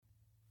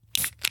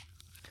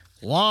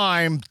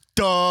Lime,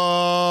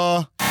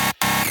 duh.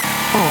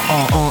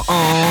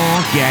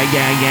 Yeah.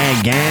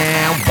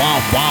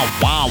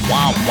 Wow.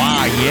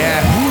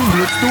 Yeah. Ooh,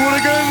 let's do it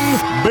again,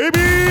 baby.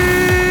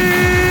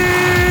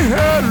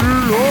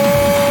 Hello.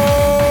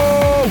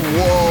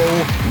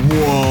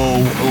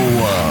 Whoa.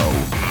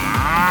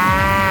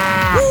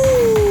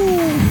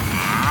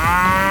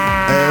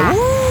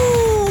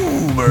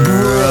 Woo, bro.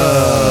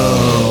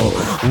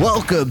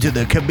 Welcome to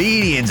the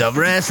Comedians of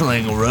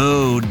Wrestling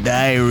Road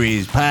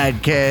Diaries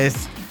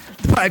podcast.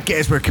 The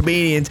podcast where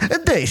comedians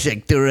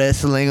dissect the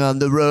wrestling on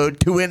the road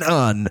to an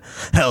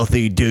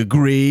unhealthy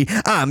degree.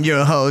 I'm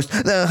your host,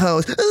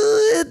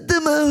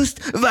 the most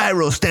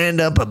viral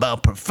stand-up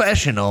about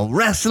professional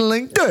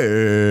wrestling,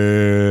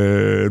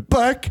 Dirt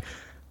Black,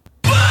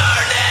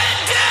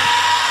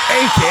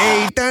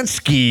 a.k.a.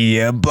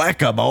 Dunsky Black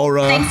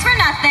Amora. Thanks for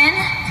nothing.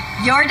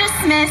 You're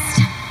dismissed.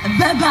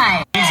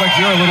 Bye-bye. Seems like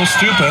you're a little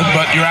stupid,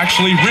 but you're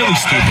actually really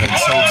stupid.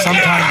 So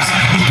sometimes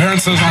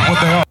appearances aren't what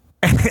they are.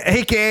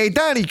 A.K.A.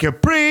 Donnie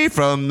Capri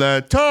from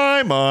the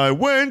time I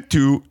went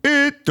to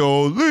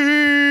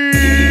Italy.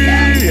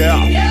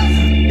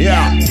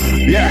 Yeah.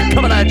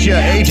 Coming at you,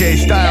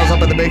 AJ Styles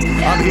up in the mix.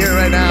 I'm here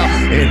right now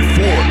in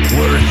Fort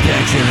Worth,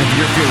 Texas. If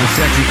you're feeling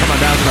sexy, come on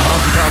down to the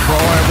Honky Tonk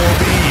Brawl. I will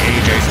be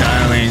AJ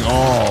Styling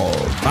all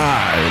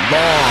night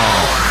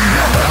long.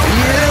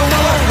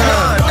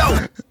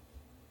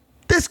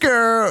 This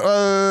girl,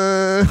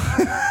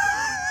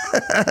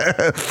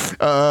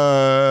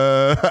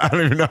 I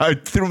don't even know. I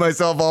threw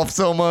myself off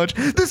so much.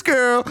 This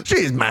girl,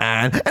 she's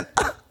mine. And she's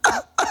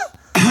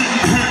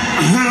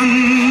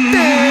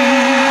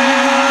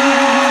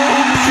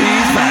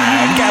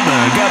fine.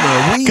 Gabba,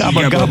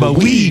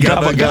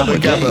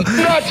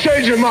 Not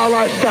changing my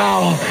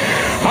lifestyle.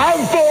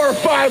 I'm 4 or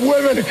 5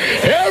 women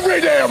every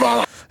day of my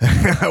life.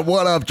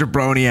 What up,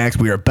 jabroniacs?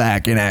 We are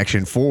back in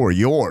action for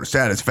your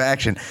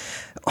satisfaction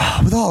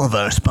with all of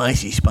our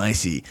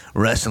spicy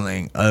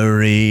wrestling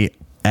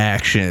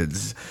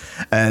reactions.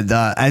 And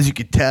as you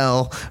can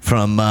tell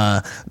from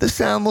the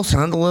sound will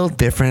sound a little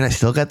different. I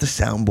still got the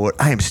soundboard.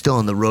 I am still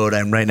on the road.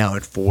 I'm right now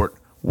in Fort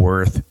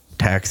Worth,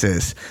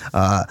 Texas,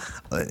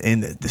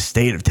 in the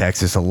state of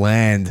Texas, a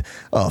land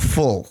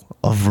full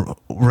of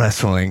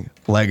wrestling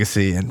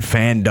legacy and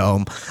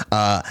fandom.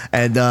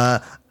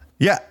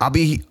 Yeah, I'll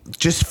be,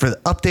 just for the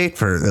update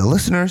for the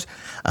listeners,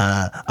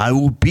 I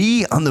will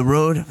be on the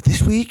road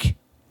this week,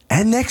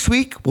 and next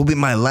week will be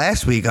my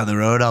last week on the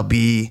road.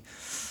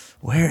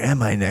 Where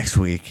am I next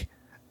week?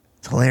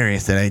 It's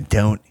hilarious that I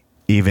don't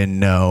even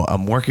know.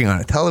 I'm working on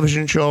a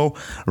television show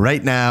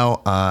right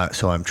now,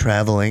 so I'm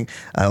traveling.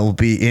 I will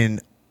be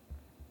in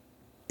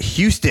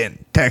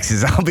Houston,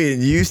 Texas. I'll be in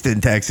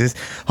Houston, Texas,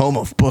 home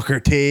of Booker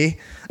T.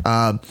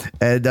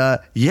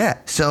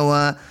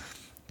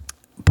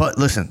 But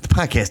listen, the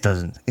podcast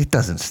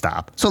doesn't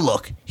stop. So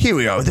look, here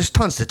we are. There's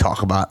tons to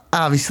talk about.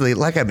 Obviously,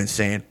 like I've been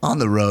saying, on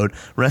the road,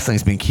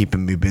 wrestling's been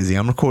keeping me busy.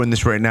 I'm recording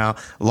this right now.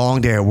 Long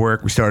day at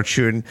work. We started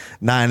shooting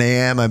 9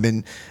 a.m. I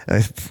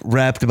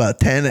wrapped about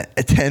 10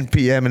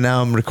 p.m. and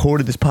now I'm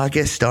recording this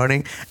podcast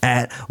starting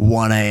at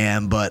 1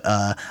 a.m. But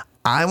I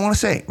want to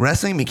say,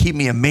 wrestling been keeping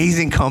me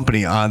amazing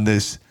company on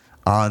this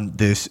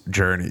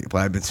journey,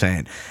 what I've been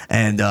saying.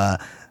 And I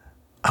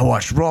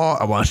watched Raw,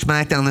 I watched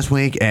SmackDown this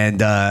week,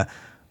 and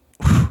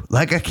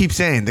like I keep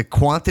saying, the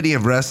quantity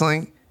of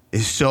wrestling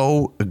is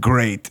so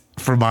great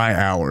for my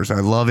hours.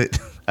 I love it.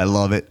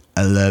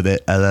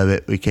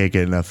 We can't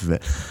get enough of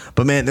it.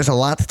 But man, there's a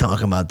lot to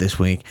talk about this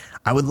week.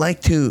 I would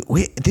like to, all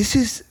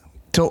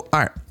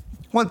right.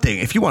 One thing,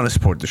 if you want to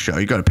support the show,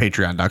 you go to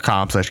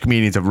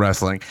patreon.com/comedians of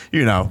wrestling.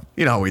 You know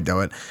how we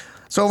do it.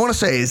 So I want to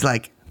say is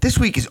like, this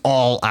week is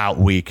all out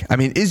week. I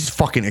mean, it's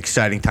fucking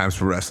exciting times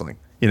for wrestling.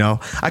 You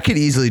know, I could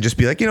easily just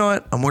be like, you know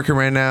what? I'm working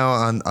right now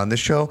on this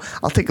show.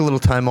 I'll take a little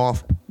time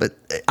off. But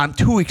I'm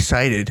too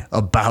excited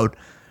about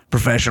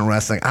professional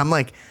wrestling. I'm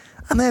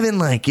having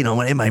like, you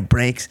know, in my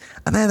breaks,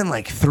 I'm having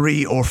like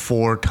 3 or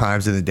 4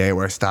 times in the day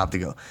where I stop to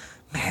go,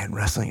 man,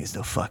 wrestling is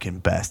the fucking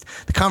best.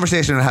 The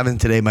conversation I'm having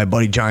today, my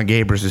buddy John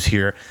Gabers is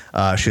here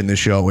shooting the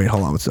show. Wait,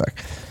 hold on one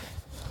sec.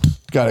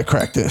 Gotta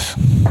crack this.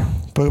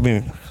 Put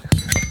me,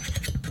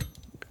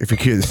 if you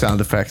hear the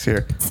sound effects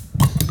here.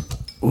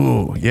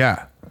 Ooh,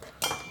 yeah.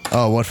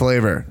 Oh, what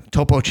flavor?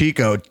 Topo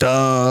Chico.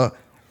 Duh.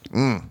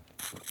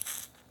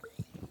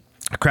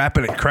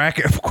 Cracking a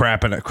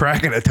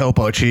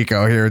Topo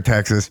Chico here in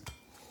Texas.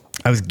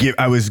 I was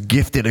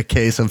gifted a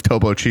case of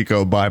Topo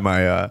Chico by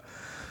my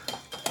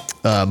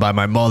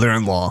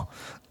mother-in-law.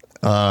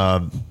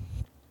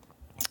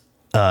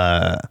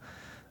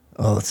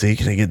 Let's see.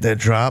 Can I get that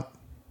drop?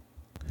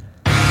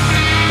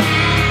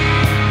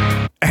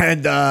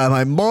 And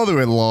my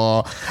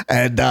mother-in-law,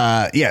 and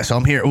so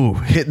I'm here,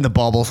 hitting the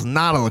bubbles,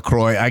 not a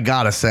LaCroix, I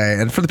gotta say.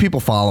 And for the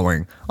people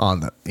following on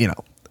the,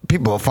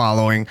 people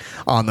following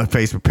on the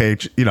Facebook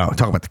page,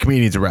 talking about the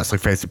Comedians of Wrestling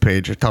Facebook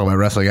page, talking about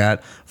wrestling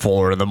at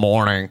 4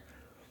 a.m.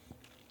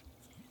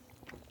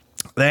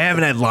 They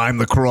haven't had lime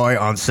LaCroix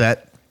on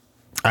set.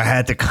 I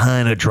had to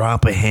kind of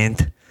drop a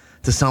hint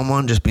to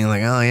someone, just being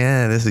like, oh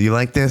yeah, you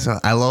like this?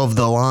 I love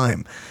the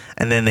lime.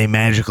 and then they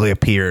magically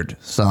appeared.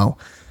 So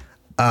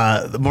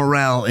the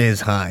morale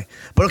is high.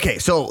 But okay,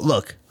 so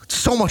look,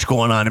 so much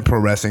going on in pro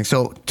wrestling.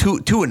 So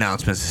two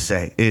announcements to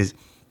say is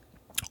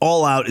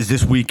All Out is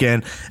this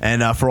weekend,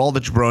 and for all the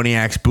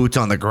Jabroniacs, boots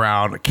on the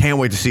ground. Can't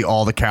wait to see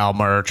all the Cal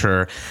merch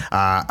and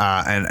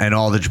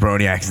all the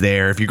Jabroniacs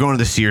there. If you're going to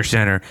the Sears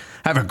Center,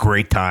 have a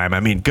great time. I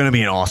mean, going to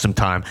be an awesome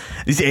time.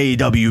 These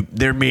AEW,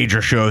 their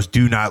major shows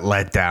do not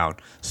let down.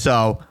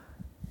 So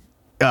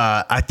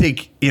I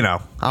think,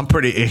 I'm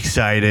pretty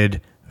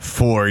excited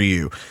for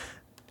you.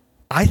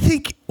 I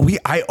think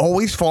I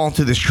always fall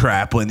into this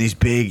trap when these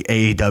big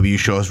AEW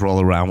shows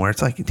roll around where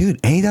it's like, dude,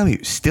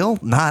 AEW still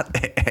not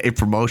a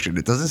promotion.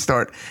 It doesn't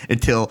start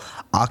until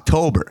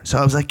October. So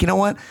I was like, you know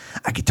what?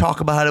 I could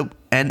talk about it,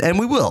 and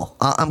we will.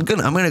 I'm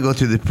gonna go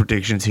through the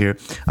predictions here.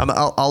 I'm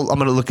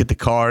gonna look at the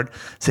card,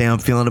 say how I'm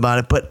feeling about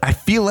it. But I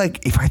feel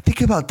like if I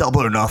think about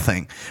Double or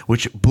Nothing,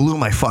 which blew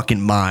my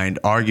fucking mind,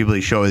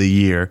 arguably show of the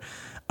year.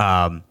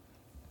 I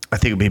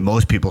think it'd be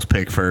most people's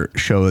pick for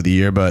show of the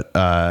year, but.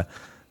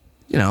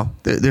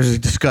 There's a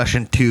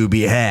discussion to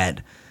be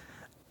had.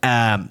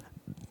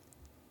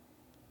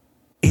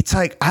 It's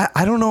like,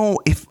 I don't know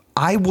if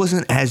I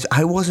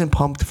wasn't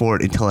pumped for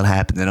it until it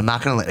happened. And I'm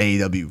not going to let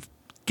AEW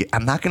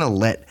I'm not going to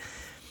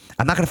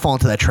fall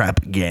into that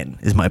trap again,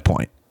 is my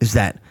point. Is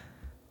that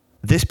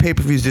this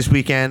pay-per-views this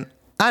weekend,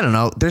 I don't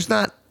know. There's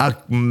not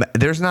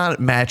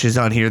matches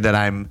on here that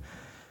I'm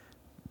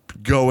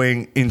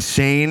going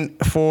insane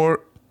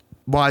for.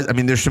 Wise. I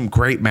mean, there's some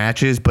great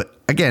matches, but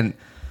again,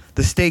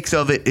 the stakes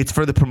of it, it's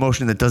for the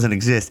promotion that doesn't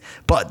exist.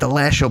 But the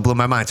last show blew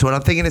my mind. So what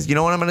I'm thinking is, you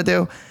know what I'm going to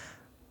do?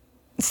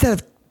 Instead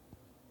of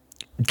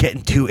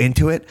getting too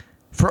into it,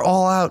 for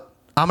All Out,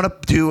 I'm going to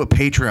do a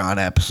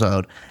Patreon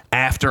episode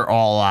after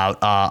All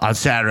Out on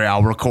Saturday.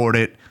 I'll record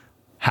it,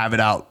 have it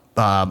out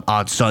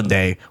on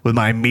Sunday with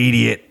my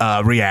immediate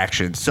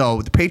reaction.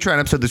 So the Patreon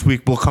episode this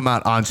week will come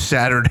out on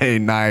Saturday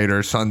night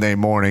or Sunday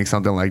morning,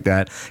 something like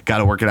that. Got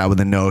to work it out with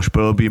the Nosh, but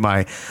it'll be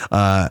my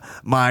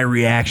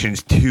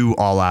reactions to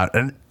All Out.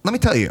 And let me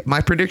tell you,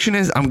 my prediction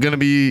is I'm going to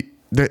be...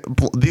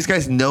 These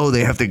guys know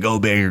they have to go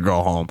big or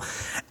go home.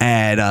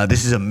 And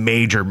this is a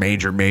major,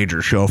 major,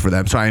 major show for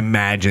them. So I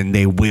imagine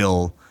they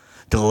will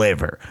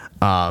deliver.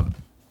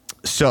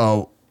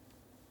 So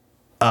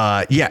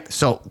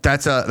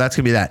that's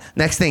gonna be that.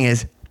 Next thing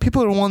is,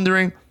 people are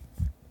wondering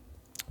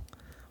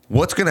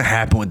what's gonna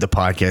happen with the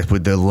podcast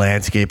with the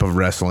landscape of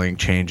wrestling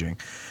changing.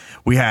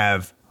 We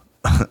have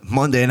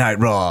Monday Night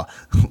Raw,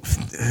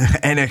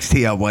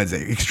 NXT on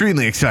Wednesday,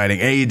 extremely exciting.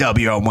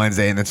 AEW on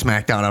Wednesday, and then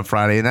SmackDown on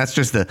Friday, and those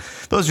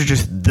are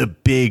just the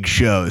big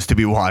shows to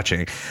be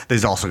watching.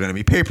 There's also going to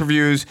be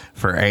pay-per-views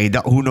for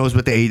AEW. Who knows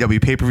what the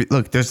AEW pay-per-view?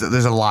 Look, there's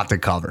a lot to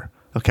cover.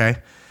 Okay.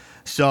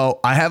 So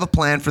I have a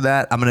plan for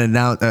that. I'm going to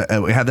announce,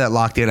 we have that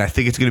locked in. I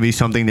think it's going to be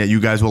something that you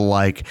guys will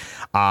like.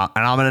 And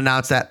I'm going to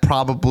announce that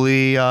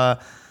probably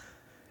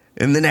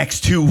in the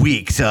next 2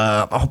 weeks.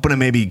 I'm hoping to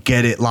maybe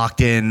get it locked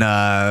in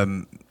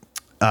the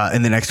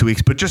next 2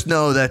 weeks. But just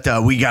know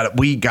that we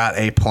got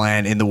a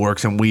plan in the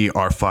works, and we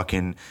are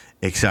fucking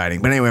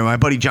exciting. But anyway, my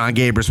buddy John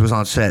Gabris was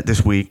on set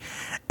this week,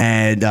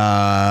 and we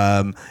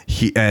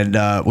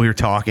were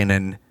talking,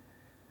 and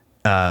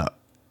I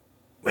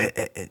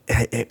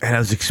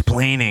was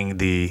explaining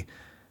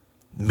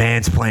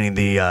mansplaining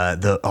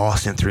the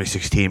Austin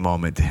 316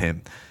 moment to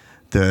him,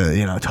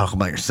 talking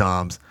about your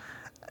Psalms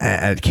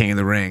at King of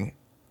the Ring,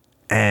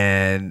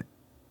 and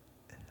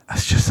I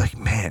was just like,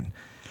 man,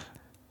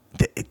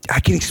 I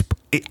can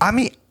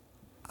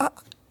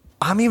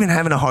I'm even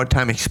having a hard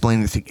time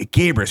explaining this to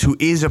Gabris, who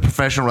is a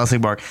professional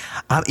wrestling bar.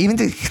 Even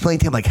to explain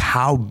to him like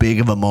how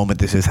big of a moment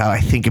this is, how I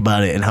think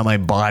about it, and how my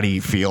body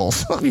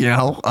feels.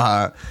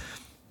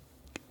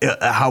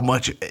 How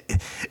much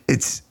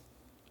it's.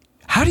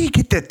 How do you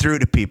get that through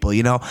to people?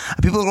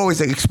 People are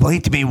always like,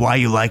 explain to me why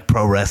you like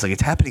pro wrestling.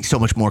 It's happening so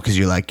much more because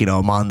you're like,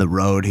 I'm on the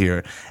road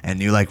here and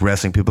you like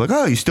wrestling. People are like,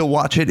 oh, you still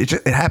watch it?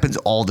 It happens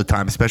all the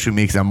time, especially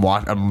me because I'm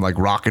like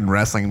rocking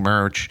wrestling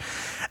merch,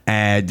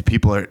 and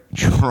people are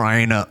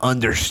trying to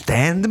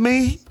understand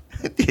me,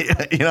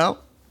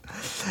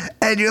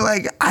 And you're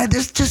like,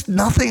 there's just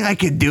nothing I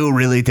can do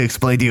really to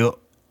explain to you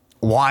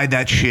why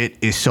that shit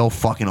is so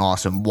fucking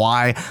awesome.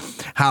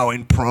 How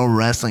in pro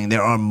wrestling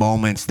there are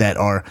moments that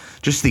are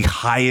just the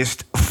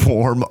highest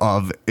form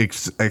of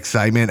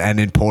excitement and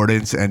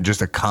importance, and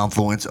just a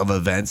confluence of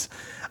events.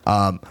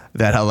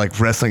 That how like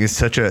wrestling is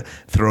such a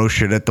throw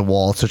shit at the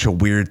wall, it's such a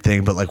weird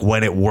thing, but like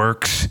when it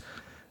works,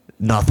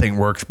 nothing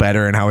works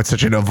better, and how it's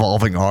such an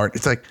evolving art.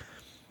 It's like,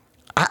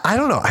 I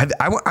don't know.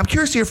 I'm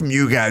curious to hear from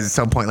you guys at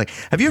some point. Like,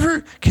 have you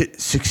ever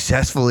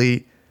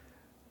successfully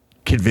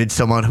convince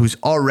someone who's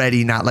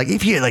already not, like,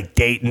 if you're like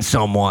dating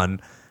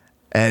someone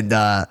and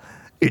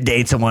you're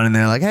dating someone and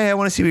they're like, hey, I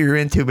want to see what you're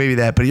into, maybe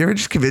that, but you ever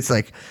just convince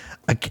like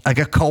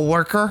a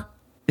coworker?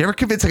 You ever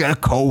convince like a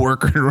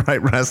coworker to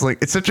write wrestling?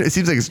 It seems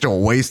like it's such a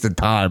waste of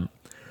time.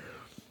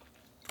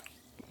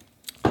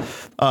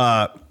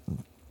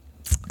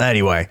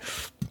 Anyway,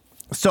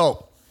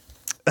 so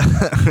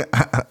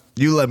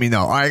You let me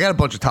know. All right, I got a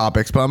bunch of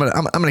topics, but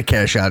I'm gonna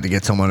cash out to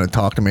get someone to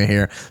talk to me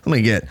here. Let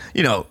me get,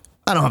 I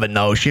don't have a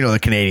nose. The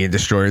Canadian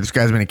Destroyer. This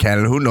guy's been in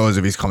Canada. Who knows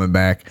if he's coming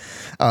back?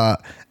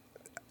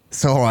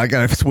 So I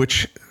gotta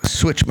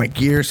switch my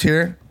gears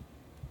here.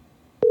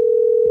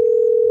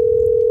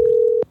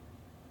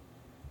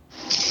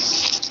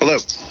 Hello.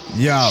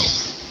 Yo,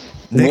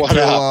 Nick What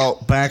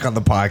Pillow, back on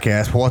the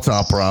podcast. What's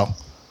up, bro?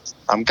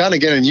 I'm kind of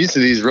getting used to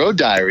these road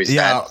diaries.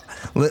 Yeah.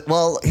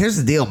 Well, here's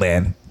the deal,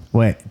 man.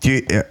 Wait,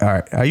 all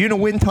right. Are you in a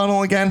wind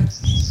tunnel again?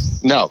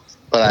 No,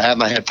 but I have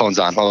my headphones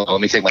on. Hold on,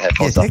 let me take my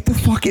headphones off. Take the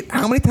fucking.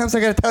 How many times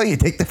I gotta tell you?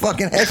 Take the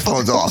fucking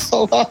headphones off.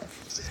 Hold on.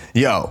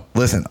 Yo,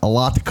 listen, a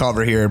lot to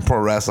cover here in pro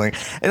wrestling.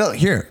 And look,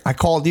 here, I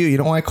called you. You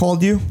know why I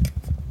called you?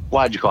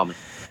 Why'd you call me?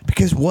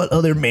 Because what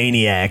other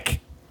maniac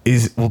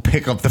will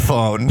pick up the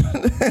phone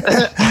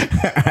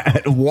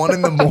at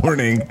 1 a.m.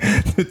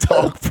 to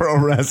talk pro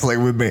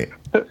wrestling with me?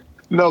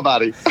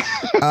 Nobody.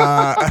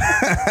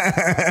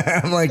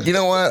 I'm like, you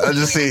know what? I'll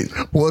just see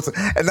what's,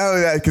 and not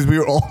only that, because we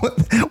were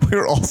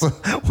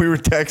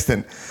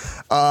texting.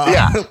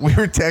 We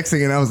were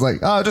texting, and I was like,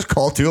 oh, just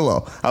call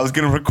Tulo. I was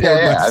gonna record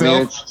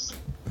myself.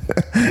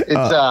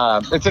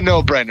 It's a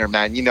no-brainer,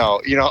 man.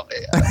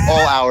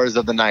 All hours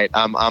of the night,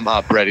 I'm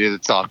up ready to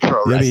talk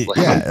pro wrestling.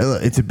 Yeah,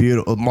 it's a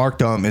beautiful.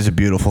 Markdom is a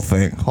beautiful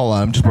thing. Hold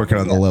on, I'm just working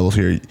on the levels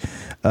here.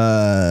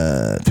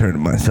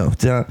 Turning myself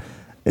down.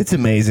 It's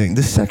amazing.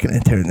 The second I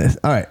turn this.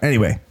 All right.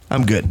 Anyway,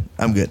 I'm good.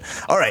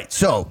 All right.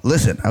 So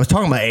listen, I was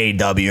talking about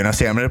AEW, and I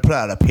say I'm going to put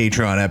out a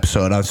Patreon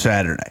episode on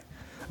Saturday.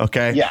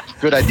 Okay. Yeah.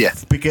 Good idea.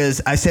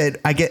 Because I said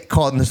I get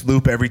caught in this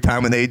loop every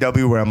time with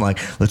AEW where I'm like,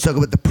 let's talk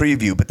about the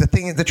preview. But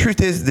the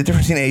truth is, the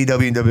difference between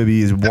AEW and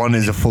WWE is one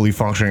is a fully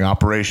functioning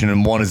operation,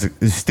 and one is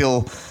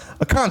still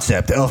a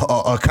concept,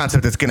 a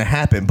concept that's going to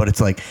happen. But it's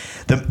like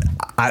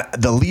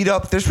the lead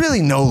up. There's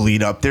really no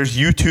lead up. There's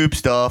YouTube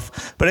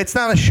stuff, but it's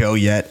not a show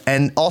yet.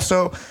 And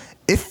also,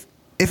 if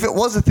it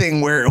was a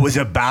thing where it was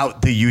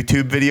about the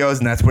YouTube videos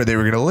and that's where they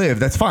were going to live,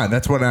 that's fine.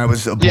 That's when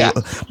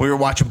we were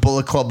watching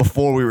Bullet Club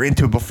before. We were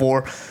into it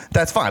before.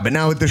 That's fine. But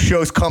now the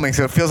show's coming,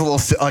 so it feels a little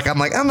like I'm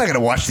not going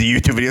to watch the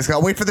YouTube videos.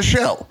 I'll wait for the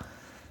show.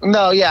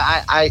 No,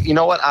 yeah, I you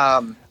know what?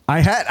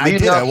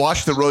 I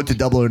watched the Road to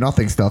Double or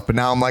Nothing stuff, but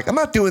now I'm like, I'm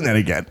not doing that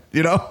again,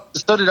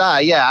 So did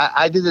I. Yeah,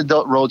 I did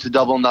the Road to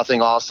Double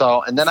Nothing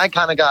also, and then I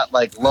kind of got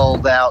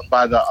lulled out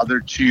by the other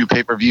two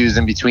pay-per-views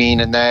in between,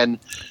 and then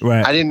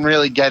I didn't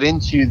really get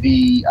into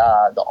the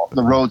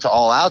Road to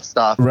All Out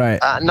stuff. Right.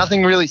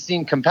 Nothing really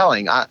seemed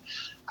compelling. I'm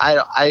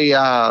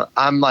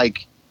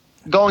like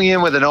going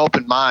in with an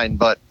open mind,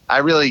 but I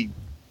really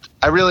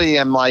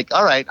am like,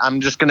 all right,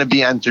 I'm just going to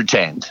be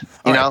entertained.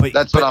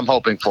 That's what I'm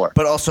hoping for.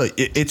 But also,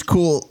 it's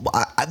cool.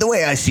 The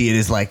way I see it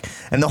is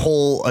and the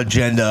whole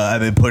agenda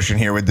I've been pushing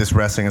here with this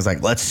wrestling is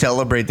let's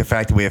celebrate the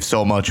fact that we have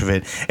so much of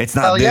it. It's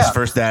not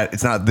for that.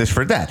 It's not this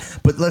for that.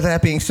 But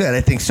that being said,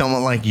 I think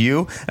someone like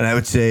you, and I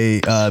would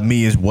say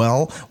me as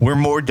well, we're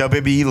more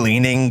WWE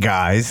leaning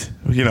guys.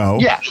 Yeah.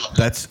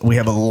 We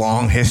have a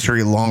long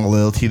history, long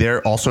loyalty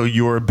there. Also,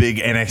 you're a big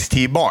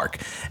NXT mark.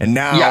 And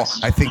now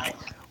I think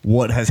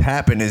what has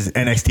happened is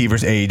NXT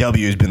versus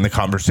AEW has been the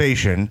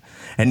conversation,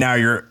 and now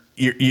your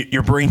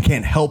brain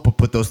can't help but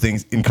put those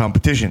things in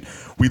competition.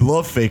 We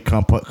love fake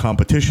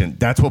competition.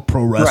 That's what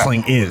pro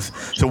wrestling is.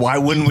 So why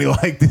wouldn't we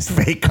like this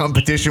fake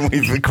competition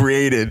we've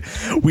created?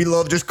 We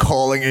love just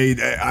calling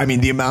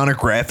the amount of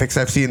graphics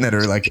I've seen that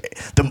are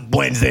the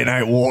Wednesday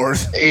Night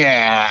Wars.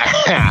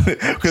 Yeah.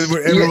 Because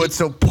everyone's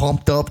so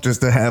pumped up just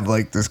to have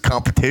this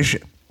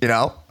competition,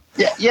 Yeah.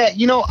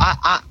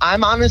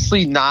 I'm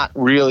honestly not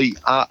really.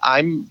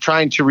 I'm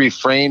trying to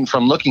refrain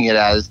from looking at it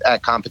as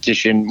at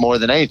competition more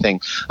than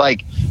anything.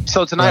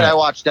 So tonight I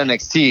watched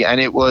NXT, and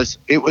it was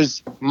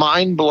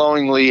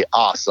mind-blowingly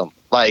awesome.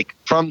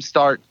 From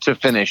start to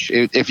finish.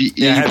 If you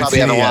probably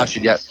haven't watched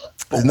it yet.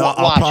 No,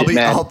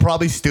 I'll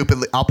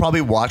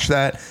probably watch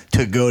that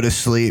to go to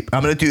sleep.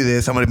 I'm gonna do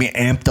this. I'm gonna be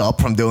amped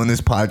up from doing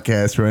this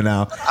podcast right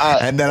now,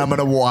 and then I'm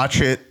gonna watch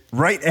it.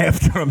 Right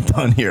after I'm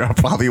done here, I'll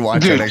probably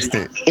watch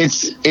NXT.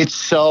 It's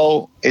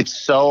so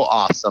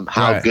awesome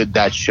how good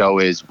that show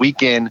is,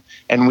 week in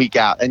and week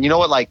out. And you know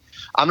what?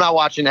 I'm not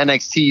watching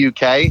NXT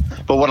UK,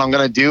 but what I'm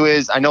going to do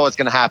is, I know what's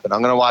going to happen.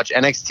 I'm going to watch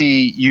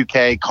NXT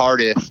UK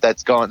Cardiff,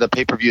 the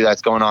pay-per-view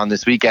that's going on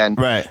this weekend.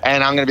 Right.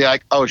 And I'm going to be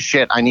like, oh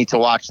shit, I need to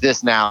watch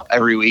this now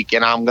every week.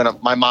 And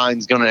my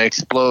mind's going to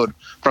explode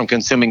from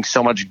consuming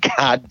so much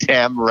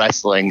goddamn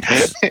wrestling.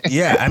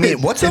 Yeah.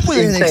 What's up with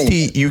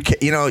NXT UK?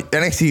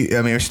 NXT,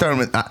 we're starting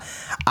with,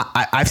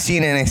 I've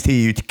seen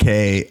NXT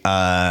UK,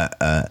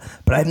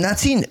 but I've not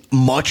seen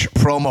much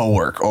promo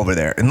work over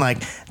there. And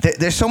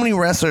there's so many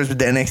wrestlers with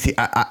the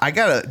NXT. I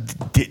gotta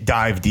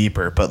dive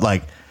deeper, but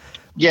Tyler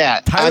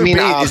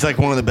Bate is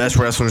one of the best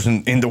wrestlers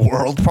in the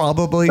world,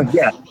 probably.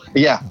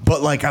 Yeah.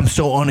 But I'm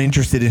so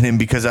uninterested in him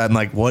because I'm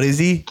what is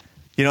he?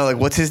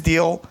 What's his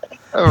deal?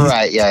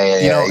 Right.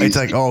 Yeah. It's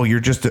you're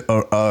just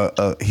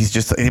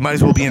he might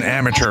as well be an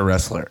amateur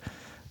wrestler.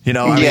 And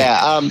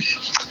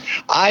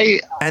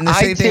the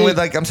same thing with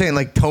I'm saying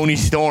Tony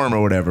Storm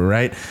or whatever,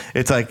 right?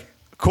 It's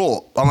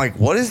cool. I'm like,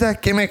 what is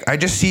that gimmick? I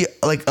just see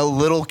like a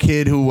little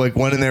kid who like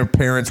went in their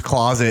parents'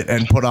 closet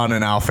and put on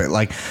an outfit,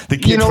 like the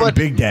kid from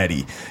Big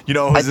Daddy. You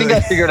know, I think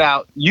I figured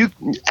out.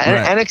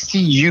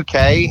 NXT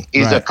UK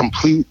is a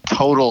complete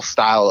total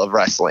style of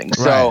wrestling,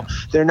 so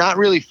they're not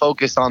really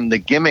focused on the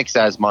gimmicks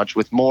as much,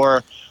 with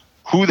more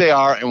who they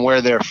are and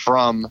where they're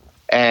from.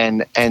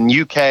 And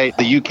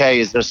the UK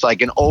is just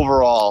like an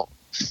overall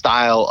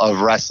style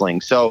of wrestling.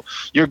 So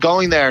you're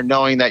going there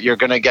knowing that you're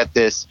going to get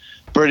this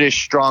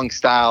British strong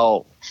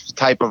style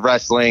type of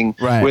wrestling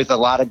with a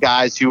lot of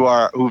guys who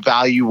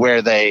value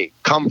where they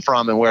come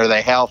from and where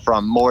they hail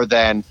from more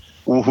than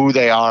who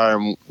they are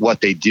and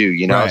what they do,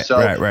 you know.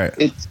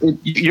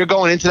 You're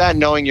going into that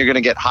knowing you're going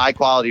to get high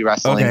quality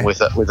wrestling with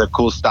a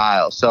cool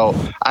style. So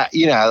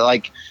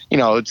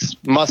it's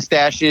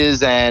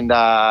mustaches and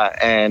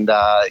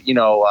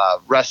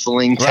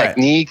wrestling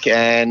technique,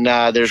 and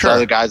there's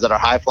other guys that are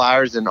high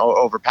flyers and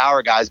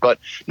overpower guys, but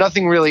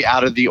nothing really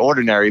out of the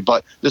ordinary.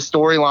 But the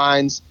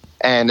storylines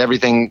and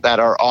everything that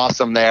are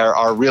awesome there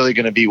are really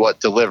going to be what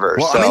delivers.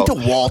 Well, I'm into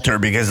Walter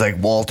because, like,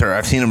 Walter,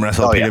 I've seen him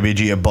wrestle at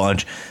PWG a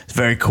bunch. It's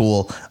very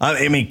cool.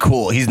 I mean,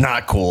 cool. He's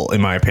not cool,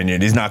 in my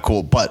opinion. He's not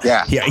cool. But,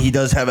 he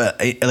does have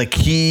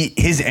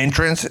his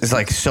entrance is,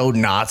 like, so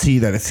Nazi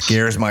that it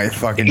scares my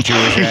fucking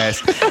Jewish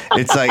ass.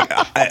 It's like,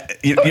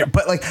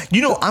 but, like,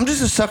 I'm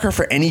just a sucker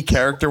for any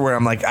character where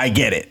I'm like, I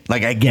get it.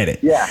 Like, I get it.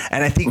 Yeah.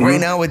 And I think right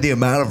now, with the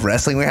amount of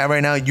wrestling we have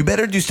right now, you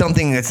better do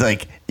something that's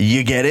like,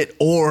 you get it,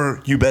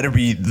 or you better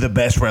be the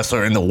best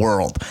wrestler in the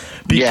world.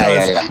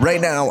 Because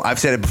right now, I've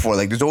said it before,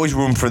 like, there's always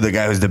room for the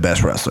guy who's the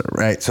best wrestler,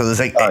 right? So there's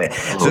like,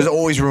 so there's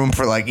always room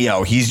for, like,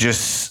 he's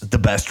just the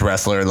best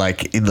wrestler,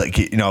 like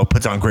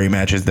puts on great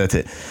matches, that's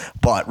it.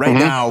 But right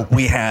now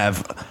we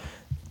have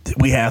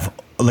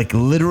like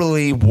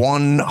literally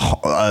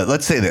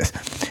let's say this,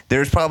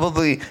 there's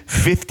probably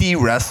 50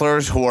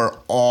 wrestlers who are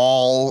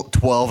all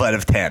 12 out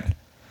of 10.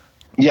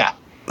 Yeah.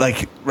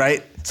 Like,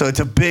 right? So it's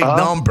a big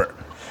number.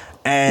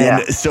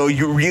 And so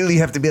you really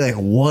have to be like,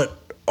 what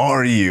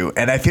are you?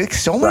 And I feel like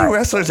so many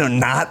wrestlers are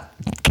not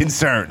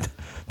concerned.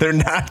 They're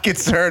not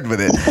concerned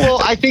with it. Well,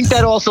 I think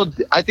that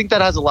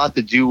has a lot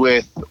to do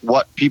with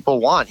what people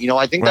want.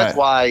 I think that's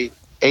why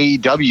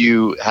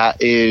AEW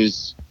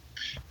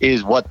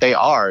is what they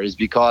are, is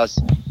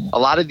because a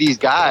lot of these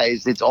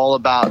guys, it's all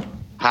about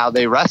how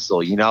they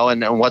wrestle,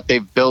 and what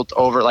they've built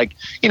over, like,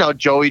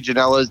 Joey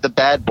Janela is the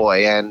bad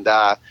boy, and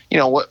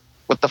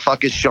what the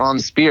fuck is Sean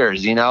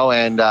Spears,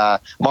 and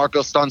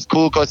Marco Stunt's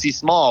cool because he's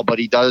small, but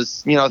he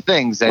does,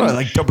 things. And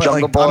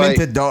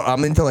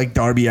I'm into like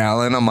Darby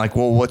Allin. I'm like,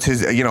 well, what's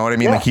his, you know what I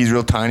mean? Yeah. Like, he's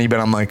real tiny, but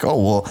I'm like, oh,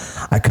 well,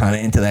 I kind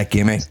of into that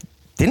gimmick.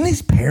 Didn't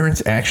his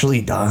parents actually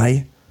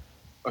die?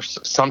 Or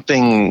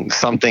something,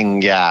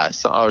 yeah,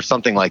 or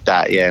something like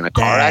that, yeah, in a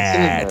car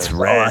accident. That's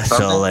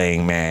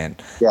wrestling, man.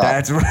 Yeah.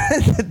 That's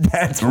right.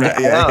 That's right.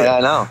 I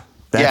know.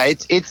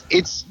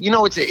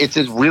 It's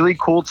a really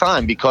cool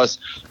time because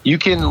you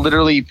can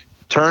literally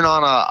turn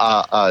on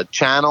a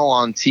channel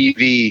on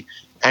TV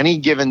any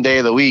given day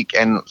of the week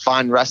and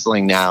find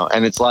wrestling now.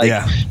 And it's like,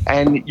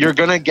 and you're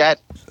going to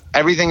get,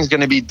 everything's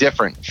going to be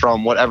different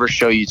from whatever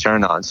show you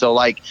turn on. So,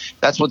 like,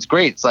 that's what's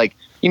great. It's like,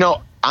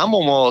 I'm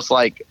almost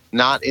like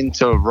not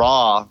into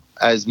Raw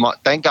as much.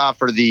 Thank God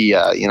for the,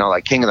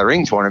 like King of the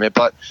Ring tournament,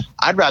 but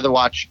I'd rather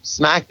watch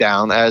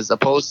SmackDown as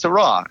opposed to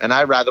Raw. And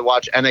I'd rather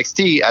watch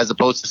NXT as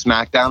opposed to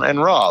SmackDown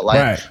and Raw.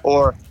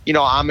 Or,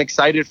 I'm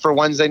excited for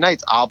Wednesday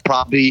nights. I'll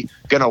probably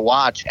going to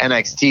watch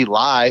NXT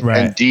live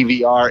and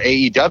DVR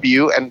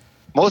AEW and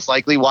most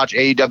likely watch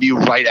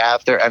AEW right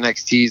after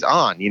NXT's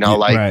on,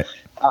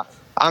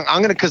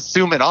 I'm going to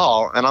consume it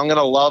all and I'm going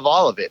to love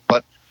all of it.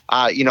 But,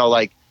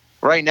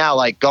 right now,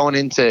 like going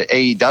into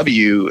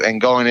AEW and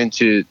going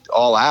into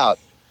All Out,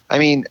 I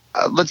mean,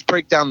 let's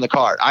break down the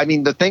card. I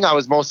mean, the thing I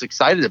was most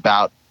excited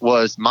about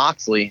was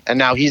Moxley, and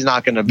now he's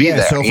not going to be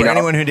there. So for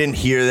anyone who didn't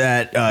hear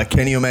that,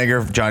 Kenny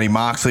Omega, Johnny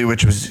Moxley,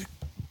 which was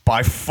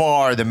by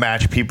far the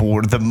match people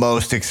were the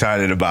most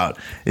excited about,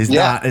 is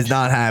not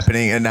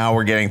happening, and now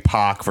we're getting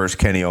Pac versus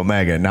Kenny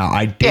Omega. Now,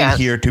 I did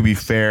hear, to be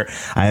fair,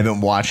 I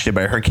haven't watched it,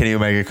 but I heard Kenny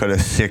Omega cut a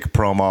sick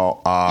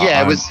promo.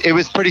 It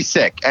was pretty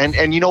sick,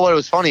 and you know what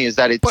was funny is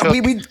that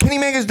Kenny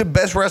Omega's the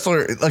best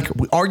wrestler, like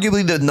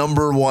arguably the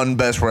number one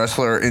best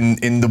wrestler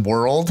in the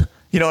world.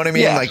 You know what I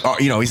mean? Yeah. Like,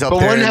 he's up but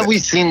there. But when have we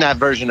seen that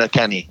version of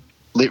Kenny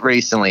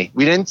recently?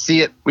 We didn't see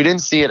it. We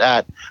didn't see it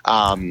at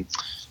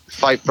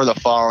Fight for the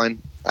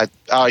Fallen.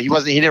 He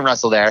didn't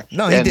wrestle there.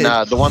 No, he did.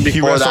 The one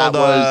before that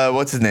was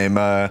what's his name?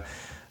 I'm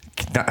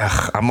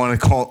gonna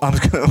call him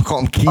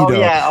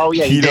Keto. Oh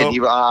yeah, he did. He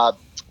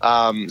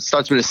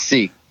starts with a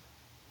C.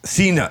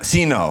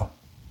 Sino.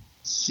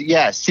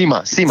 Yeah,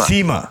 Sema.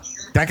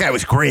 That guy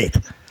was great.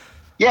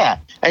 Yeah,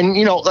 and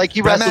like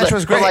he wrestled. That match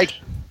was great. Like,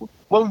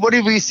 what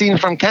have we seen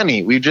from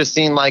Kenny? We've just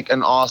seen like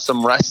an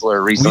awesome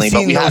wrestler recently. We've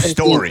seen no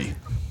story.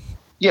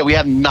 We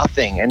have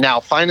nothing. And now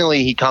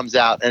finally he comes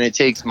out, and it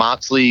takes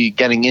Moxley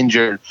getting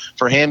injured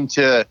for him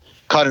to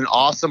cut an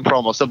awesome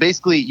promo. So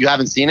basically, you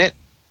haven't seen it?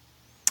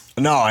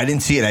 No, I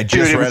didn't see it. I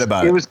just read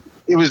about it.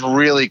 It was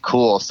really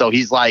cool. So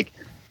he's like,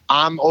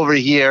 I'm over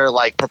here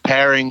like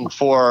preparing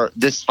for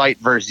this fight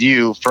versus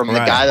you from the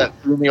guy that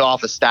threw me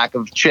off a stack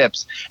of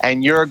chips,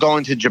 and you're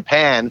going to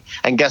Japan,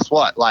 and guess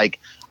what?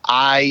 Like,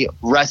 I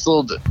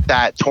wrestled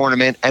that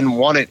tournament and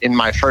won it in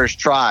my first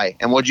try.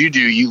 And what'd you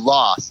do? You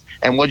lost.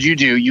 And what'd you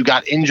do? You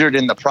got injured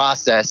in the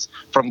process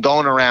from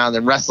going around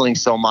and wrestling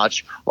so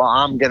much while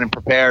I'm getting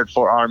prepared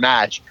for our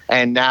match.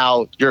 And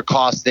now you're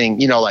costing,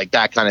 like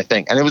that kind of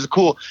thing. And it was a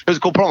cool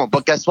promo.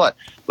 But guess what?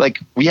 Like,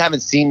 we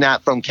haven't seen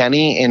that from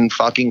Kenny in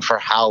fucking for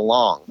how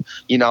long,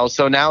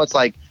 So now it's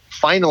like,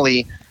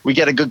 finally we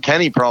get a good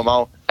Kenny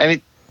promo,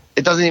 and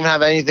it doesn't even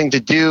have anything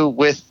to do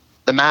with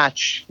the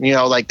match,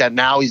 like that.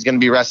 Now he's going to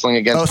be wrestling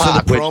against Pac. So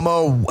the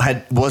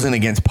promo wasn't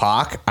against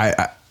Pac?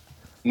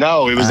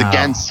 No, it was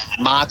against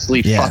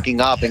Moxley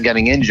fucking up and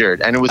getting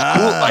injured, and it was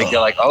cool. Like,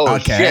 you're like, oh,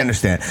 okay, shit. I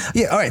understand.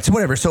 Yeah, all right, so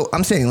whatever. So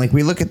I'm saying, like,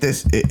 we look at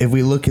this. If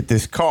we look at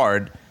this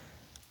card,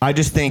 I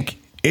just think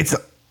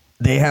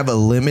they have a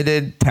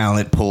limited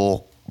talent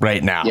pool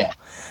right now. Yeah.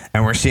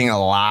 And we're seeing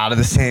a lot of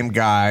the same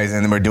guys,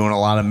 and then we're doing a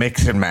lot of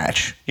mix and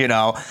match,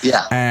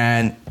 Yeah.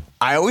 And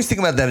I always think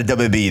about that at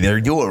WWE.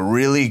 They do a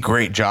really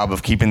great job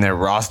of keeping their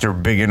roster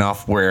big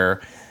enough where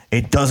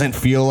it doesn't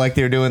feel like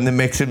they're doing the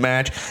mix and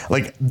match.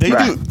 Like they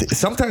do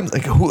sometimes.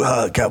 Like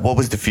God, what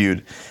was the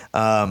feud?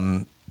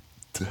 Rollins.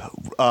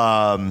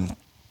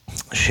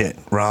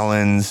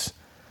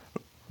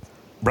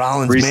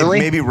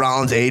 Maybe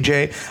Rollins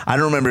AJ. I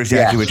don't remember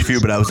exactly which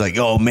feud, but I was like,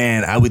 oh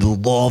man, I would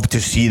love to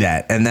see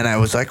that. And then I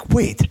was like,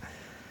 wait,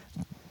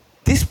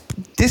 this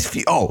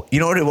feud. Oh, you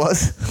know what it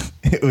was?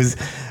 It was.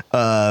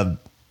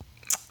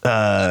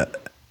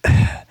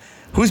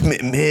 Who's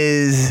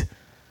Miz?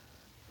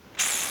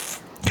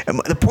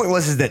 The point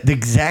was that the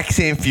exact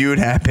same feud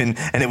happened,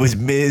 and it was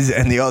Miz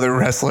and the other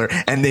wrestler,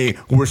 and they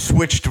were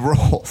switched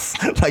roles.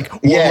 Like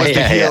one was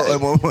the heel,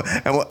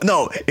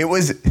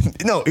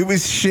 it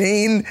was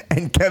Shane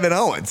and Kevin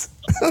Owens.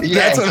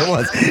 That's what it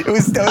was.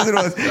 That was what it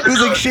was. It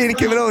was like Shane and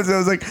Kevin Owens. And I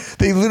was like,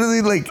 they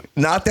literally like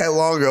not that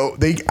long ago.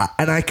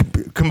 I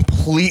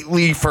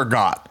completely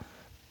forgot.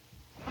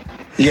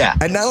 Yeah.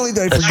 And not only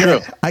did I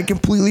forget, I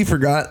completely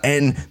forgot.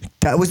 And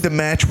that was the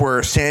match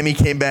where Sammy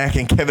came back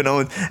and Kevin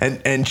Owens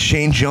and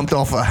Shane jumped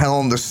off a Hell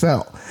in the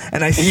Cell.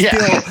 And I still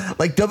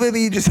like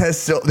WWE just has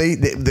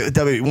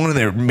WWE, one of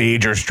their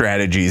major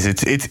strategies.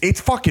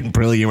 It's fucking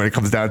brilliant when it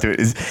comes down to it.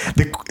 Is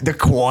the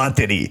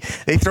quantity.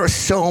 They throw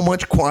so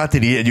much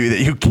quantity at you that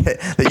you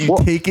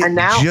take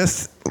it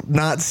just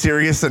not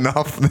serious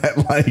enough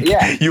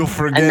that you'll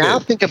forget. And now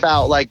think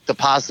about like the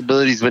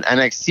possibilities with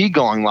NXT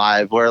going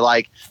live, where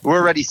like we're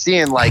already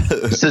seeing like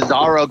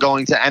Cesaro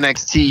going to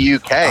NXT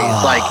UK.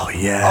 It's like,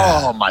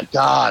 oh my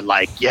god,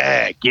 like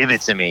give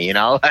it to me,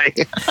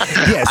 Like,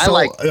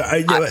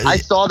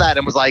 I saw that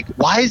and was like,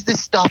 why is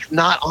this stuff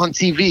not on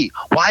TV?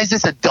 Why is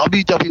this a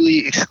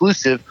WWE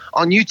exclusive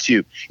on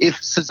YouTube? If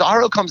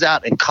Cesaro comes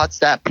out and cuts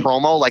that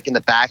promo like in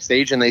the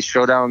backstage and they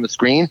show down on the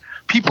screen,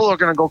 people are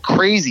going to go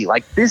crazy.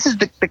 Like, this is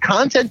the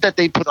content that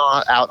they put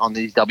out on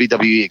these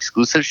WWE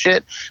exclusive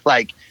shit,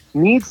 like,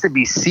 needs to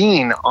be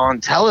seen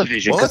on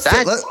television, because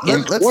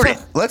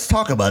let's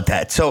talk about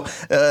that. So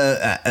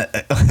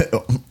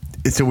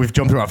so we've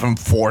jumped around from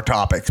 4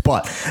 topics,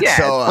 but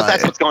but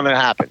that's what's going to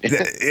happen.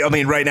 I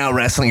mean, right now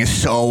wrestling is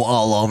so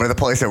all over the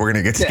place that we're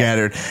going to get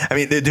scattered. I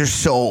mean, there's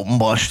so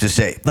much to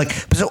say. Like,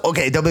 so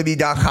okay,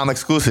 WWE.com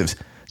exclusives.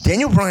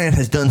 Daniel Bryan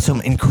has done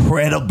some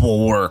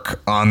incredible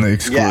work on the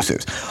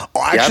exclusives.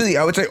 Actually,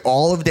 I would say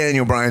all of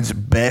Daniel Bryan's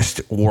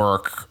best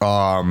work.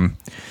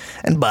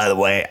 And by the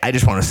way, I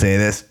just want to say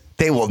this.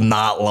 They will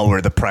not lower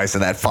the price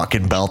of that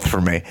fucking belt for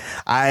me.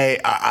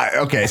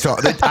 Okay, so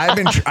I've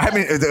been.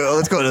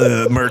 Let's go to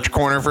the merch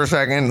corner for a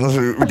second.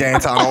 Let's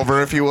dance on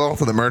over, if you will,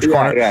 to the merch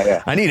corner.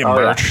 Yeah. I need a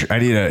merch.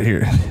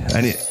 Yeah.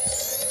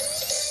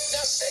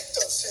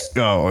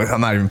 Oh,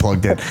 I'm not even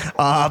plugged in.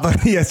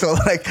 But yeah, so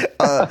like,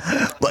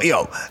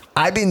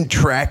 I've been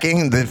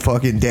tracking the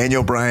fucking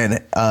Daniel Bryan.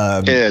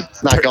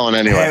 It's not going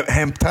anywhere.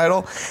 Hemp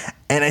title,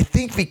 and I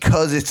think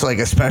because it's like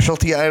a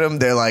specialty item,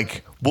 they're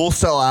like, we'll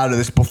sell out of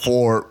this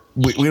before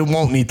we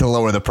won't need to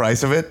lower the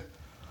price of it.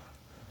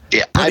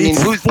 Yeah, I mean,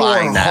 who's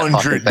buying that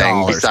fucking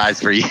thing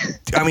besides for you?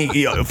 I mean,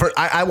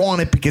 I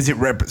want it because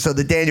so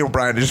the Daniel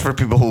Bryan, just for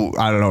people who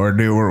I don't know are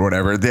new or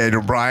whatever,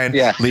 Daniel Bryan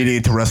leading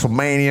into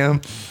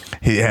WrestleMania,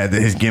 he had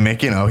his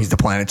gimmick. He's the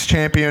planet's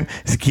champion.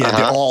 He had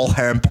the all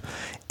hemp,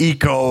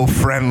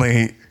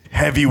 eco-friendly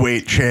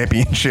heavyweight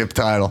championship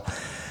title.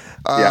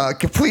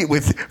 Complete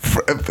with,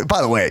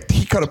 by the way,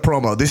 he cut a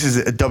promo. This is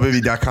a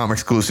WWE.com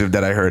exclusive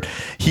that I heard.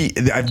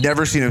 I've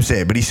never seen him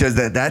say it, but he says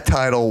that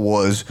title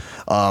was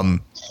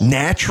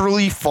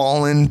naturally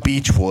fallen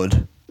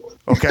beechwood.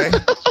 Okay,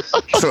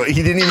 so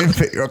he didn't even.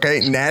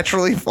 Okay,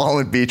 naturally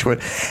fallen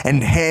beechwood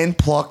and hand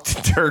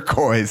plucked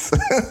turquoise.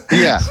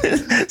 Yeah.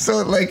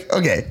 So like,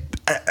 okay.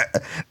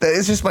 That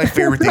is just my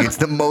favorite thing. It's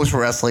the most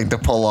wrestling to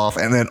pull off,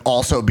 and then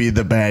also be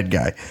the bad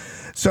guy.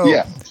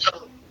 So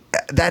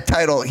that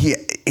title,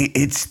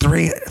 it's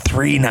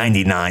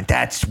 $3.99.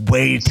 That's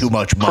way too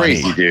much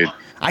money. Crazy, dude.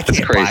 I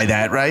can't buy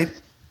that, right?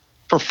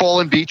 For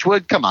fallen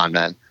beechwood? Come on,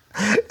 man.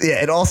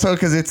 Yeah, and also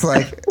because it's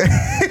like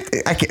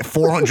I get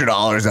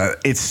 $400.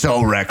 It's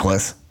so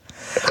reckless.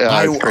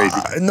 It's crazy.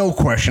 No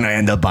question, I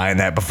end up buying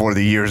that before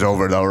the year's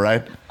over, though,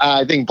 right?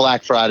 I think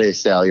Black Friday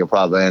sale, you'll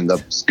probably end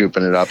up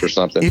scooping it up or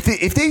something. If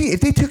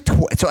they took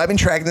so I've been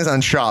tracking this on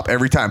Shop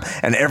every time,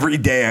 and every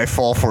day I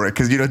fall for it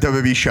because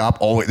WWE Shop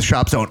the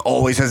Shop Zone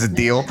always has a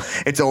deal.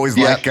 It's always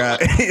like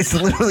it's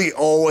literally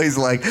always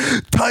like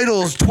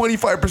titles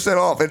 25%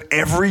 off, and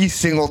every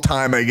single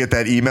time I get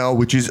that email,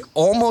 which is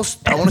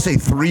almost I want to say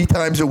 3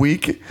 times a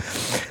week,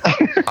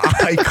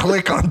 I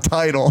click on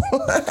title.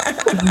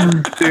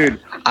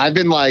 Dude, I've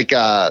been like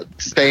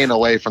staying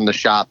away from the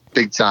shop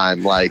big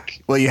time.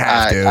 Like, well, you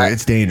have to.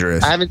 It's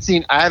dangerous. I haven't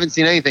seen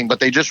anything,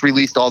 but they just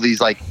released all these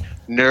like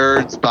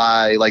Nerds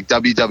by like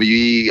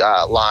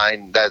WWE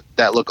line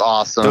that look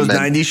awesome. Those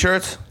 90s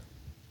shirts.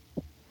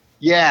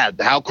 Yeah,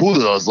 how cool do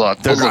those look?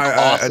 Those look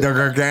awesome. The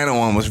Gargano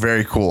one was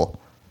very cool.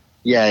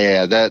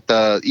 Yeah.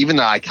 That even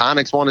the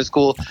Iconics one is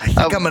cool. I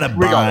think I'm gonna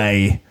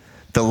buy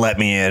the Let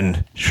Me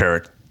In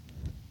shirt.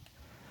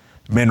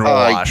 Mineral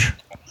wash.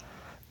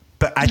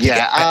 But I think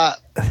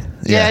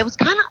it was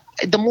kind of,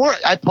 the more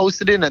I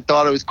posted it and I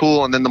thought it was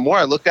cool, and then the more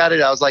I looked at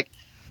it, I was like,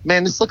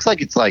 man, this looks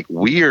like it's like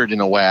weird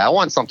in a way. I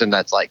want something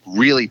that's like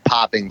really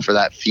popping for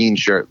that Fiend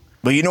shirt.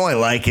 But I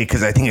like it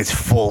because I think it's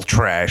full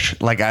trash.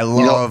 Like I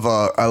love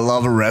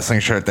a wrestling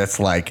shirt that's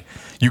like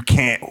you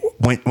can't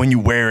when you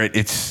wear it,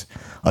 it's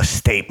a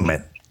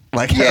statement.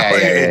 Like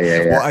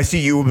yeah. Well, I see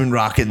you have been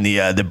rocking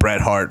the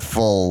Bret Hart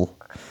full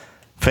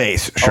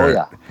face shirt.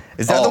 Oh, yeah.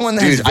 Is that the one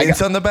that has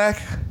Vince on the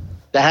back?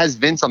 That has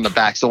Vince on the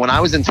back. So when I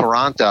was in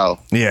Toronto,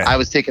 I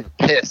was taking a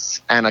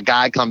piss, and a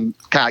guy came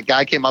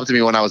up to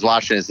me when I was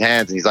washing his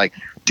hands, and he's like,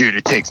 dude,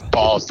 it takes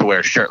balls to wear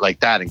a shirt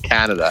like that in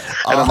Canada.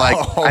 And I'm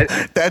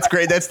like, that's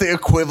great. That's the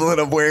equivalent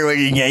of wearing like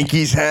a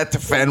Yankees hat to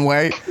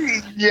Fenway.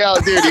 Yeah,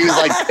 dude. He was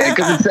like,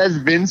 because it says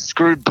Vince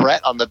screwed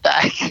Brett on the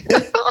back.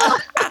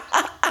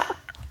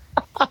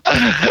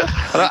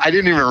 I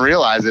didn't even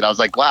realize it. I was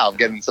like, wow, I'm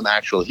getting some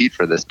actual heat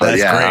for this. But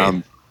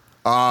that's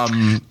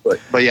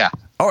great. But yeah.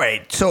 All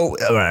right. So,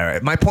 all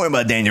right. My point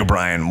about Daniel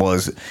Bryan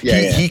was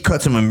he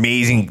cut some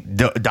amazing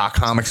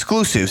 .com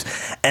exclusives,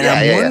 and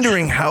I'm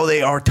wondering how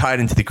they are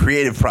tied into the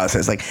creative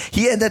process. Like,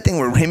 he had that thing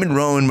where him and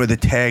Rowan were the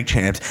tag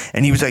champs,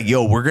 and he was like,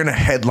 yo, we're going to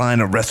headline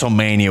a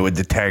WrestleMania with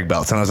the tag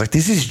belts. And I was like,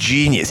 this is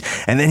genius.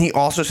 And then he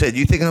also said,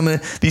 you think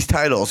these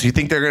titles, you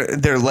think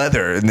they're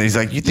leather? And he's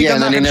like, you think I'm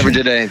not? And then he never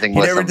did anything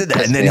with them. He never did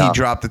that. And then he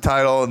dropped the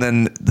title, and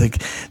then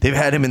like they've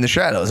had him in the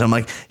shadows. I'm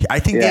like, I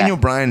think Daniel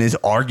Bryan is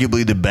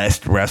arguably the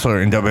best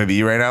wrestler in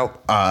WWE right now.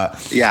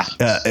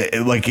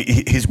 Like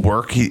his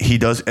work he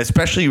does,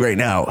 especially right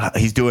now,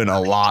 he's doing a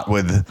lot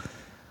with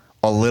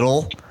a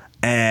little,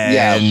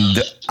 and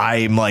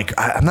I'm like,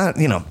 I'm not,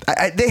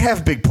 they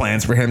have big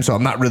plans for him, so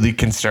I'm not really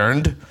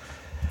concerned.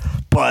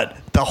 But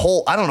the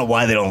whole, I don't know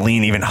why they don't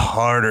lean even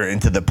harder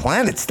into the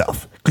Planet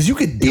stuff, because you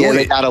could do it.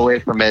 They got away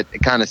from it.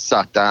 It kind of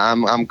sucked.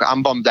 I'm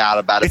bummed out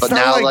about it. It's but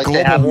not now, like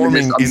global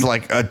warming is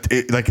like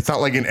it's not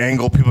like an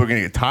angle people are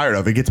going to get tired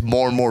of. It gets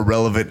more and more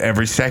relevant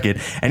every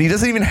second, and he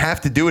doesn't even have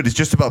to do it. It's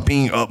just about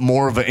being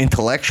more of an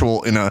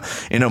intellectual in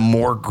a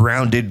more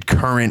grounded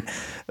current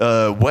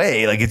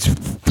way. Like it's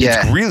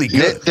really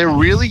good. They're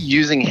really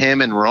using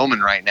him and Roman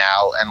right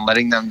now and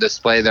letting them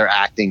display their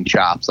acting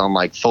chops on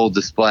like full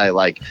display.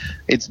 Like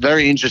it's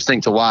very interesting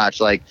to watch.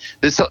 Like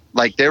this,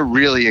 like they're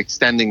really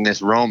extending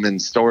this Roman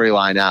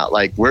storyline out.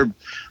 Like we're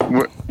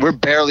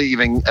barely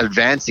even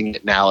advancing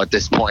it now at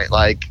this point.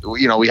 Like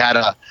we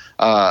had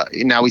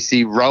now we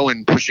see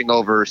Rowan pushing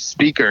over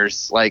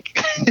speakers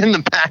like in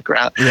the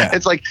background. Yeah.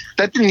 It's like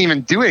that didn't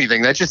even do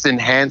anything. That just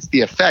enhanced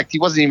the effect. He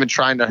wasn't even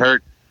trying to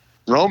hurt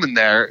Roman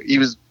there. He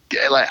was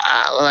like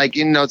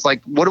it's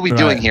like, what are we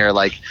doing here?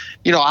 Like,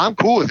 I'm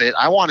cool with it.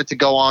 I want it to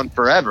go on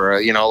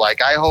forever.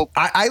 Like I hope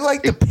I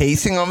like the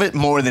pacing of it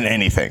more than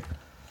anything.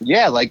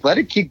 Yeah, like let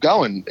it keep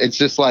going. It's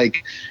just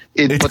like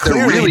it's but clearly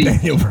they're really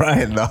Daniel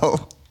Bryan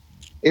though.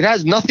 It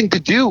has nothing to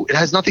do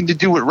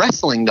with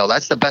wrestling though.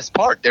 That's the best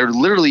part. They're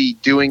literally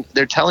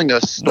telling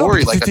a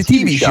story like it's a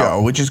TV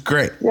show, which is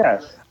great.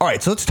 Yeah. All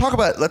right, so let's talk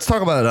about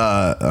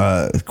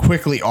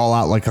quickly All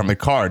Out, like on the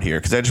card here,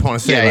 because I just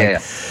want to say,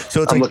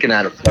 so it's I'm looking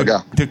at it.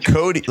 The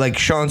Cody, like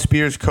Sean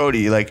Spears,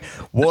 Cody, like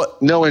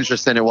what? No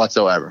interest in it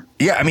whatsoever.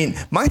 Yeah, I mean,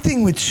 my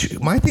thing with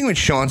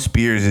Sean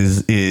Spears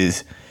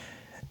is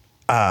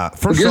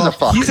first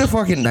of all, he's a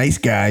fucking nice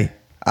guy.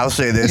 I'll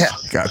say this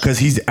because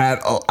he's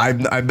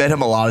I've met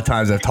him a lot of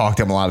times. I've talked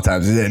to him a lot of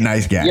times. He's a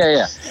nice guy.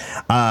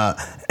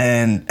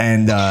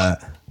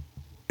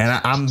 And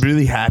I'm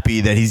really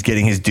happy that he's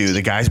getting his due.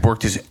 The guy's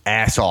worked his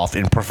ass off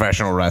in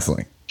professional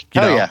wrestling.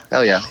 Hell yeah.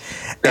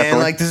 Definitely. And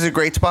like this is a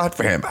great spot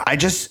for him.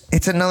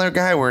 It's another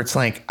guy where it's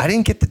like I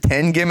didn't get the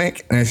 10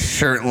 gimmick, and I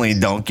certainly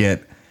don't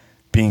get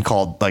being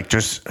called like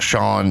just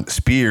Sean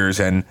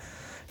Spears. And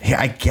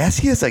I guess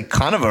he has like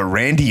kind of a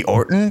Randy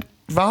Orton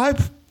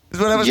vibe. Is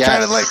what I was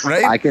trying to like,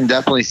 right? I can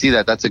definitely see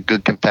that. That's a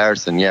good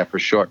comparison. Yeah, for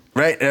sure.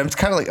 Right. And it's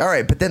kind of like, all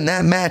right, but then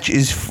that match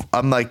is,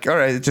 I'm like, all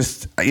right, it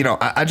just, you know,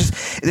 I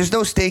just, there's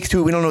no stakes to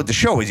it. We don't know what the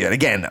show is yet.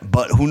 Again,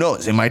 but who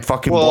knows? It might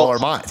fucking blow our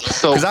minds.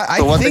 So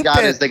what they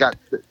got is they got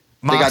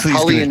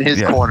Tully in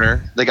his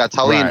corner. They got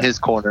Tully in his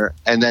corner.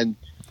 And then,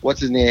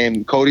 what's his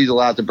name? Cody's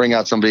allowed to bring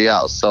out somebody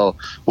else. So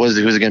who's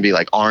it going to be,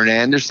 like Arn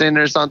Anderson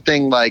or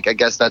something? Like, I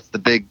guess that's the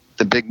big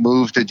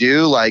move to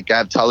do. Like,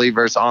 have Tully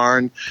versus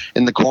Arn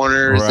in the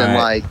corners and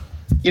like,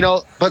 you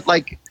know, but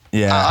like,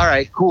 all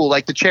right, cool.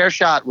 Like the chair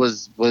shot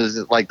was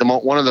like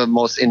one of the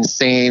most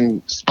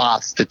insane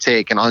spots to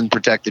take, an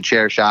unprotected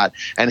chair shot,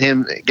 and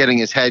him getting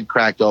his head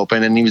cracked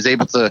open, and he was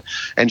able to,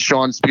 and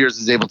Shawn Spears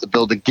is able to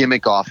build a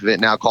gimmick off of it.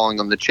 Now calling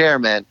him the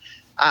chairman.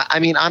 I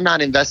mean, I'm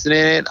not invested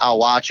in it. I'll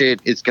watch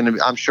it. It's gonna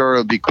be, I'm sure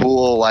it'll be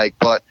cool. Like,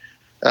 but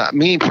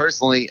me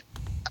personally,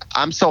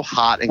 I'm so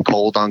hot and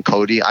cold on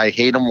Cody. I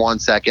hate him 1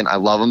 second. I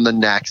love him the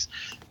next.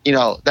 You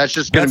know, that's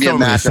just going to be a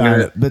match.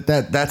 But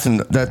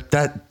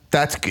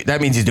that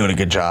means he's doing a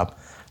good job.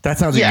 That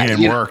sounds like you're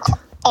getting worked.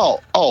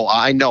 Oh,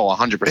 I know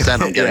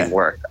 100% I'm getting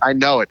worked. I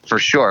know it for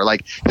sure.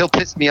 Like, he'll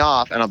piss me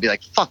off and I'll be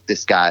like, fuck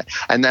this guy.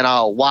 And then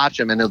I'll watch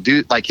him and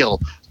he'll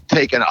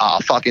take a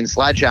fucking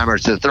sledgehammer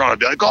to the throne and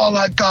be like, oh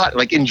my God,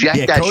 like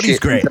inject that Cody's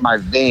shit into my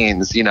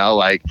veins, you know,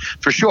 like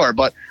for sure.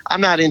 But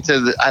I'm not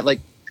into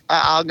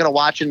I'm going to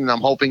watch it and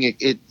I'm hoping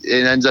it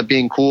ends up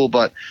being cool,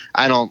 but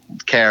I don't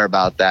care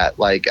about that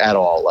like at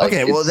all. Like,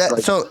 okay, well,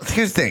 so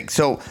here's the thing.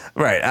 So,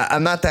 right,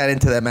 I'm not that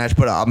into that match,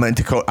 but I'm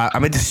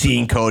into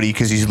seeing Cody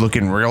because he's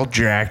looking real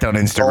jacked on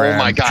Instagram. Oh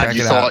my God,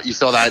 you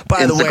saw that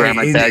By Instagram the way,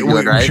 I tagged you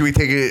in, right?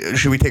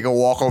 Should we take a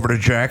walk over to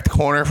Jacked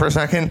Corner for a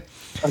second?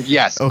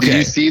 Yes. Okay. Did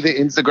you see the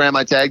Instagram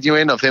I tagged you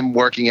in of him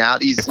working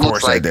out? Of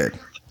course I did.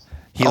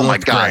 Oh my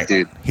God,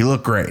 dude. He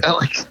looked great.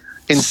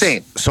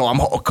 Insane. So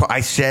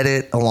I said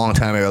it a long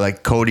time ago.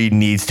 Like, Cody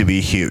needs to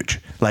be huge.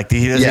 Like,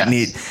 he doesn't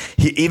need.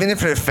 Even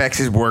if it affects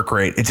his work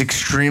rate, it's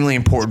extremely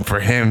important for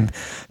him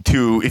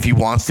to, if he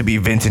wants to be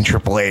Vince and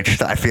Triple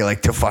H, I feel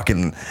like, to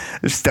fucking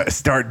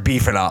start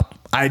beefing up.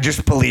 I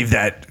just believe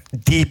that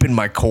deep in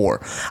my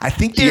core. I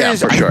think there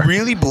is. I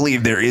really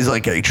believe there is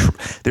like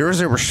there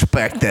is a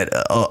respect that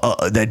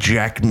that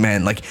jacked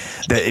men, like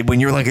that when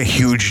you're like a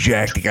huge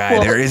jacked guy.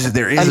 Well, there is.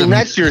 I mean,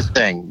 that's your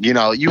thing. You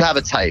know, you have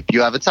a type.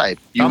 You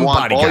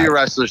want all your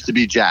wrestlers to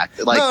be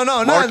jacked. Like,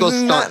 no,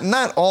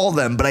 not all of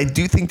them, but I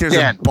do think there's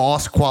a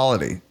boss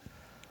quality.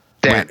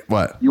 Dan, wait,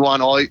 what? You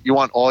want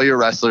all your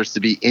wrestlers to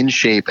be in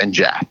shape and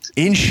jacked.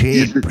 In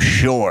shape,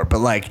 sure, but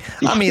like,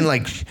 I mean,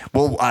 like,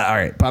 well, all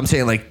right, but I'm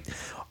saying like,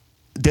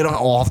 they don't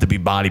all have to be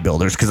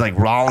bodybuilders because like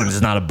Rollins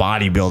is not a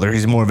bodybuilder;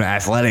 he's more of an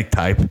athletic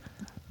type.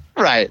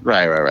 Right.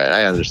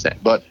 I understand,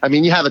 but I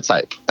mean, you have a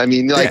type. I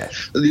mean, like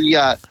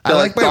I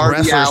like my Darby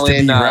wrestlers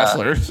Allin, to be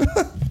wrestlers.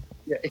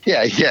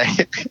 Yeah.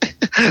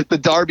 The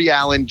Darby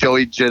Allin,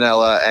 Joey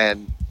Janela,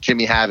 and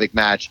Jimmy Havoc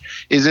match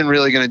isn't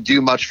really going to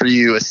do much for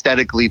you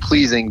aesthetically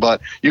pleasing,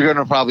 but you're going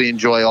to probably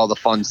enjoy all the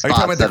fun spots. Are you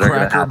talking about the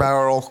Cracker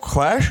Barrel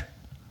Clash?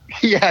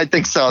 Yeah, I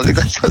think so. I think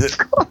that's what it's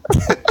called.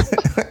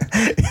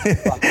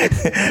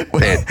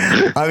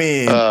 I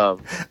mean,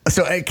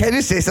 so can I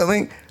just say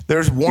something?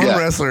 There's one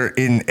wrestler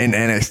in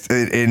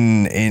NXT,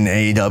 in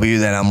AEW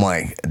that I'm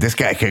like, this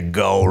guy could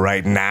go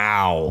right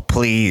now,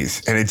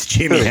 please, and it's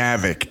Jimmy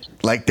Havoc.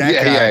 Like that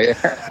guy. Yeah.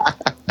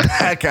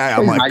 That guy,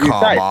 I'm like,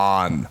 come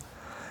on.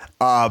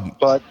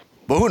 But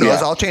who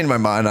knows? I'll change my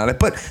mind on it.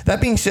 But that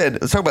being said,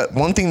 let's talk about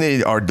one thing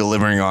they are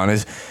delivering on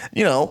is,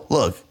 you know,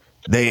 look.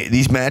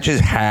 These matches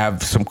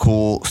have some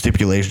cool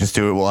stipulations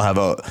to it. We're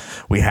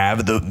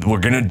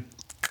gonna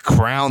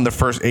crown the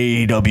first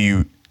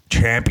AEW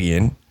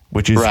champion,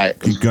 which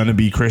is gonna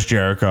be Chris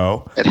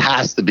Jericho. It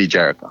has to be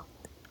Jericho,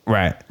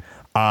 right?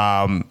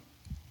 And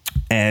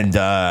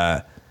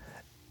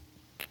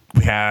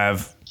we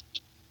have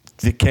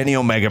the Kenny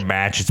Omega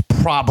match. It's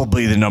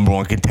probably the number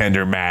one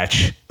contender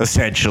match,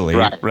 essentially,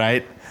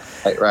 right?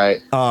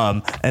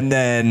 And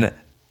then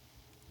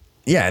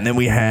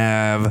we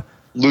have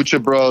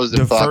Lucha Bros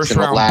and Bucks in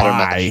a ladder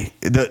match.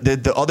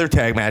 The other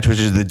tag match, which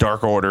is the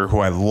Dark Order, who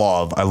I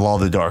love. I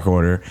love the Dark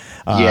Order.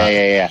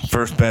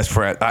 First best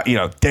friend.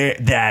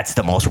 That's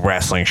the most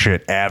wrestling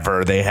shit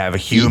ever. They have a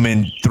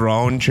human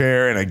throne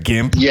chair and a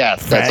gimp. Yeah,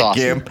 that's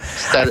awesome. Gimp.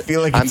 I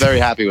feel like I'm very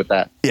happy with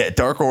that. Yeah,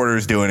 Dark Order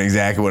is doing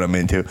exactly what I'm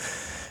into.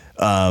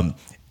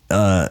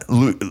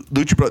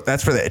 Lucha Bros.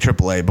 That's for the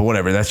AAA, but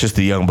whatever. That's just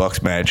the Young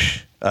Bucks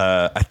match.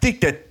 I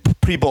think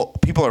that people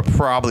are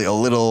probably a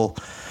little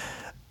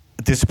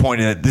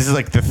disappointed that this is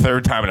like the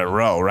third time in a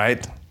row,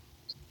 right?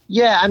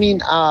 Yeah, I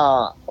mean,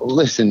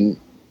 listen,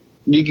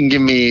 you can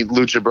give me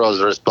Lucha Bros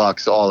versus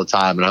Bucks all the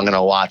time, and I'm going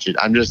to watch it.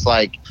 I'm just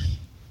like,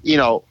 you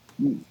know,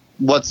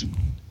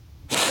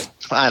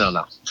 I don't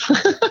know.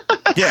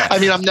 Yeah. I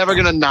mean, I'm never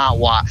going to not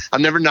watch.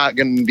 I'm never not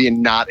going to be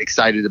not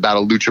excited about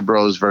a Lucha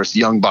Bros versus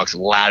Young Bucks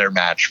ladder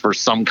match for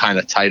some kind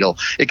of title.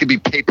 It could be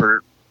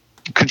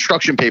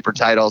construction paper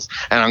titles,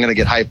 and I'm going to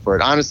get hyped for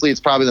it. Honestly, it's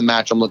probably the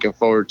match I'm looking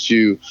forward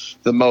to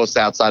the most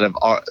outside of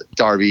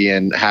Darby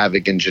and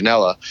Havoc and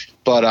Janela,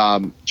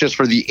 but just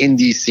for the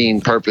indie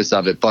scene purpose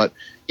of it. But,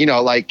 you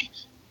know, like,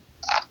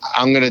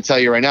 I'm going to tell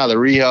you right now, the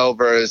Riho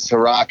versus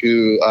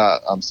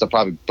Hikaru, I'm still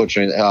probably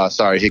butchering,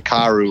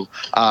 Hikaru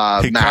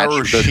match.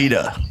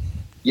 Shida.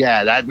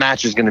 Yeah, that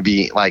match is going to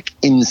be like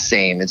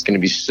insane. It's going to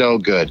be so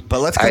good.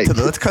 But let's cut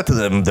to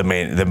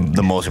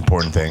the most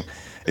important thing.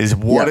 Is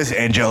what is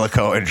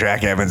Angelico and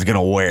Jack Evans going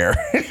to wear?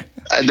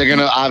 They're going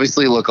to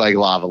obviously look like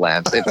lava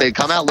lamps. If they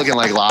come out looking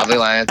like lava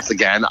lamps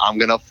again, I'm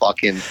going to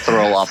fucking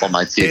throw up on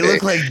my TV. They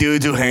look like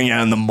dudes who hang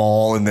out in the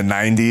mall in the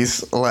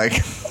 90s.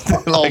 Like,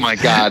 oh my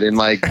God. And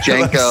like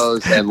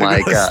Jenkos and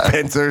like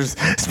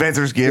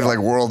Spencer's give like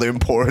World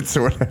Imports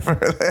or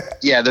whatever.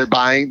 Yeah, they're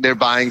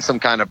buying some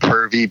kind of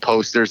pervy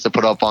posters to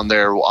put up on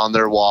their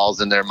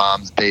walls in their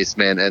mom's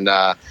basement, and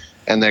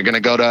they're gonna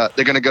go to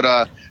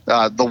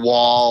the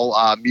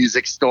Wall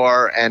music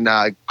store and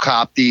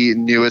cop the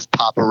newest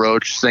Papa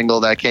Roach single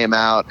that came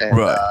out,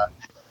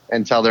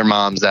 and tell their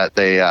moms that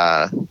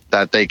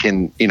they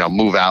can, you know,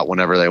 move out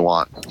whenever they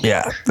want.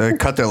 Yeah, they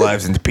cut their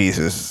lives into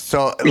pieces.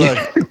 So look,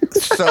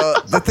 so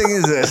the thing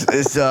is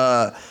this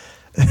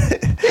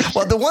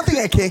well, the one thing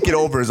I can't get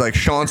over is like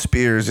Sean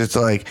Spears. It's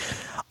like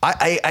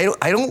I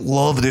don't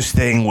love this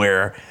thing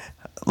where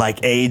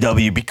like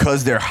AEW,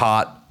 because they're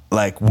hot,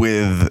 like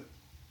with.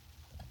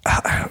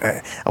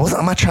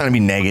 I'm not trying to be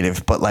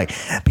negative, but like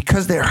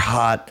because they're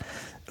hot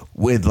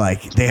with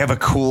like they have a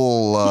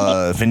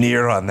cool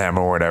veneer on them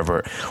or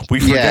whatever,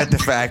 we forget the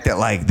fact that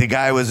like the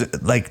guy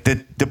was like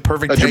the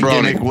perfect tag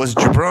gimmick was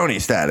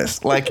jabroni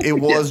status. Like it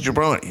was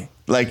jabroni.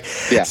 Like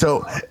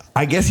so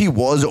I guess he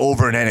was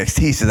over in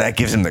NXT, so that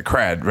gives him the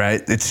cred,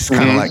 right? It's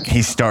kind of like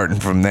he's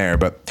starting from there.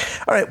 But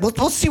all right,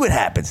 we'll see what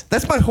happens.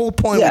 That's my whole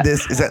point with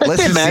this, is that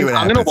let's just see what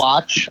happens.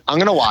 I'm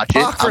gonna watch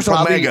Pac it. versus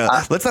Omega.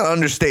 Let's not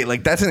understate.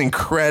 Like that's an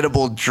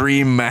incredible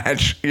dream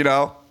match, you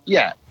know?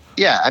 Yeah.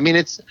 I mean,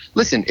 it's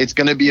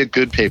going to be a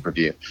good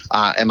pay-per-view.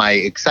 Am I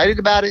excited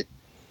about it?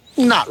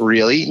 Not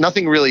really.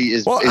 Nothing really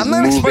is. Well, is I'm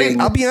not moving.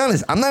 I'll be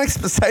honest. I'm not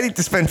excited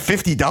to spend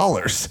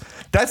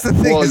 $50. That's the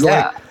thing.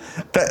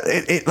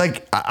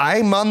 Like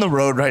I'm on the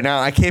road right now.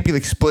 I can't be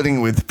like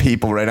splitting with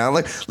people right now.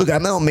 Like, look,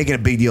 I'm not making a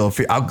big deal of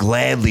it. I'll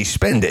gladly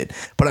spend it,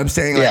 but I'm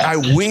saying like I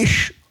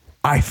wish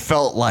I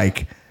felt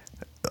like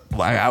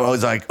I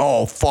was like,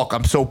 oh fuck,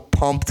 I'm so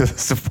pumped to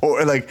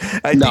support. Like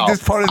I think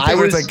this part of the thing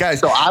where it's like, guys.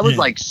 So I was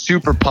like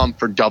super pumped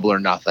for Double or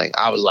Nothing.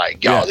 I was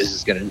like, yo, this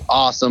is gonna be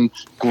awesome,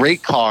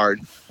 great card,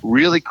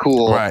 really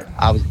cool. Right.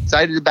 I was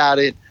excited about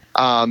it.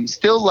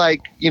 Still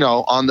like, you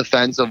know, on the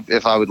fence of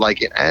if I would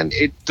like it, and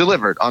it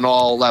delivered on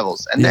all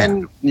levels. And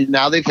then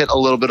now they've hit a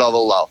little bit of a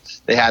low.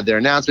 They had their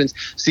announcements.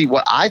 See,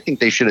 what I think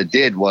they should have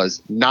did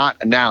was not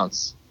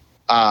announce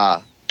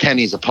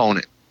Kenny's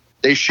opponent.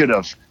 They should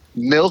have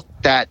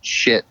milked that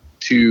shit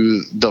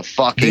to the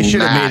fucking. They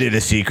should have made it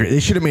a secret. They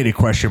should have made it a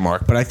question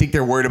mark. But I think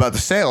they're worried about the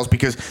sales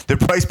because their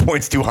price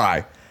point's too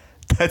high.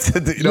 That's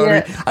you know what I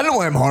mean? I don't know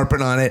why I'm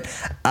harping on it.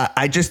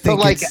 I just think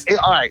all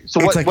right.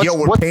 So it's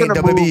we're paying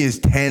WWE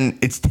is $10.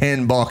 It's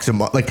 $10 a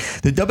month. Like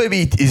the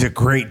WWE is a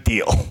great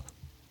deal.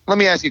 Let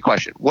me ask you a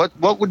question. What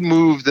would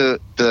move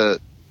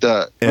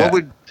what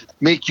would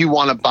make you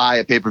want to buy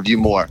a pay-per-view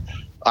more?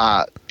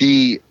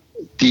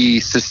 The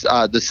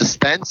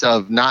suspense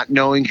of not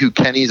knowing who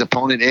Kenny's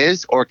opponent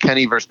is, or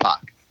Kenny versus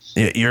Pac?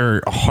 Yeah,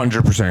 you're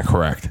 100%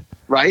 correct.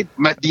 Right?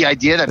 The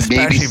idea that especially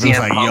maybe if it was CM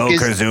like Punk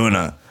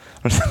Yokozuna.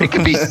 It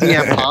could be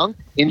CM Punk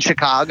in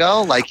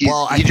Chicago. Like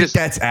I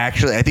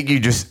think you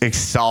just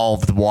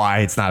solved why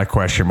it's not a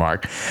question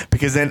mark,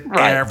 because then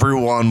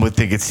everyone would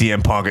think it's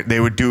CM Punk. They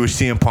would do a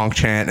CM Punk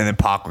chant and then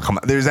Pac would come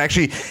out.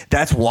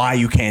 That's why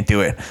you can't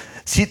do it.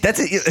 See,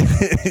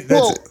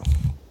 well,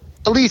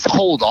 at least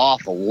hold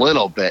off a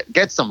little bit.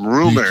 Get some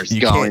rumors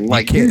going.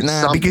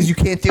 Because you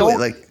can't do it.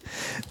 Like,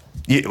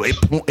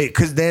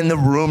 because then the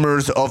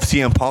rumors of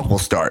CM Punk will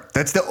start.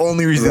 That's the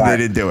only reason they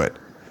didn't do it.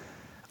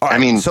 All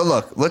right, so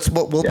look, let's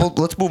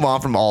move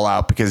on from All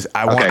Out, because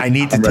I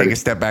need to take a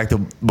step back to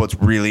what's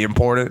really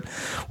important,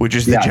 which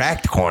is the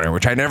Jacked corner,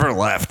 which I never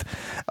left.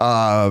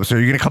 So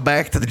you're gonna come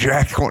back to the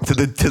Jacked corner, to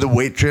the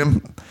weight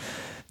gym.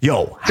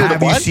 Yo,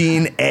 have you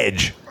seen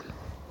Edge?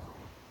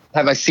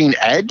 Have I seen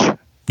Edge?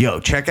 Yo,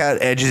 check out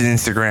Edge's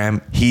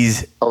Instagram.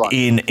 He's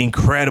in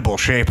incredible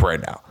shape right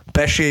now.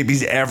 Best shape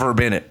he's ever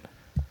been in.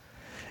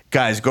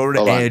 Guys, go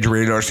to Edge,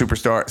 Radar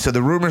Superstar. So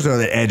the rumors are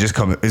that Edge is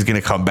going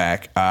to come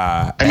back.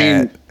 I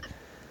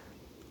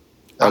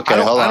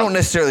don't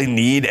necessarily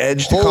need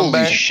Edge to come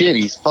back. Holy shit,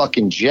 he's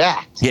fucking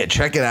jacked. Yeah,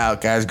 check it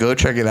out, guys. Go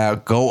check it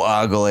out. Go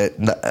ogle it.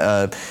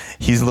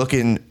 He's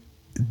looking,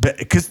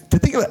 because the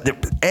thing about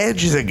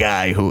Edge is a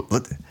guy who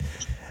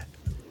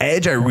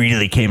Edge I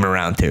really came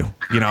around to.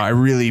 You know, I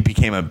really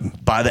became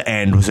by the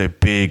end was a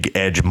big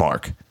Edge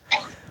mark.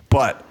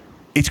 But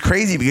it's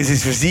crazy because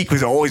his physique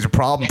was always a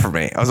problem for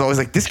me. I was always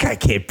like, this guy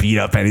can't beat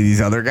up any of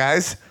these other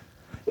guys.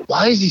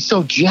 Why is he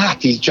so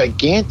jacked? He's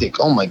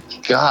gigantic. Oh my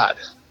God.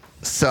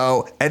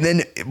 So, and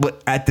then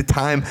at the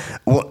time,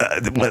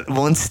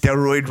 one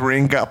steroid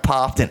ring got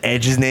popped and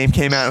Edge's name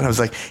came out, and I was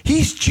like,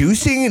 he's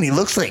juicing and he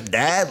looks like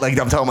that. Like,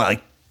 I'm talking about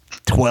like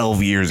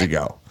 12 years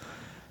ago.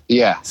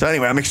 Yeah. So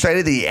anyway, I'm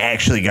excited that he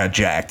actually got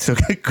jacked. So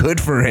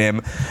good for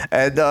him.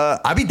 And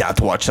I'd be down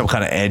to watch some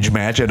kind of Edge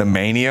match at a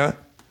Mania.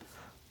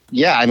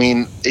 Yeah, I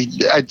mean,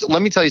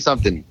 let me tell you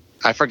something.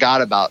 I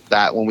forgot about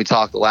that when we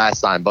talked the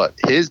last time, but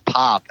his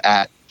pop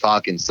at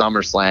fucking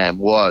SummerSlam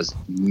was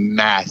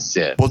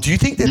massive. Well, do you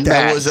think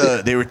that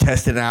was they were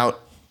testing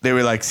out? They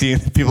were like seeing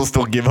if people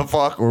still give a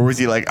fuck, or was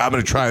he like, I'm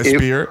gonna try a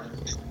spear?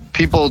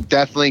 People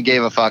definitely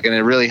gave a fuck, and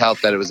it really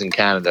helped that it was in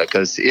Canada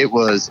because it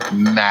was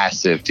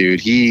massive,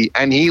 dude. He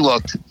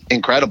looked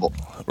incredible.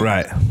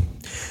 Right.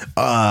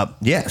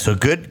 Yeah. So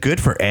good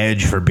for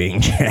Edge for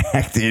being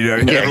jacked. You know,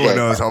 everyone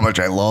knows how much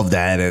I love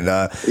that. And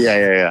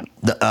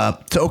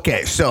So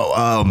okay. So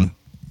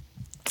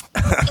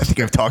I think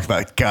I've talked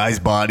about guys'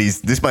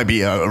 bodies. This might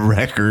be a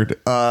record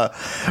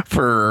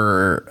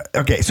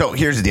okay, so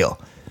here's the deal.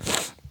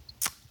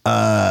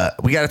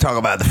 We got to talk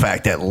about the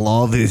fact that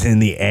love is in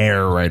the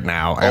air right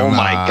now. Oh,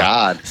 my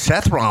God.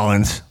 Seth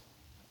Rollins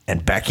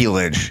and Becky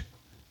Lynch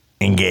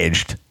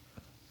engaged.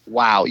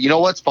 Wow. You know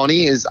what's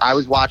funny is I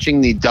was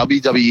watching the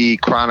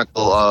WWE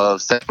Chronicle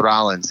of Seth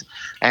Rollins,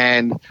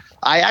 and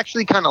I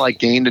actually kind of like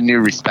gained a new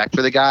respect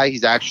for the guy.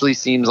 He's actually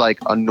seems like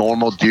a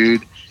normal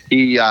dude.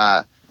 He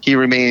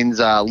remains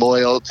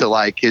loyal to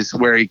like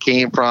where he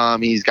came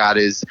from. He's got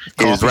his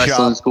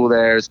wrestling school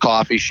there, his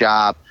coffee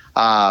shop.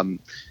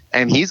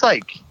 And he's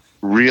like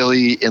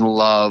really in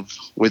love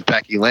with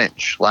Becky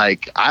Lynch.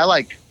 Like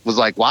I was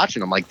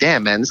watching him like,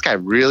 damn, man, this guy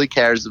really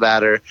cares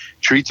about her,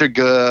 treats her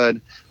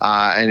good.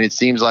 And it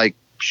seems like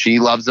she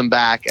loves him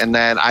back. And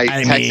then I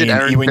texted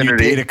Aaron when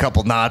Finnerty. You date a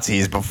couple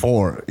Nazis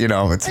before, you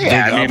know, it's a big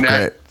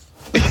upgrade.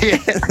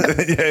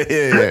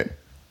 Yeah.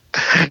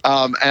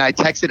 And I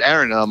texted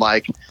Aaron and I'm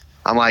like,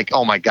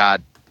 oh my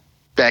God,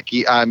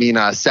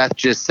 Seth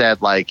just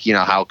said like, you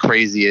know, how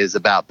crazy he is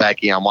about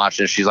Becky. I'm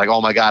watching it. She's like,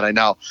 oh my God, I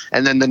know.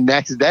 And then the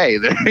next day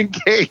they're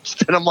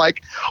engaged. And I'm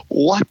like,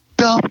 what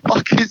the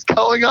fuck is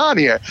going on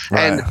here?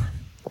 Right.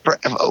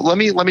 And let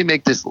me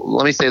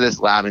say this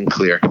loud and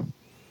clear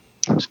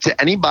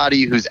to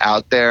anybody who's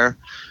out there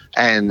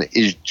and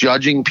is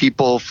judging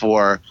people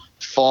for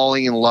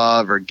falling in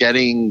love or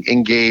getting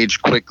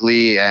engaged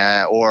quickly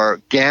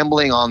or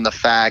gambling on the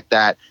fact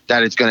that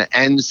it's going to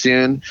end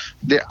soon.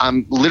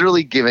 I'm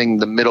literally giving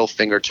the middle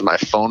finger to my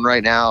phone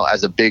right now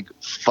as a big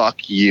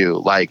fuck you.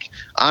 Like,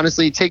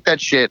 honestly, take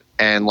that shit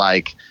and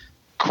like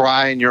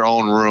cry in your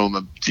own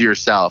room to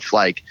yourself.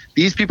 Like,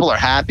 these people are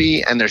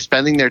happy and they're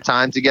spending their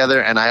time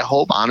together, and I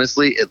hope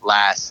honestly it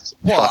lasts.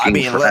 Well, I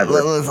mean, forever.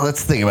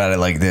 let's think about it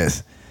like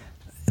this.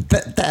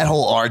 That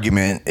whole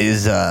argument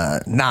is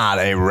not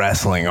a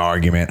wrestling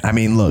argument. I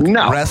mean, look,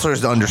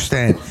 wrestlers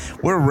understand.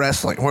 We're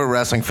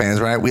wrestling fans,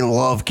 right? We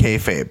love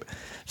kayfabe.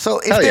 So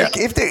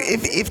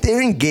if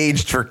they're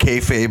engaged for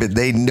kayfabe and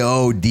they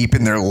know deep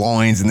in their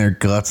loins and their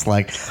guts,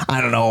 like,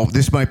 I don't know,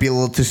 this might be a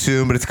little too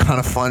soon, but it's kind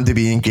of fun to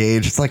be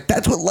engaged. It's like,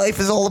 that's what life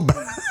is all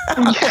about.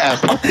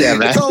 Yeah,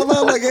 man. It's all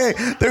about like, hey,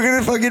 they're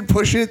gonna fucking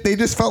push it. They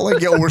just felt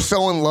like, yo, we're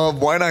so in love.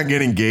 Why not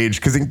get engaged?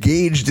 Because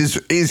engagement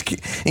is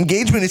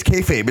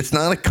kayfabe. It's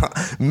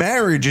not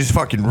marriage is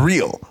fucking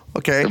real.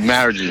 Okay,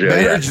 marriage is real.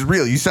 Marriage is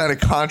real. You sign a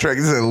contract.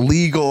 This is a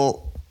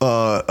legal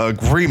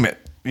agreement.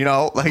 You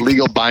know, like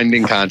legal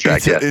binding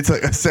contract. It's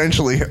like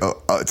essentially,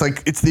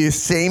 it's the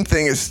same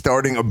thing as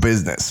starting a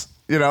business.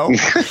 You know,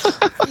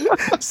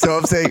 so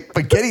I'm saying,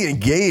 but getting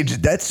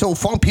engaged, that's so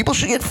fun. People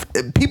should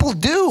people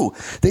do.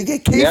 They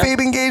get kayfabe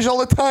engaged all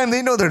the time.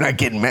 They know they're not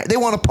getting married. They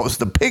want to post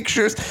the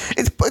pictures.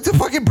 It's a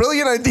fucking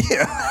brilliant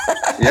idea.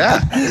 Yeah,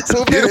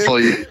 so beautiful.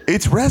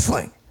 It's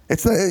wrestling.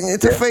 It's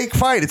a fake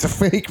fight. It's a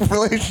fake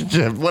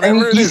relationship.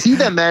 Whatever it is. You see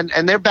them, man,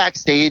 and they're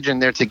backstage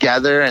and they're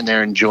together and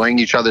they're enjoying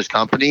each other's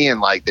company and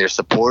like they're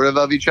supportive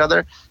of each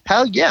other.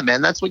 Hell yeah,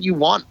 man. That's what you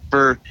want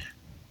for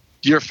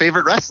your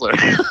favorite wrestler.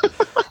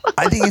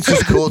 I think it's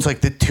just cool. It's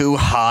like the two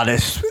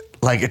hottest.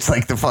 Like, it's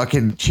like the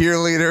fucking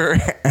cheerleader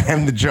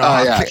and the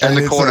jock. Oh, yeah. And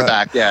the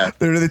quarterback,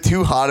 They're the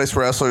two hottest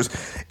wrestlers,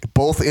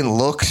 both in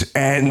looks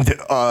and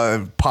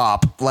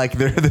pop. Like,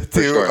 they're the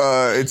two.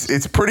 Sure.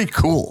 It's pretty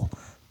cool.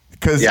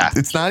 Because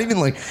it's not even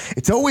like,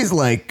 it's always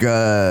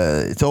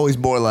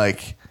more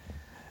like,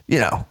 you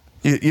know,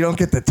 you don't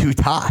get the two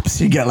tops.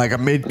 You get like a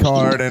mid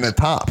card and a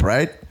top,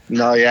 right?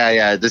 No,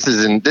 yeah. This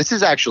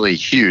is actually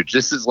huge.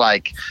 This is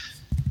like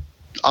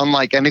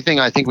unlike anything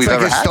I think we've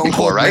ever had Stone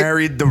before, Cold right?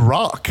 Married The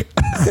Rock.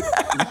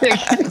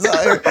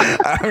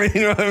 I mean,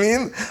 you know what I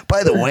mean?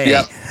 By the way,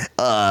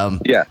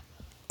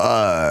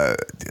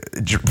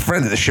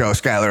 friend of the show,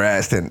 Skylar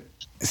Aston,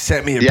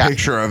 sent me a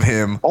picture of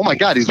him. Oh my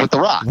God, he's with The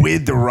Rock.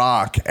 With The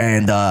Rock,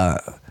 and I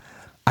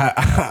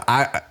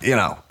you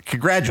know,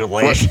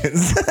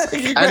 congratulations.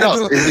 I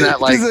know, isn't that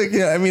like? Like,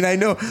 yeah, I mean, I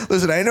know.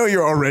 Listen, I know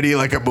you're already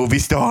like a movie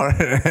star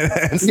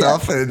and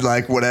stuff, and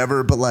like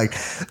whatever. But like,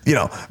 you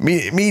know,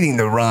 meeting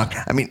The Rock.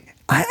 I mean,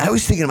 I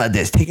was thinking about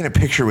this: taking a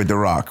picture with The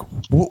Rock.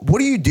 What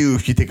do you do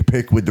if you take a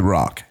pic with The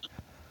Rock?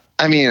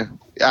 I mean,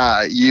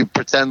 you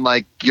pretend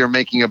like you're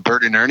making a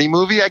Bert and Ernie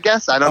movie, I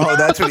guess. I don't know. Oh,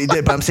 that's what he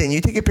did. But I'm saying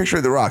you take a picture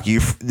of The Rock.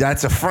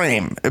 That's a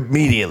frame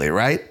immediately,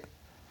 right?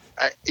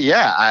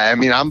 Yeah. I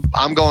mean,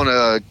 I'm going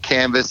to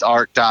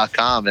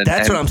canvasart.com.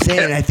 That's what I'm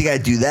saying. I think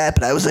I'd do that.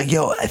 But I was like,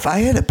 yo, if I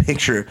had a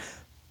picture,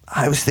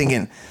 I was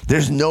thinking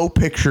there's no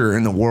picture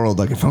in the world.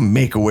 Like if I'm a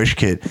Make-A-Wish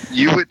kid.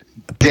 You would,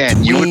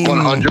 Dan, you would between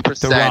 100%.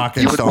 The Rock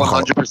and You would Stone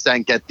Cold.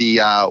 100% get the,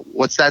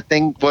 what's that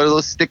thing? What are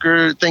those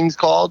sticker things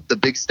called? The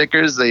big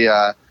stickers?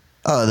 The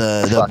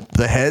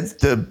heads,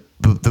 the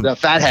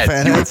fat heads.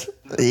 Fat You heads?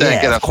 would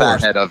Yeah, get a of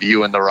course. fat head of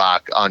you and The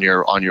Rock on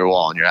your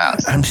wall in your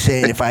house. I'm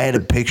saying if I had a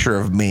picture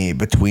of me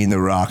between The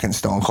Rock and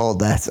Stone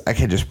Cold, I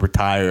could just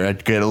retire.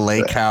 I'd get a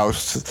lake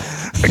house.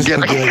 I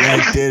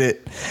did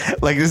it.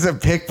 Like there's a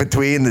pic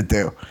between the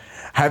two.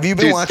 Have you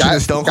been Dude, watching the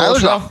Stone Cold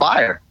Skyler's show? on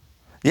fire.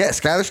 Yeah,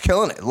 Skyler's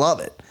killing it.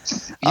 Love it.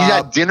 He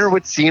had dinner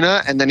with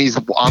Cena, and then he's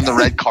on the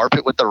red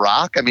carpet with The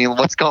Rock. I mean,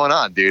 what's going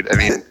on, dude? I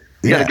mean,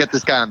 you got to get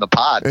this guy on the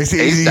pod. It's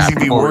easy ASAP to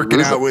be before we working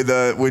lose out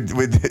him.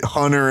 with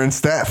Hunter and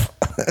Steph.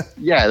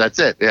 Yeah, that's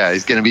it. Yeah,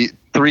 he's going to be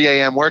 3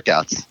 a.m.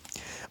 workouts.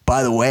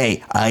 By the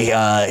way,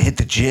 I hit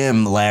the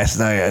gym last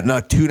night. No,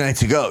 2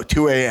 nights ago,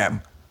 2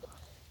 a.m.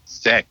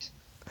 Sick.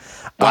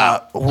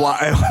 Wow.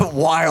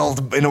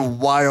 Wild in a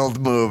wild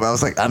move. I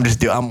was like,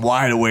 I'm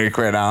wide awake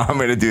right now. I'm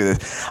gonna do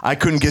this. I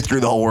couldn't get through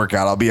the whole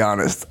workout. I'll be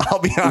honest.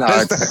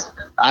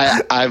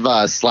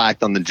 I've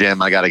slacked on the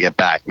gym. I got to get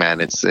back,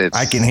 man. It's.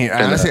 I can hear.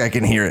 Honestly, I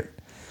can hear it.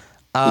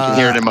 You can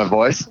hear it in my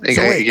voice. So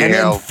wait, and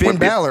then Finn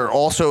Balor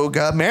also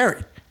got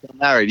married.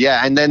 Married,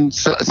 yeah, and then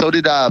so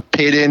did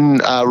Peyton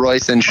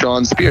Royce and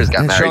Sean Spears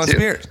got married Sean too.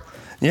 Spears.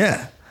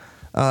 Yeah.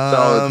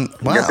 I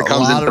guess it a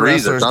comes lot in of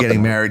threes or wrestlers something.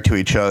 getting married to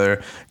each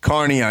other.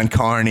 Carney on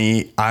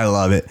Carney. I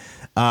love it.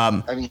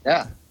 I mean,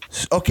 yeah.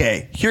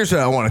 Okay, here's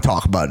what I want to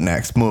talk about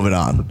next. Moving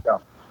on.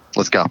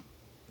 Let's go.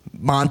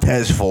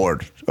 Montez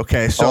Ford.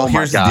 Okay, so Oh my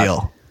here's the God.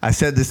 deal. I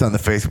said this on the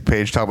Facebook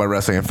page, talk about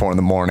wrestling at 4 in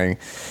the morning.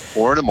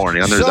 4 in the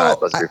morning. Under So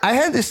I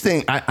had this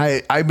thing.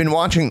 I've been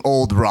watching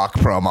old Rock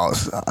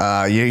promos.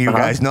 You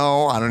guys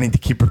know I don't need to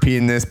keep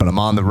repeating this, but I'm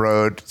on the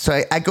road,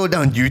 so I go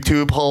down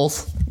YouTube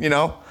holes. You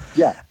know.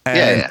 Yeah.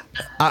 And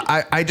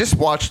I just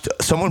watched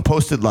someone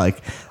posted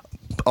like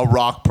a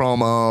Rock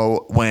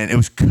promo when it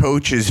was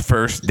Coach's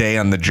first day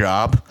on the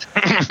job.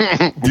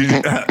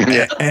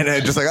 And I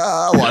just like,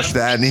 I'll watch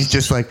that. And he's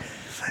just like,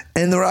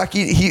 and The Rock,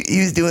 he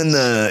was doing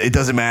it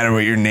doesn't matter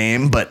what your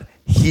name, but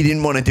he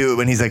didn't want to do it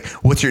when he's like,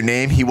 what's your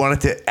name? He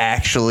wanted to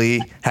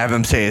actually have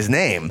him say his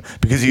name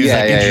because he was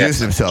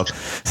introducing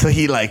himself. So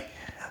he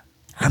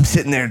I'm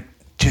sitting there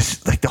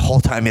just like the whole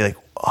time, he like,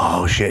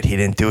 oh shit, he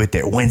didn't do it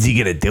there. When's he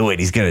gonna do it?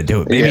 He's gonna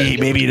do it.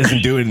 Maybe he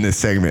doesn't do it in this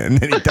segment, and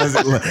then he does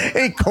it.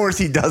 And of course,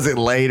 he does it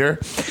later.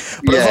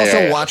 But I was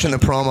also watching the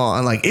promo,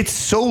 and it's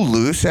so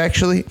loose.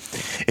 Actually,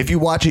 if you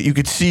watch it, you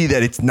could see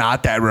that it's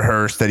not that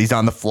rehearsed. That he's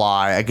on the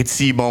fly. I could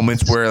see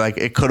moments where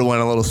it could have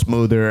went a little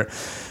smoother.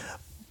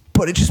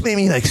 But it just made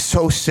me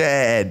so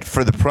sad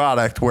for the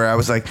product where I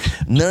was like,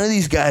 none of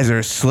these guys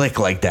are slick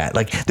like that.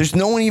 There's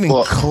no one even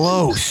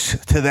close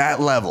to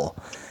that level.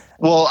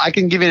 Well, I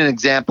can give you an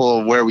example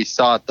of where we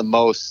saw it the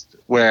most,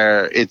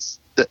 where it's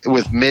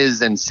with Miz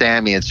and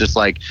Sammy. It's just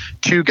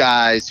two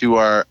guys who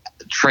are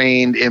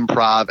trained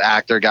improv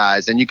actor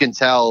guys, and you can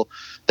tell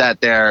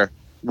that they're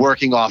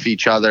working off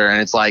each other.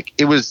 And it's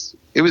it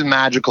was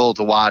magical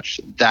to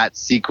watch that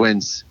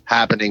sequence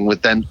happening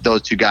with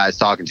those two guys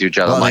talking to each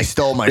other. Well, they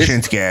stole my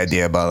Shinsuke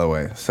idea, by the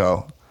way.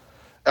 So.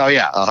 Oh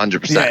yeah,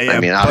 100%. Yeah, I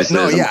mean,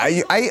 obviously,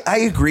 I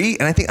agree,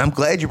 and I'm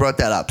glad you brought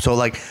that up. So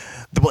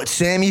what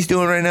Sammy's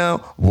doing right now,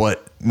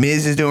 what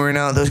Miz is doing right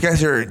now, those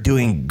guys are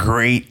doing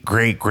great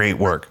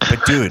work.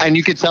 But dude, and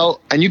you could tell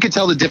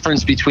the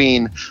difference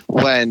between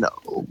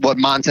what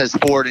Montez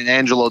Ford and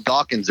Angelo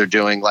Dawkins are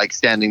doing,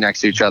 standing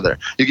next to each other.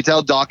 You can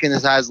tell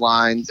Dawkins has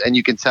lines, and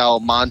you can tell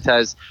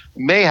Montez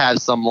may have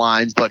some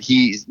lines, but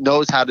he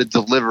knows how to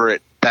deliver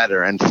it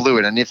better and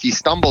fluid. And if he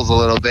stumbles a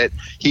little bit,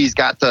 he's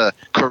got the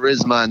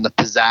charisma and the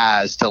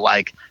pizzazz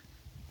to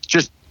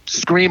just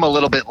scream a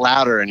little bit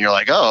louder, and you're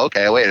like, oh,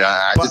 okay, wait,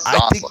 this is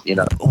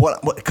awesome.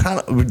 What kind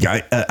of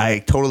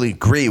I totally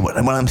agree. What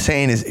I'm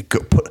saying is,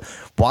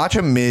 watch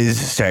a Miz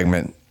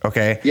segment,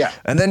 okay? Yeah.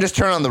 And then just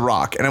turn on The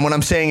Rock. And what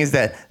I'm saying is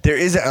that there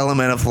is an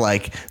element of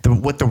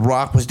what The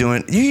Rock was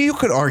doing. You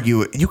could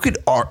argue it. You can't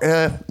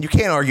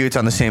argue it's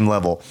on the same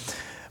level,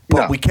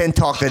 but we can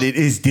talk that it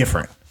is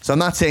different. So I'm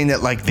not saying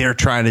that they're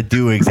trying to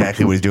do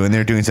exactly what he's doing.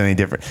 They're doing something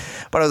different.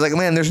 But I was like,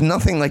 man, there's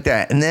nothing like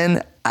that. And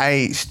then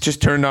I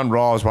just turned on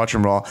Raw. I was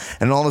watching Raw.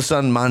 And all of a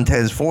sudden,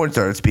 Montez Ford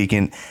started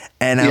speaking.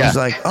 And I was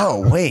like,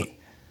 oh, wait.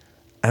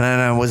 And then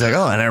I was like,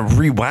 oh, and I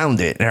rewound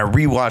it. And I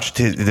rewatched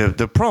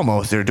the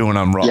promos they're doing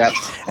on Raw. Yep.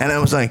 And I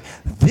was like,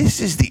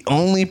 this is the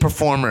only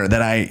performer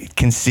that I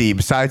can see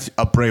besides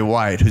Bray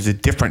Wyatt, who's a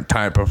different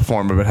type of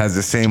performer but has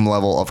the same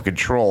level of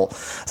control.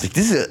 It's like,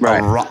 this is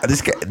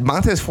this guy,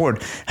 Montez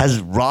Ford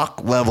has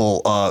Rock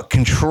level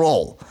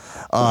control.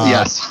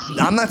 Yes.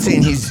 I'm not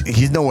saying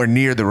he's nowhere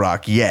near The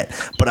Rock yet,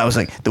 but I was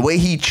like, the way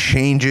he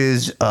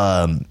changes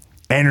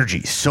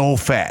energy so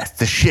fast.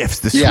 The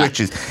shifts, the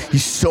switches.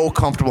 He's so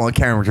comfortable on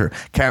camera.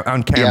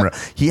 Yep.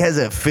 He has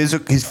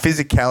his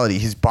physicality.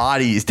 His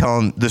body is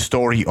telling the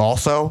story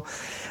also.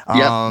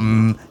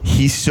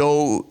 He's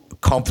so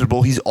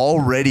comfortable. He's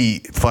already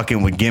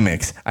fucking with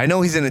gimmicks. I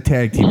know he's in a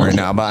tag team right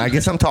now, but I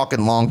guess I'm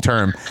talking long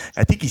term.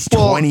 I think he's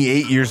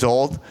 28 years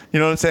old. You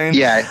know what I'm saying?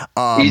 Yeah,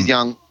 he's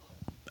young.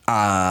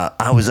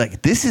 I was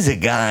like, this is a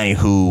guy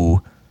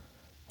who,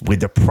 with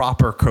the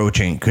proper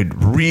coaching,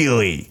 could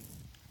really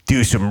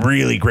do some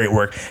really great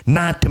work.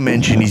 Not to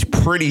mention, he's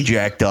pretty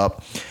jacked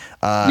up.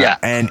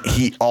 And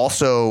he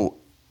also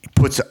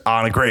puts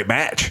on a great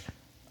match.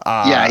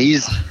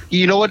 He's.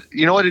 You know what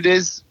it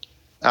is.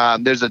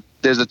 There's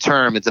a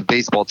term. It's a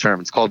baseball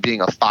term. It's called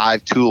being a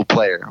 5-tool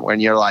player. When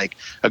you're like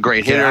a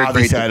great hitter,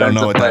 obviously I don't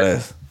know what that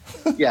is.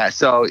 Yeah,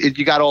 so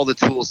you got all the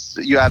tools.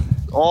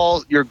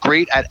 You're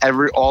great at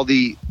all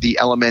the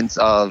elements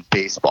of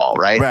baseball,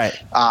 right? Right.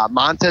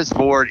 Montez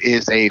Ford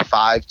is a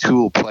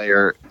 5-tool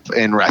player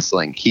in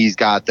wrestling. He's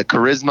got the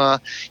charisma,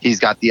 he's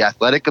got the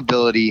athletic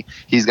ability,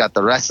 he's got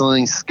the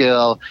wrestling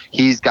skill,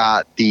 he's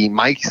got the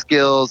mic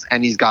skills,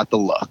 and he's got the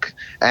look.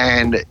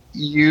 And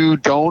you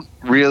don't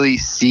really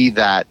see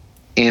that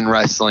in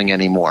wrestling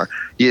anymore.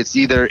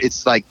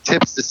 It's like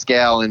tips the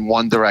scale in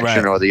one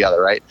direction or the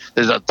other, right?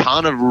 There's a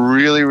ton of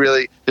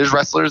there's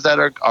wrestlers that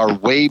are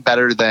way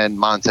better than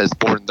Montez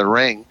Ford in the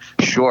ring,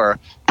 sure,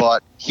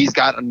 but he's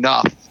got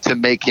enough to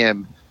make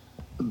him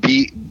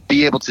be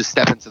able to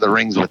step into the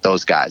rings with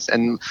those guys.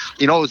 And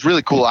it was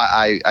really cool.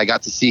 I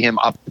got to see him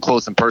up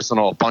close and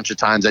personal a bunch of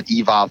times at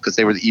Evolve, because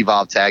they were the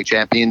Evolve tag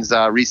champions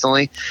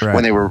recently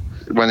when it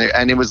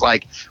was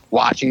like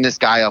watching this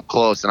guy up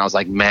close, and I was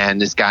like, man,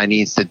 this guy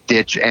needs to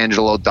ditch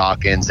Angelo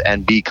Dawkins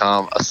and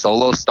become a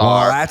solo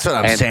star. Well, that's what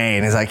I'm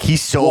saying. Is like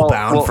he's so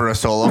bound for a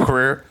solo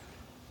career.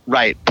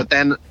 Right. But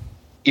then,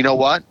 you know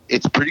what?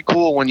 It's pretty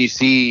cool when you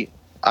see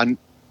a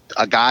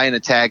guy in a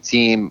tag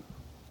team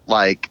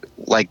like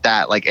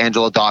that, like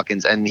Angelo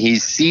Dawkins, and he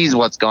sees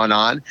what's going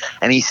on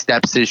and he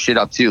steps his shit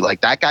up too.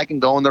 Like, that guy can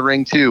go in the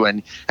ring too,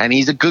 and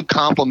he's a good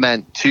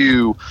compliment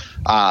to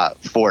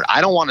Ford.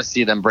 I don't want to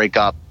see them break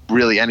up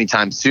really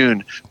anytime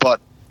soon,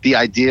 but the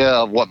idea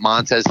of what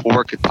Montez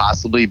Ford could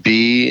possibly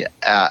be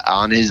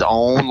on his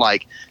own,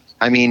 like,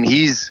 I mean,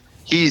 he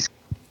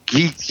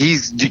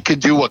could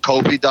do what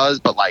Kofi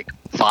does, but like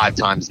 5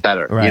 times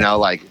better. Right.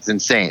 Like, it's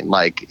insane.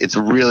 Like, it's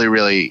really,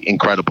 really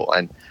incredible.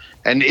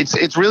 And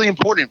it's really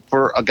important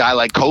for a guy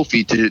like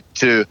Kofi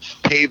to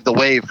pave the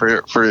way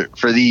for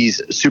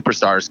these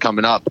superstars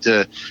coming up,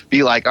 to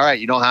be like, all right,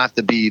 you don't have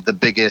to be the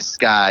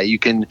biggest guy. You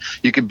can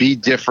be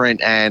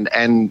different and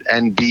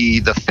be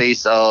the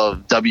face of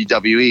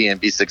WWE and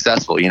be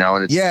successful,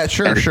 And it's,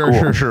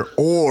 sure.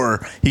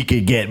 Or he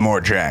could get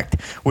more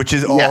jacked, which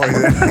is always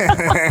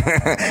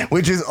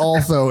which is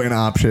also an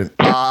option.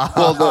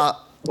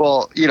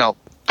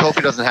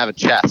 Kofi doesn't have a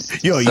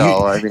chest. No,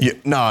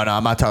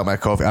 I'm not talking about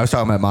Kofi. I was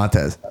talking about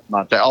Montez.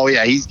 Oh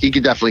yeah, he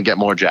could definitely get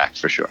more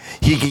jacked for sure.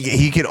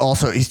 He could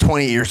also. He's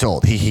 28 years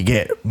old. He could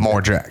get more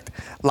jacked.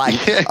 Like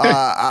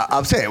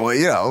I'm saying,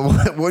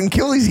 wouldn't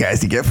kill these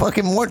guys to get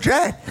fucking more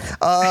jacked.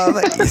 All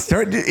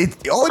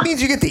it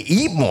means you get to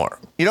eat more.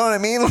 You know what I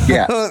mean?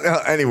 Yeah.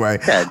 Anyway,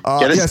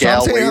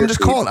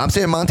 I'm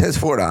saying Montez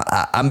Ford.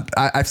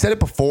 I've said it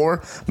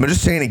before. I'm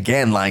just saying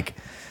again. Like.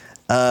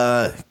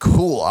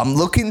 Cool. I'm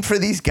looking for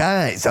these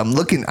guys.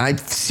 I've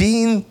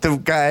seen the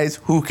guys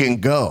who can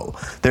go.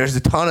 There's a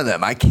ton of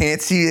them. I can't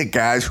see the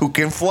guys who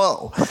can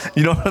flow.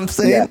 You know what I'm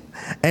saying? Yeah.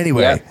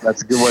 Anyway,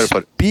 that's a good way to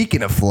put it.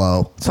 Speaking of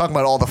flow, let's talk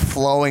about all the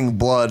flowing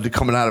blood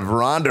coming out of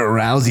Ronda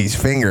Rousey's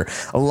finger.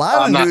 A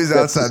lot of news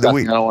outside the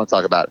week. I don't want to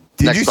talk about it.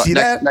 Did you see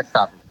that? Next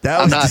topic.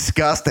 That was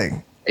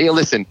disgusting. Hey,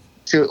 listen,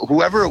 to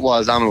whoever it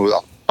was, I don't know who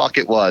the fuck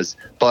it was,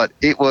 but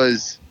it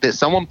was that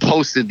someone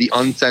posted the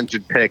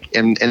uncensored pic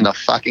in the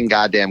fucking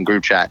goddamn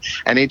group chat,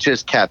 and it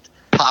just kept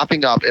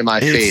popping up in my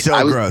face.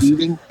 So gross.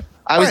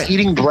 I was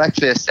eating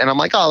breakfast, and I'm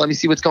like, oh, let me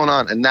see what's going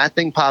on. And that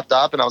thing popped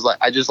up, and I was like,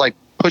 I just like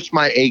pushed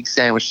my egg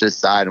sandwich to the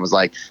side and was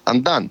like,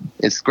 I'm done.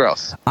 It's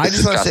gross. I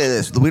just want to say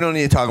this. We don't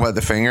need to talk about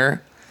the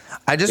finger.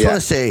 I just want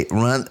to say,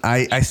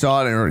 I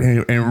saw it,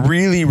 and it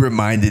really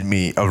reminded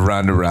me of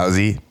Ronda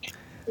Rousey.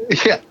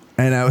 Yeah.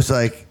 And I was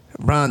like,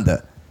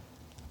 Ronda,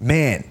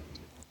 man,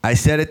 I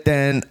said it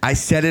then. I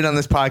said it on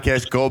this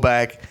podcast. Go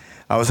back.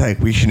 I was like,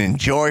 we should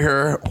enjoy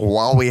her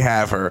while we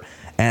have her.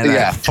 And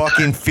I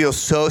fucking feel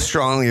so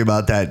strongly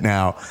about that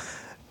now.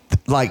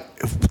 Like,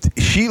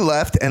 she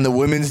left and the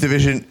women's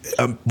division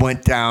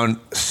went down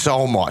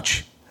so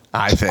much,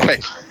 I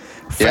think.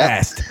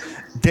 Fast.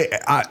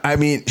 I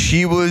mean,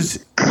 she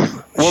was...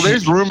 Well,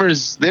 there's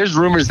rumors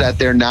that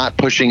they're not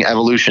pushing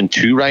Evolution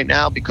 2 right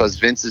now because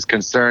Vince is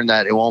concerned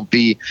that it won't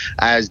be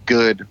as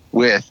good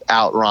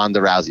without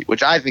Ronda Rousey,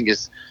 which I think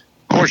is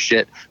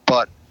horseshit.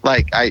 But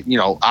like,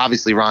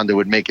 obviously Ronda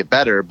would make it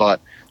better, but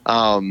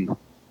you're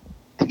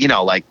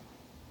 100%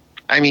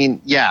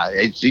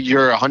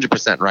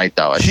 right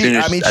though.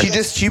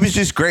 She was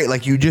just great.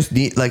 Like, you just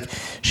need, like,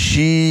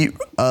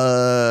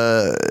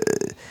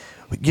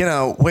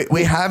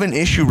 we have an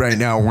issue right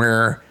now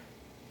where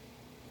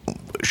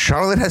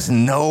Charlotte has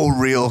no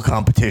real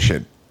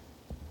competition.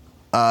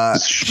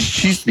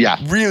 She's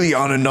really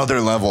on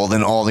another level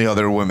than all the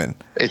other women.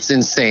 It's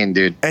insane,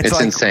 dude. It's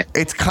like, insane.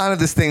 It's kind of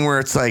this thing where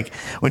it's like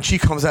when she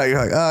comes out, you're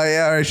like, oh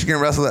yeah, all right, she's gonna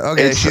wrestle.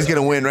 Okay, she's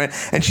gonna win, right?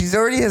 And she's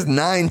already has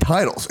 9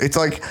 titles. It's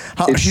like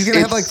she's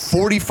gonna have like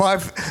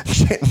 45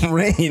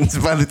 reigns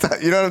by the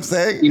time. You know what I'm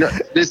saying?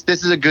 This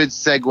is a good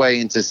segue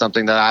into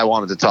something that I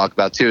wanted to talk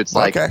about too. It's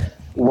like,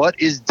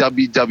 what is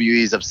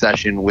WWE's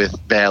obsession with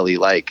Bayley?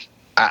 Like,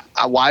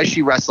 why is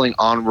she wrestling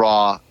on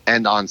Raw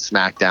and on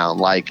SmackDown?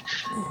 Like,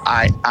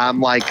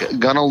 I'm like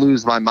gonna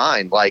lose my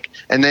mind. Like,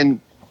 and then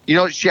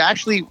her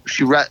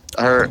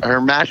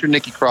match with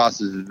Nikki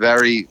Cross is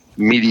very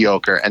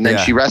mediocre, and then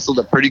she wrestled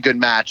a pretty good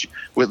match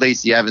with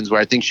Lacey Evans, where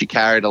I think she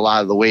carried a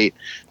lot of the weight.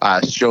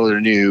 Showed her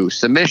new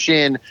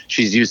submission.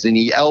 She's using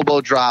the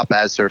elbow drop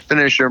as her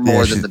finisher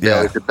more than the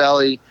belly to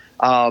belly.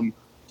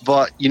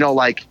 But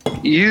like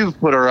you've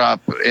put her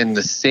up in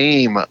the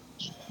same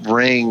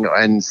ring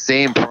and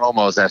same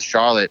promos as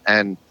Charlotte,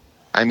 and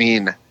I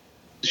mean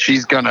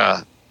she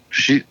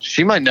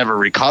might never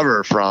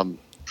recover from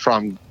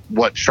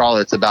what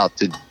Charlotte's about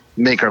to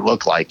make her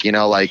look like.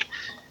 Like,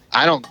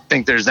 I don't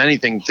think there's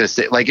anything to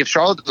say. Like, if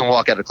Charlotte doesn't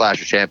walk out of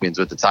Clash of Champions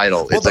with the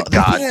title, it's a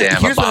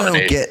goddamn here's abomination. What I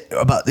don't get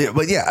about it,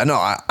 but yeah, no,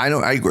 I know,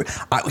 I agree.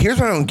 Here's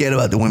what I don't get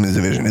about the women's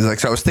division is like,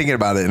 so I was thinking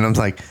about it, and I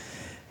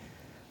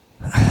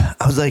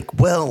was like,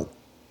 well,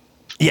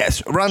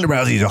 yes, Ronda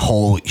Rousey's a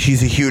whole.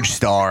 She's a huge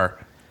star.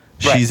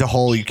 Right. She's a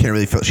whole. You can't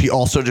really feel. She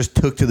also just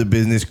took to the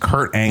business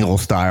Kurt Angle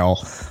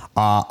style.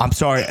 I'm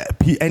sorry,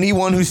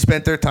 anyone who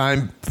spent their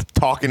time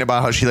talking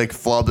about how she like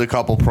flubbed a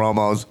couple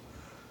promos.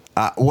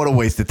 What a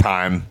waste of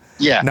time.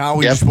 Yeah. Now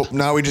we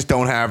just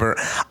don't have her.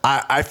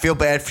 I feel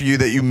bad for you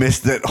that you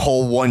missed that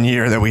whole 1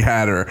 year that we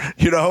had her.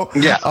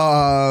 Yeah.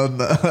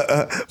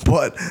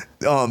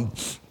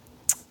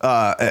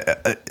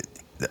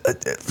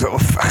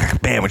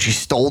 Man, when she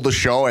stole the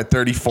show at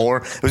 34,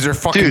 it was her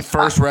fucking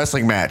first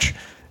wrestling match.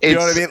 You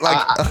know what I mean? Like,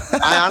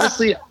 I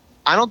honestly,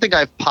 I don't think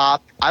I've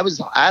popped. I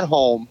was at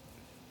home.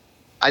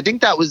 I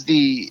think that was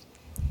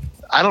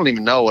I don't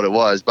even know what it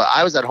was, but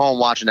I was at home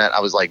watching that. I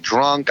was like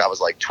drunk. I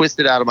was like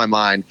twisted out of my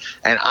mind.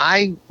 And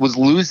I was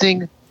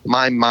losing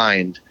my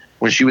mind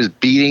when she was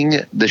beating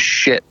the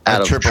shit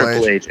out of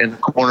Triple H in the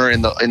corner,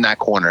 in that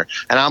corner.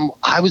 And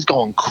I was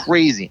going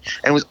crazy.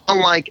 And it was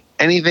unlike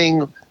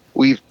anything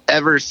we've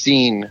ever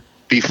seen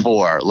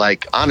before.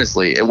 Like,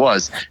 honestly, it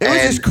was. It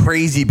was just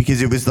crazy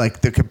because it was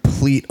like the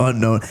complete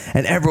unknown,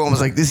 and everyone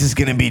was like, "This is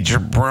going to be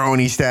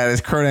jabroni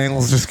status. Kurt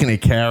Angle's just going to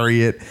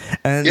carry it."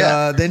 And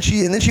then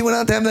she went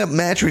out to have that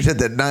match. We said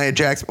that Nia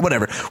Jax,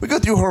 whatever. We go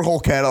through her whole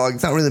catalog.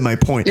 It's not really my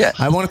point. Yeah.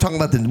 I want to talk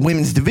about the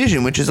women's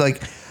division, which is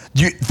like,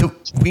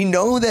 we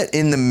know that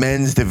in the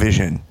men's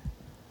division,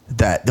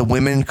 that the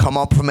women come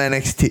up from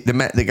NXT,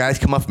 the guys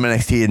come up from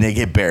NXT and they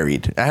get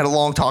buried. I had a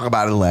long talk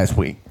about it last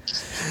week.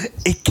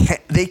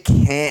 They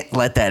can't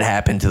let that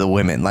happen to the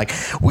women. Like,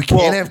 we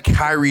can't have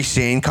Kairi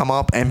Sane come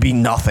up and be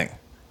nothing.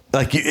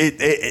 Like,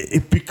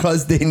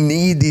 because they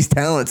need these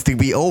talents to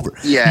be over.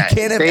 Yeah, you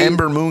can't have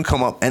Ember Moon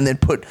come up and then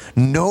put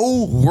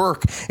no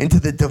work into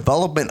the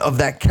development of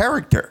that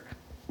character.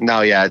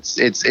 No, yeah,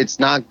 it's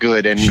not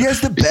good. And she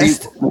has the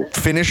best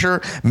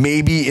finisher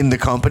maybe in the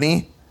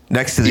company.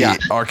 Next to the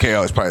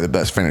RKO is probably the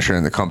best finisher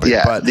in the company.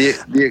 Yeah. But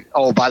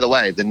by the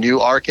way, the new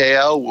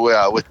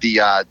RKO with the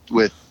like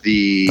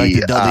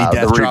the Dudley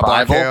Death Drop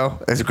revival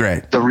RKO is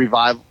great. The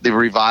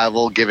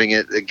revival giving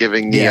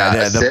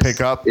the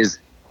pickup is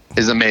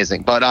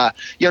amazing. But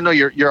you're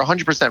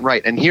 100%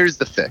 right. And here's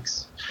the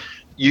fix.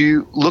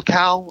 You look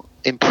how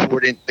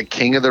important the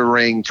King of the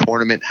Ring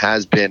tournament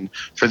has been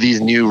for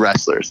these new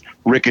wrestlers: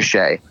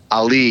 Ricochet,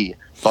 Ali,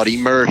 Buddy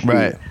Murphy.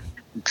 Right.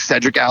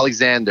 Cedric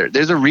Alexander.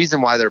 There's a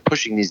reason why they're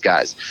pushing these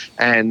guys.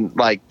 And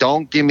like,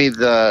 don't give me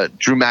the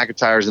Drew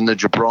McIntyres in the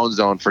Jabron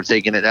zone for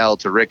taking an L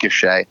to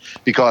Ricochet,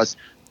 because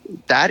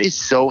that is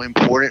so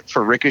important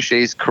for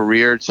Ricochet's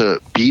career to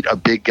beat a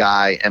big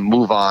guy and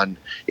move on.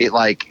 It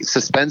like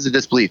suspends the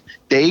disbelief.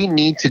 They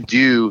need to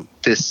do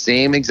the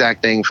same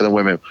exact thing for the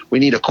women. We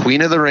need a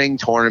Queen of the Ring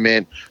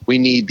tournament. We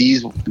need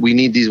these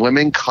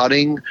women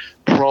cutting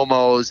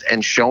promos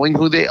and showing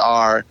who they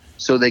are,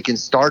 so they can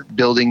start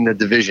building the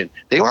division.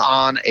 They were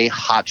on a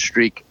hot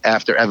streak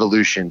after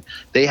Evolution.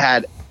 They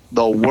had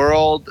the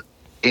world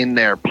in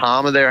their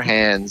palm of their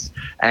hands,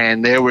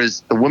 and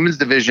the women's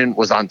division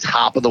was on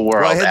top of the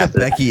world. Well, I had the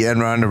Becky and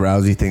Ronda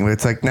Rousey thing, but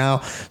it's like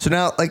now,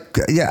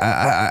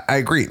 I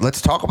agree. Let's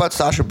talk about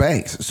Sasha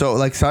Banks. So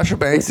like, Sasha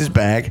Banks is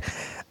back.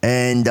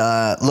 And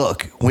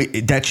look,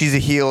 that she's a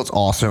heel, it's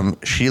awesome.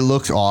 She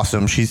looks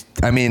awesome.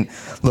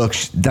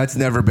 That's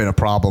never been a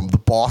problem. The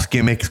boss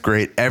gimmick's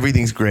great.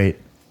 Everything's great.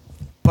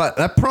 But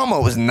that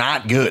promo was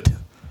not good.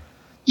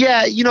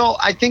 Yeah,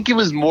 I think it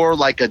was more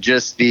like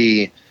there's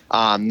things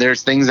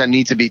that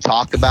need to be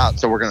talked about,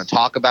 so we're going to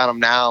talk about them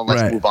now, and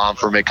let's move on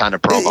from it kind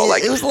of promo.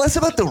 It was less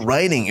about the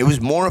writing. It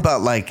was more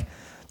about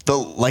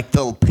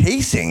the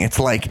pacing. It's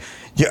like,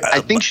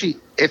 I think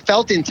it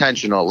felt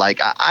intentional.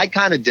 Like I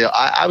kind of did.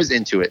 I was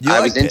into it.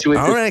 I was into it.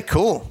 All right,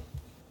 cool.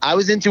 I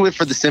was into it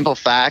for the simple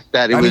fact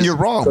that I mean, you're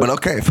wrong, but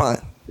okay, fine.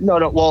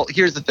 No. Well,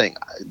 here's the thing.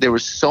 There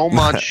was so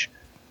much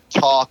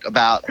talk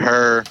about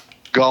her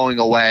going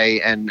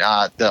away and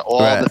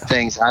the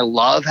things. I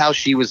love how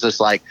she was just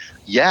like,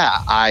 yeah,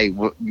 I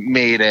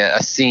made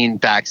a scene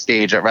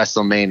backstage at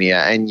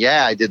WrestleMania, and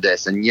yeah, I did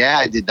this, and yeah,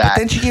 I did that. But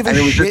then she gave a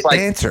shit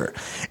answer.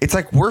 It's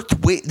like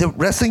the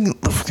wrestling.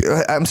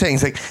 I'm saying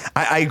it's like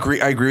I agree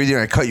with you.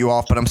 And I cut you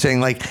off, but I'm saying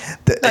like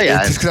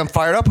it's just because I'm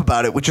fired up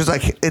about it. Which is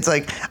like it's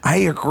like I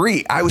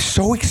agree. I was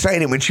so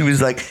excited when she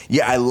was like,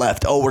 "Yeah, I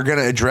left. Oh, we're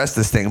gonna address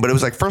this thing." But it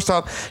was like first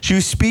off, she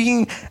was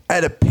speaking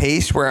at a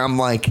pace where I'm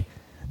like,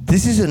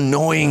 this is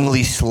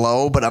annoyingly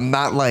slow, but I'm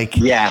not like,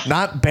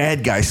 not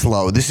bad guy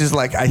slow. This is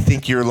like, I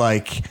think you're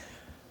like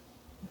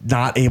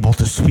not able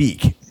to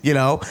speak, you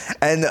know?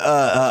 And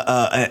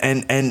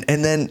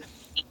then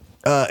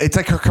it's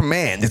like her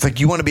command. It's like,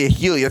 you want to be a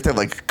heel, you have to have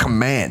like a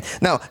command.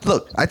 Now,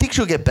 look, I think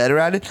she'll get better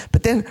at it,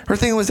 but then her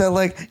thing was that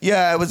like,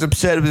 yeah, I was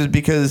upset. It was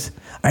because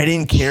I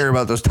didn't care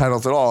about those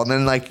titles at all. And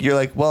then like, you're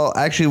like, well,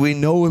 actually we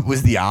know it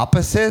was the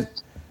opposite.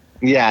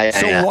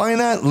 So why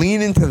not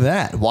lean into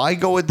that? Why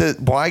go with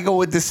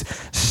this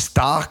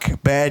stock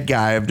bad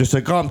guy of just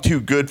like, oh, I'm too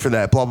good for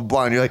that, blah blah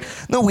blah. And you're like,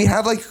 no, we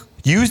have like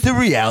use the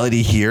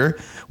reality here,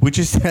 which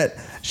is that,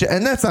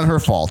 and that's not her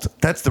fault.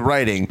 That's the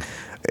writing.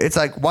 It's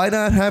like, why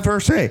not have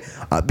her say,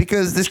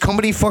 because this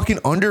company fucking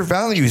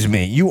undervalues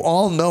me. You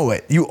all know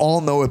it.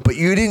 But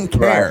you didn't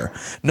care.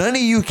 Right. None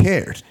of you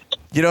cared.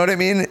 You know what I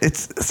mean?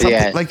 It's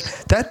something like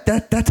that.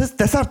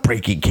 That's not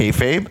breaking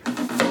kayfabe.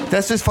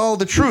 That's just follow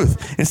the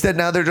truth. Instead,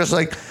 now they're just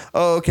like,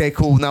 oh, okay,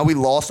 cool. Now we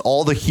lost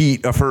all the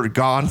heat of her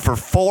gone for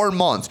 4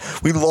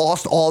 months. We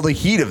lost all the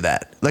heat of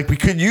that. Like, we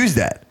could use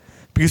that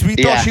because we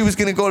thought she was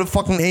going to go to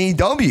fucking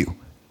AEW.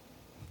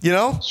 You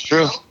know? It's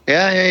true.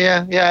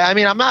 Yeah. I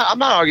mean, I'm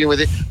not arguing with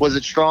it. Was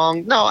it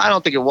strong? No, I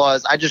don't think it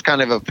was. I just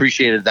kind of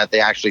appreciated that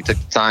they actually took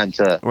the time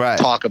to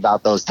talk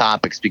about those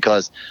topics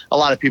because a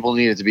lot of people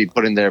needed to be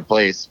put in their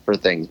place for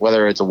things,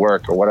 whether it's a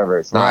work or whatever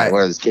it's not,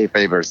 whether it's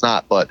kayfabe or it's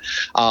not. But,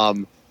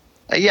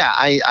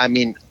 I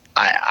mean,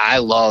 I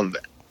love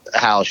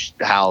how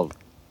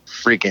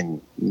freaking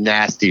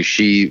nasty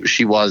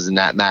she was in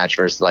that match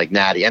versus like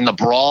Natty and the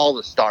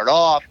brawl to start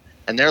off.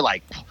 And they're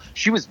like,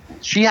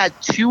 she had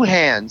two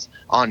hands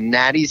on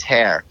Natty's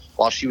hair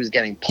while she was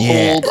getting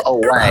pulled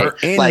away. Her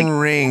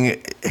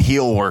in-ring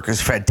heel work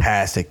is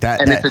fantastic.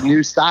 It's a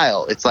new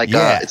style. It's like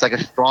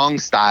a strong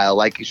style.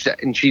 Like,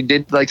 and she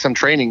did like some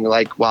training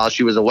like while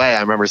she was away.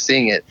 I remember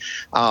seeing it.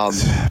 All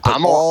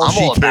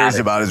she cares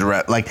about is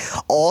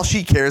all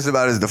she cares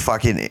about is the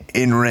fucking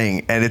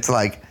in-ring, and it's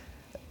like,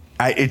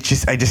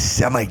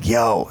 I'm like,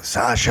 yo,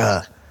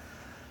 Sasha,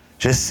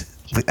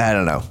 I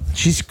don't know.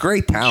 She's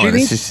great talent.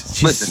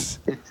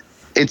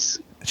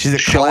 She's a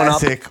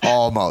classic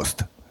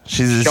almost.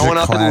 She's showing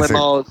up in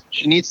limos.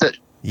 She needs to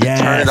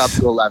turn it up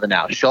to 11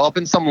 now. Show up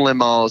in some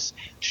limos.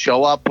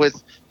 Show up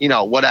with,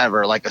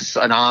 whatever, like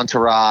an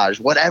entourage,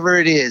 whatever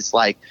it is.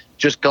 Like,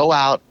 just go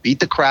out, beat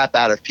the crap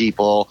out of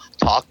people,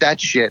 talk that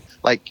shit.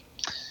 Like,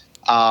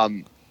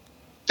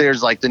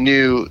 there's like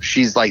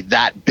she's like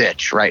that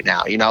bitch right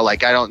now.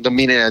 Like, I don't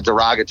mean it in a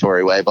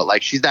derogatory way, but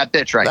like, she's that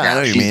bitch right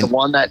now. She's the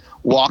one that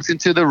walks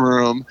into the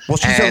room. Well,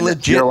 she's a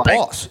legit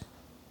boss.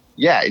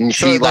 Yeah, and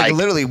she like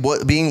literally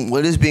what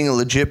is being a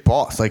legit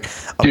boss? Like,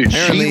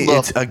 apparently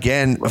it's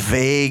again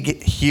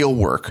vague heel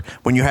work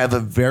when you have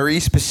a very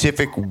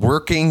specific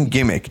working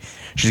gimmick.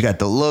 She's got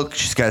the look,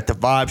 she's got the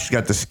vibe, she's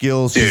got the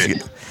skills,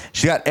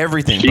 she's got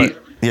everything.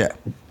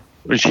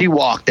 When she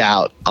walked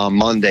out on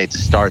Monday to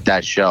start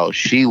that show,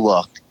 she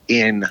looked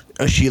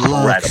incredible. She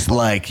looks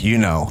like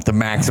the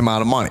max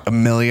amount of money, $1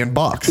 million.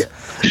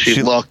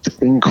 She looked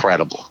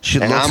incredible. She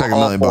looks like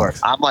 $1 million.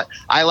 I'm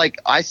like,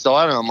 I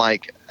saw it and I'm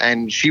like,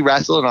 and she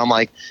wrestled and I'm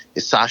like,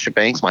 is Sasha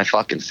Banks my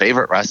fucking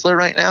favorite wrestler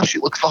right now?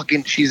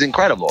 She's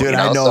incredible. Dude,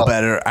 I know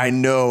better. I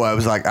know. I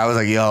was like,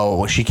 yo,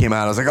 when she came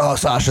out, I was like, oh,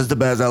 Sasha's the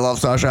best. I love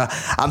Sasha.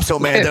 I'm so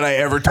mad that I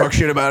ever talk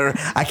shit about her.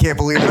 I can't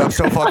believe it. I'm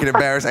so fucking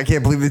embarrassed. I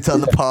can't believe it's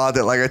on the pod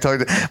that like I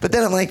talked to. But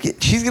then I'm like,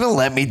 she's going to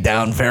let me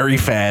down very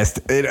fast.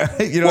 You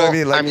know what I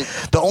mean? Like,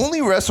 the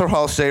only wrestler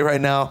I'll say right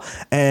now,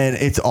 and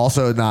it's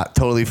also not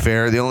totally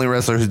fair, the only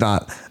wrestler who's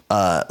not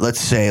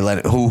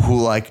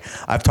who like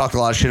I've talked a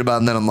lot of shit about,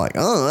 and then I'm like,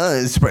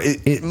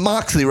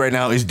 Moxley right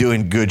now is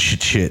doing good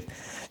shit.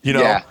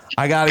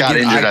 I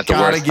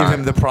gotta give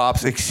him the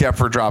props, except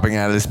for dropping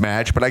out of this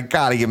match. But I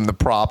gotta give him the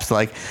props.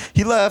 Like,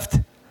 he left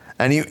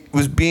and he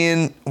was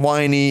being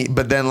whiny,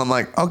 but then I'm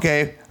like,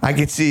 okay, I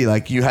can see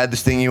like you had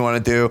this thing you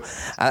want to do.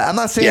 I'm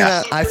not saying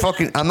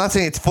that I'm not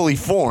saying it's fully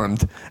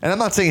formed, and I'm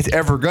not saying it's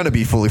ever gonna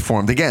be fully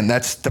formed. Again,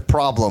 that's the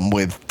problem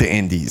with the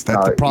indies.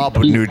 That's the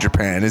problem with New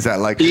Japan, is that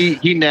like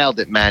he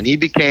nailed it, man. He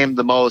became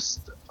the most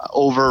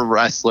over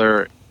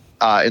wrestler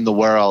in the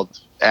world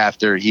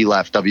after he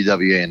left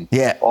WWE, and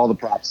all the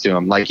props to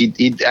him. Like, he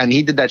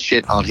did that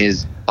shit on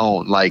his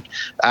own. Like,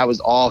 that was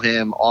all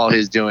him, all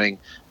his doing.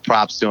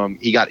 Props to him.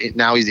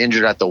 Now he's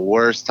injured at the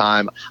worst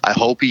time. I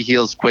hope he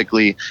heals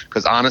quickly,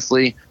 because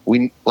honestly,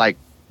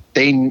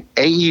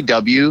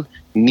 AEW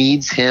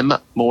needs him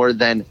more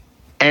than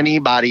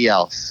anybody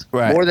else.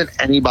 Right. More than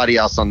anybody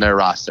else on their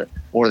roster.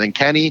 More than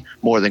Kenny,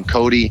 more than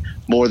Cody,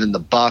 more than the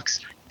Bucks.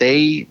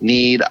 They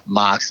need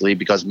Moxley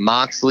because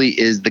Moxley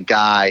is the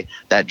guy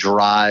that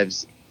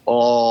drives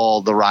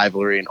all the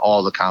rivalry and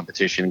all the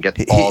competition and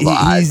gets all the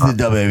eyes. He's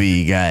the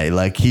WWE guy.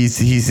 Like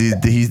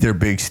he's their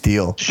big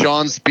steal.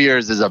 Shawn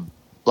Spears is a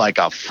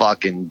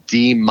fucking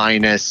D-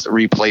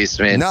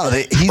 replacement. No,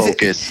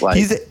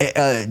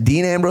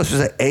 Dean Ambrose is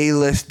an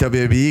A-list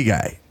WWE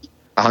guy.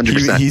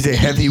 100%. He's a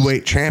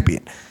heavyweight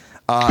champion.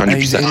 And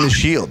he's in the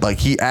Shield. Like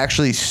he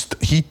actually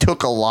he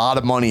took a lot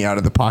of money out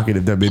of the pocket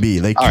of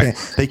WWE.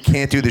 They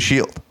can't do the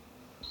Shield.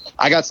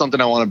 I got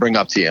something I want to bring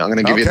up to you. I'm going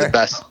to give you the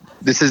best.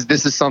 This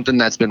is something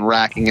that's been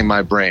racking in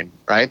my brain,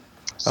 right?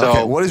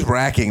 So what does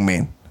racking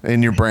mean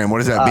in your brain? What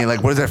does that mean?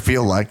 Like, what does that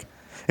feel like?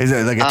 Is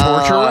it like a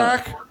torture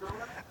rack?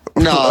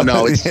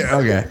 No. It's,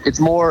 okay. It's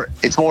more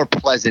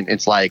pleasant.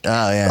 It's like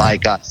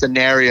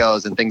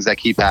scenarios and things that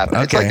keep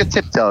happening. It's like a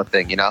tiptoe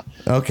thing, you know?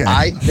 Okay.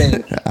 I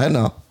think I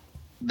know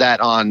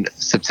that on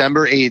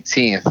September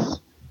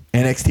 18th,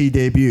 NXT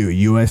debut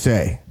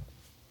USA.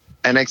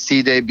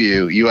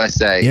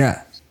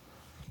 Yeah.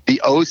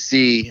 The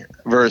OC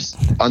versus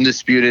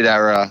Undisputed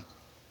Era.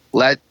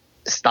 Let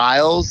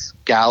Styles,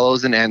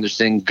 Gallows, and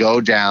Anderson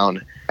go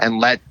down and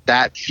let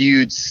that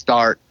feud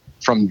start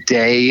from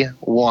day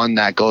one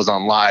that goes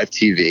on live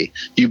TV.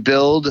 You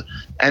build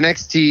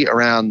NXT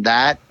around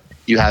that.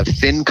 You have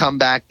Finn come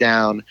back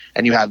down,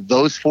 and you have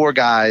those four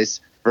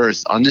guys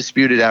versus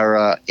Undisputed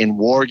Era in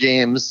War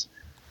Games,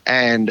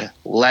 and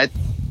that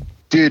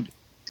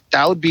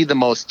would be the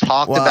most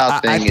talked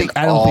about thing in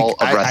all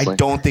of wrestling. I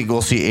don't think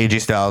we'll see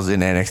AJ Styles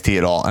in NXT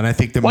at all, and I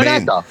think Why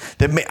not?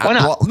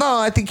 Well, no,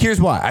 I think here's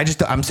why. I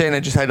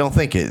don't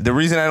think it. The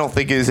reason I don't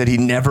think it is that he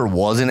never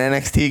was an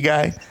NXT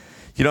guy.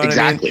 You know what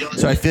I mean?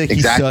 So I feel like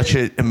he's such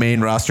a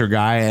main roster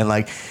guy, and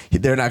like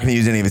they're not going to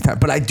use any of his time.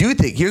 But I do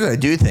think here's what I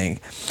do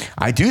think.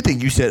 I do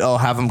think you said, "Oh,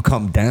 have him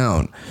come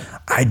down."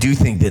 I do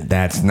think that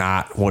that's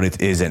not what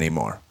it is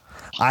anymore.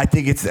 I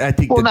think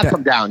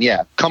come down.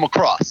 Yeah, come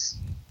across.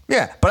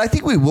 Yeah, but I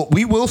think we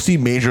will see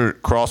major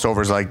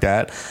crossovers like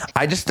that.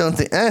 I just don't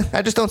think. I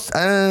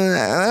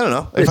don't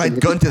know. If I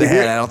gun to the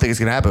head, I don't think it's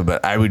gonna happen.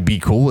 But I would be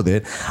cool with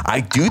it.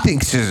 I do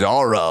think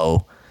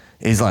Cesaro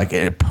is like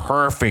a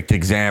perfect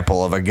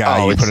example of a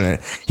guy you put in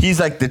it.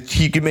 He's like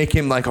you could make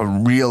him like a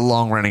real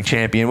long running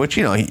champion, which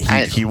he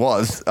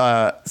was.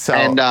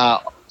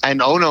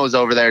 And Ono's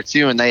over there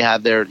too, and they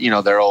have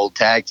their old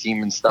tag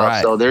team and stuff.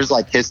 Right. So there's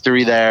like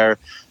history there.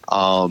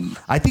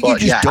 I think you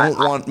just don't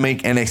want to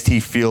make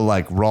NXT feel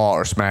like Raw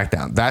or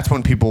SmackDown. That's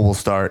when people will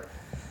start.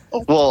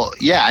 Well,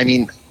 yeah, I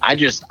mean, I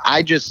just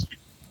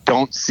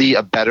don't see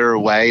a better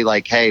way.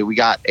 Like, hey, we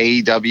got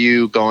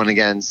AEW going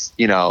against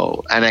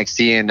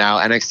NXT, and now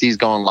NXT is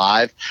going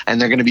live, and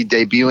they're going to be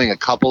debuting a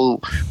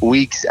couple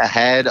weeks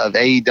ahead of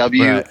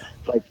AEW. Right.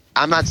 Like,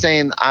 I'm not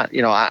saying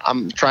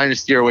I'm trying to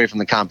steer away from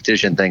the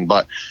competition thing,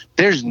 but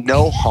there's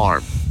no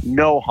harm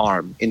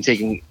in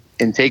taking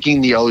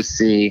the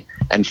OC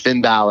and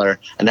Finn Balor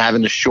and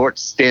having a short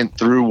stint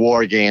through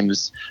War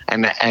Games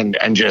and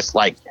just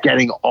like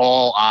getting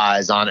all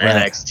eyes on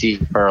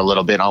NXT for a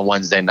little bit on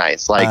Wednesday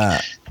nights.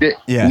 Like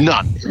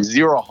none,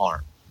 zero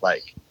harm.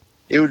 Like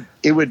it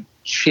would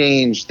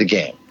change the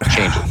game.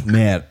 Change it.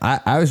 Man,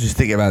 I was just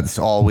thinking about this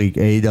all week.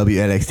 AEW,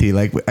 NXT.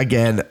 Like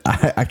again,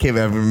 I can't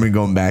remember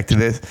going back to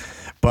this,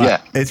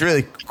 but it's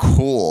really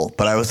cool.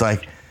 But I was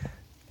like,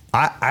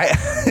 all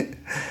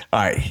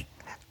right.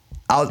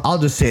 I'll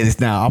just say this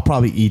now. I'll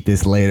probably eat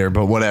this later,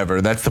 but whatever.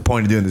 That's the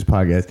point of doing this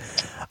podcast.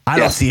 I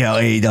don't see how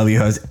AEW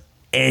has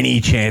any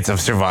chance of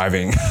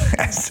surviving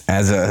as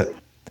a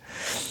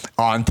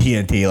on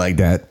TNT like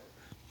that.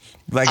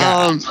 Like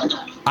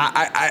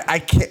I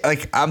can't.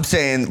 Like I'm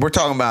saying, we're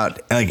talking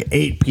about like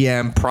 8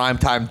 p.m. prime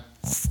time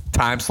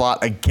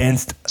slot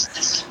against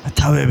a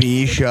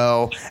WWE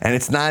show, and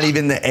it's not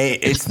even.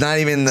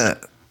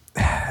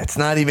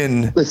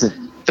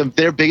 Listen.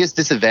 Their biggest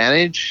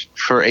disadvantage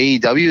for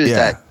AEW is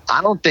that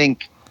I don't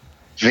think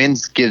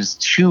Vince gives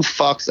two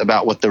fucks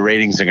about what the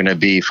ratings are going to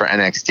be for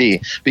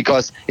NXT,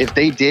 because if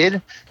they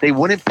did, they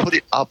wouldn't put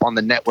it up on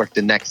the network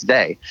the next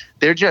day.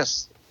 They're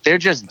just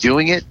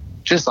doing it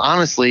just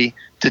honestly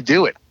to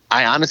do it.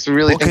 I honestly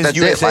really think that's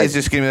USA it. Like, is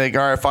just going to be like,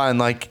 all right, fine.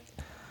 Like,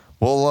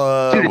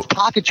 well, dude, it's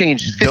pocket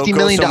change, $50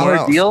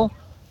 million deal.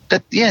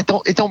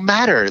 It don't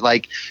matter.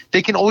 Like,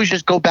 they can always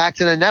just go back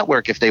to the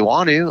network if they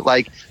want to.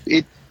 Like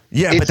it.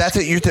 Yeah, but that's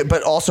it.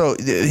 But also,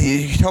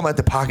 you're talking about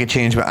the pocket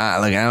change. But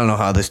I don't know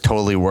how this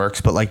totally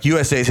works. But like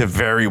USA is a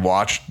very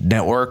watched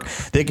network.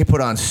 They could put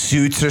on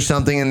Suits or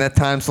something in that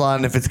time slot,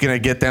 and if it's gonna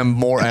get them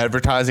more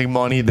advertising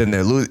money, then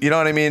they're losing. You know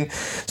what I mean?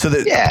 So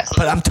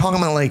But I'm talking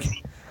about like,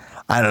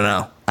 I don't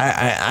know.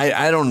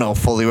 I don't know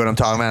fully what I'm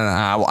talking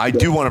about. I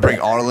do want to bring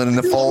Arlen in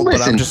the fold,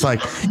 but I'm just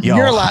like, yo,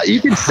 you're allowed, you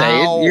can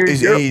say it. How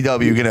is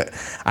AEW gonna?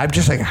 I'm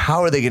just like,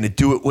 how are they gonna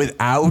do it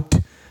without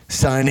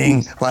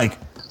signing like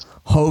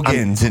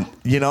Hogan's, and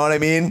you know what I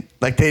mean?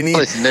 Like they need,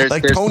 there's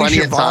Tony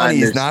Schiavone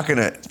is not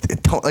gonna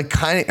like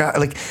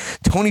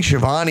Tony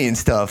Schiavone and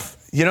stuff.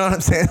 You know what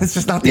I'm saying? It's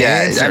just not the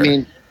Yeah, answer. I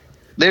mean,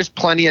 there's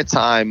plenty of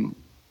time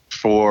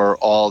for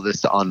all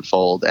this to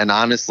unfold, and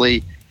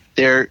honestly,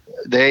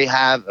 they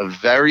have a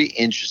very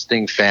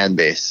interesting fan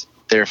base.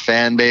 Their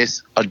fan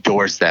base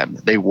adores them.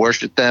 They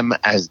worship them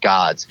as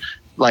gods.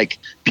 Like,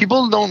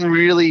 people don't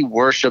really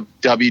worship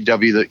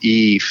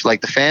WWE.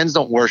 Like, the fans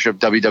don't worship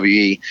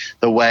WWE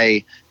the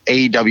way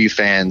AEW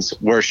fans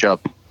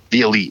worship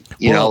the Elite.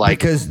 You know, like,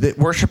 because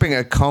worshiping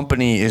a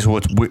company is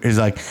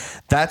like,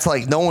 that's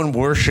like no one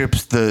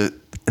worships the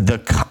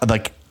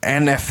like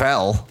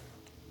NFL.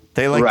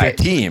 They like their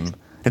team.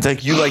 It's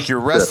like you like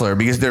your wrestler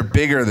because they're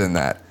bigger than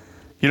that.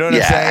 You know what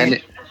I'm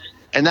saying?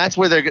 And that's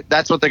what they're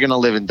going to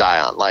live and die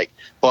on. Like,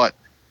 but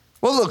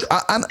well, look,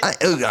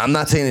 I'm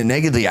not saying it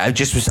negatively. I'm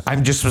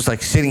just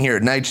like sitting here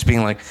at night, just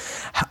being like,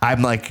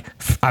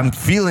 I'm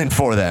feeling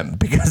for them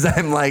because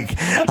I'm like,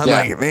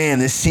 man,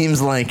 this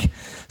seems like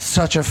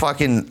such a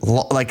fucking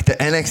like the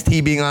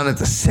NXT being on at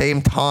the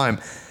same time,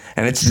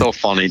 and it's so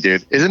funny,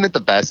 dude. Isn't it the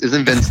best?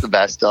 Isn't Vince the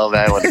best, though,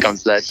 man? When it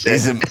comes to that shit,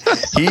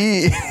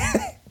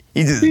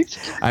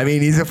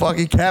 he's a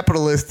fucking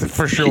capitalist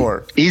for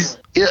sure. He's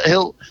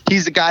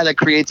the guy that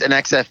creates an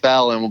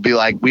XFL and will be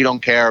like, we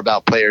don't care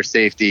about player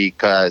safety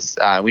because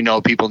we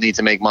know people need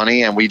to make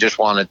money and we just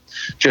want to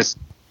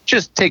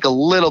just take a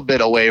little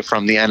bit away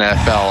from the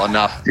NFL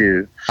enough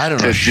to. I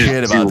don't know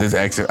shit about this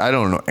exit. I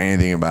don't know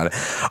anything about it.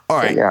 All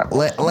right,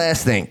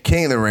 last thing,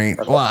 King of the Ring.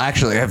 Well,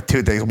 actually, I have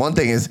two things. One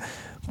thing is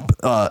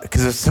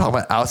because it's talking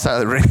about outside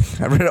of the ring.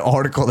 I read an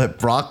article that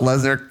Brock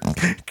Lesnar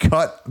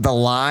cut the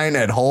line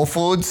at Whole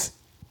Foods.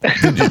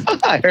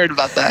 I heard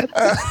about that.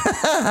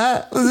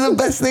 This is the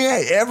best thing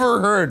I ever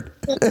heard.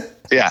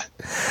 Yeah.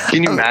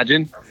 Can you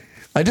imagine?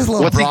 I just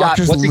love Brock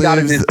just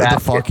lives the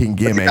fucking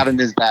gimmick. What's he got in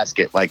his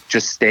basket? Like,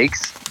 just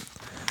steaks?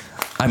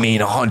 I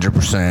mean,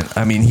 100%.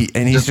 I mean,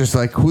 he's just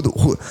like,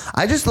 who?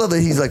 I just love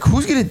that he's like,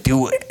 who's going to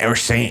do or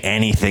say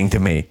anything to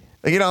me?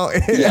 You know?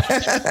 Yeah.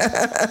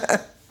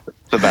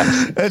 The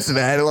best. That's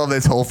man. I love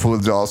this Whole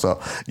Foods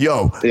also.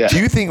 Yo, do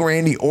you think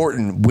Randy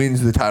Orton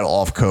wins the title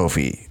off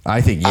Kofi?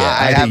 I think yeah.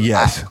 I think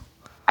yes.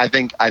 I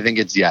think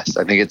it's yes.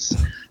 I think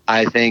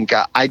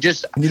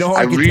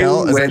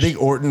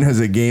Orton has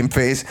a game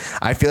face.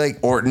 I feel like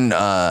Orton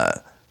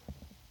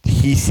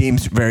he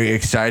seems very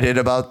excited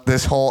about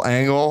this whole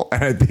angle,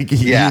 and I think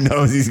he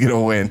knows he's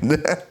gonna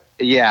win.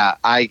 Yeah,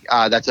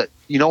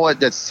 you know what?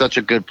 That's such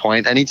a good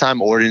point.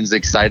 Anytime Orton's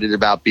excited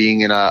about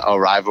being in a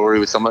rivalry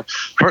with someone,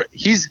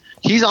 he's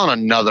on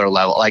another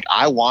level. Like,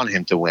 I want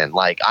him to win.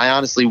 Like, I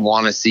honestly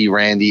want to see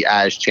Randy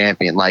as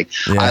champion. Like,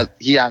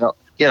 he had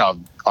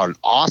an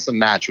awesome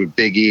match with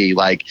Big E.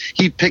 Like,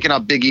 he picking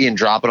up Big E and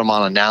dropping him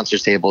on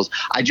announcers tables.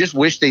 I just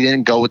wish they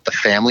didn't go with the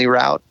family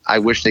route. I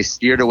wish they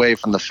steered away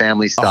from the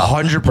family stuff.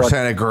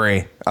 100%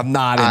 agree. I'm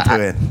not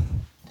into it.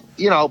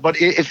 You know, but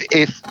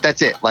if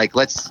that's it, like,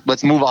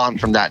 let's move on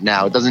from that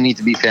now. It doesn't need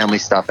to be family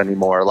stuff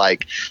anymore.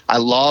 Like, I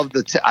love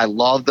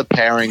the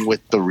pairing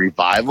with the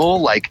Revival.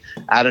 Like,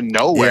 out of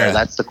nowhere,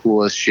 that's the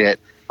coolest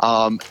shit.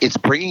 It's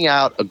bringing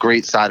out a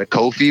great side of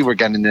Kofi. We're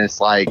getting this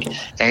like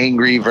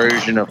angry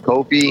version of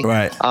Kofi.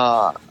 Right.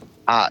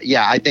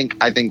 I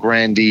think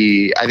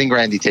Randy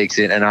takes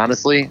it, and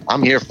honestly,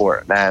 I'm here for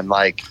it, man.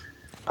 Like,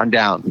 I'm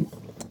down.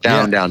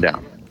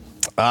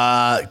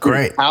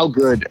 Great. How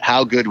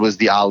good was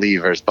the Ali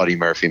versus Buddy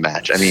Murphy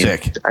match?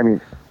 Sick.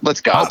 Let's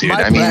go, dude.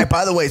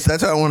 By the way, so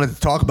that's what I wanted to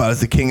talk about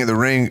is the King of the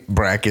Ring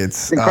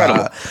brackets.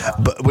 Incredible.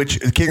 Which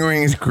King of the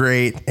Ring is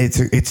great.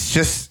 It's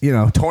just,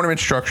 tournament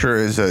structure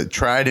is a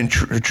tried and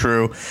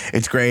true.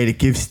 It's great. It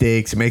gives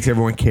stakes. It makes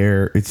everyone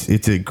care.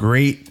 It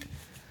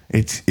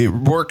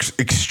works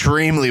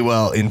extremely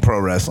well in pro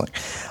wrestling.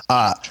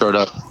 Sure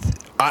does.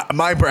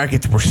 My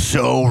brackets were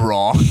so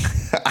wrong.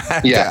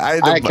 I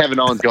had Kevin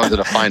Owens going to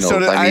the finals. So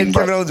I had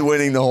Kevin Owens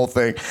winning the whole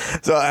thing.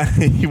 So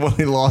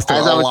he lost to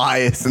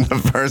Elias in the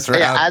first round.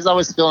 Yeah, as I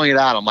was filling it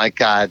out, I'm like,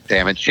 God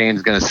damn it,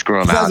 Shane's going to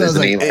screw him out,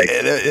 isn't he?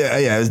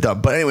 It was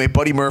dumb. But anyway,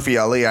 Buddy Murphy,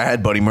 Ali. I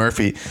had Buddy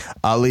Murphy.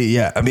 Ali,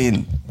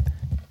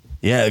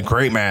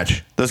 great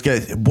match. Those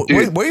guys. What do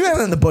you have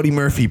in the Buddy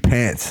Murphy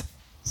pants?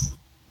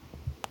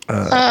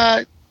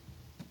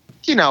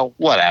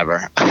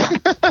 Whatever.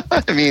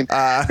 I mean,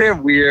 they're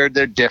weird.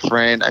 They're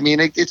different. I mean,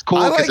 it's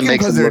cool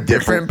because they're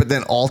different. But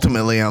then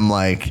ultimately, I'm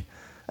like,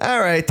 all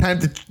right, time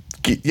to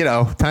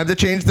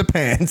change the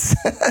pants.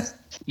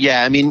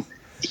 Yeah, I mean,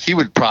 he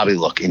would probably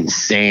look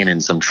insane in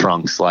some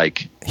trunks.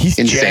 Like, he's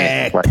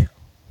insane.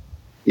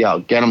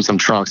 Like, get him some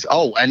trunks.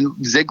 Oh, and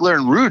Ziggler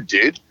and Rude,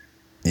 dude.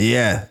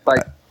 Yeah,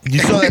 like you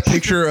saw that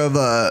picture of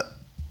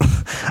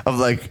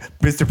like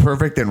Mr.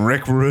 Perfect and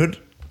Rick Rude.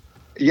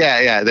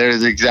 Yeah, they're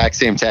the exact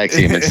same tag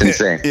team. It's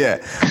insane. Yeah.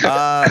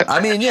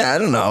 I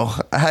don't know.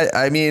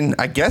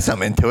 I guess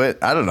I'm into it.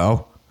 I don't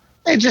know.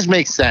 It just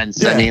makes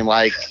sense. Yeah. I mean,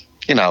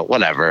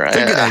 whatever. It's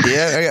a good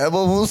idea.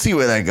 Well, we'll see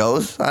where that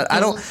goes.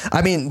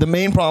 The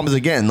main problem is,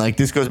 again, like,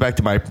 this goes back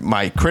to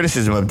my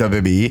criticism of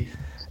WWE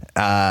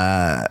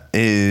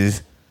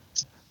is,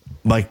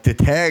 like, the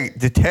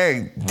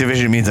tag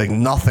division means, like,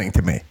 nothing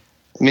to me.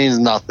 It means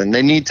nothing.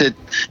 They need to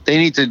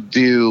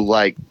do,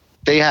 like,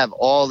 they have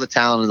all the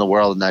talent in the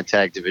world in that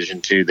tag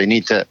division too. They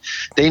need to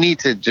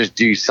just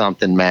do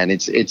something, man.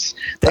 It's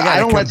they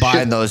got to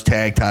combine those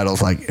tag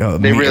titles like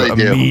they really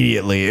do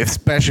immediately,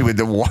 especially with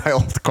the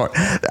wild card.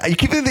 You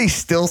keep thinking they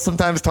still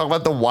sometimes talk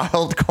about the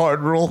wild card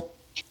rule.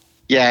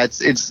 Yeah,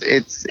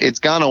 it's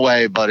gone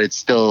away, but it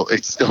still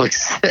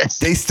exists.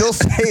 They still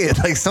say it.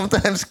 Like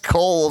sometimes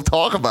Cole will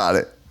talk about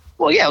it.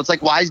 Well, yeah, it's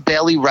like, why is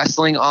Bayley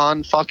wrestling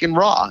on fucking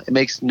Raw? It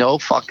makes no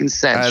fucking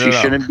sense. She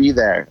shouldn't be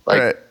there.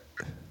 Like, right.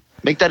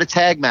 Make that a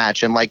tag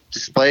match and like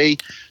display,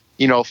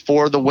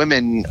 for the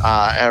women.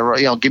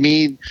 Give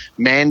me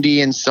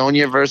Mandy and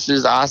Sonya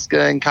versus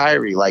Asuka and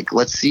Kairi. Like,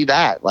 let's see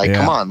that. Like,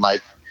 come on,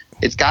 like.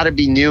 It's got to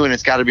be new and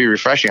it's got to be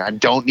refreshing. I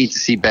don't need to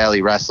see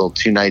Bayley wrestle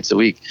 2 nights a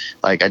week.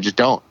 Like, I just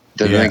don't.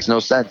 It makes no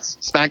sense.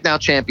 SmackDown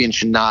champion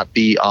should not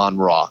be on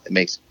Raw. It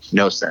makes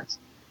no sense.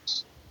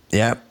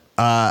 Yeah.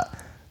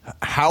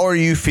 How are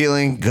you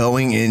feeling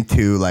going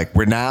into, like,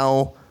 we're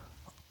now,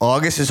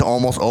 August is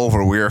almost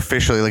over. We're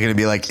officially going to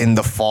be like in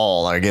the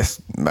fall. I guess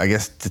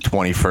the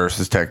 21st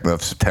is technically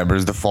of September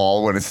is the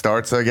fall when it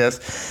starts, I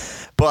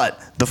guess. But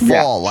the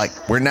fall, like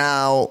we're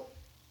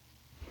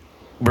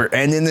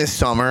ending this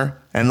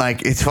summer and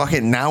like it's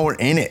fucking now we're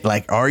in it.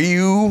 Like, are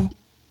you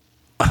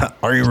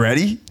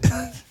ready?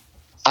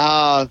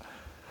 I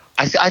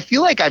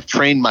feel like I've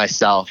trained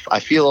myself. I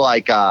feel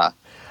like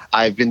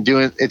I've been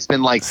doing. It's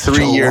been like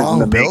 3 years in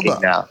the making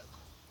now.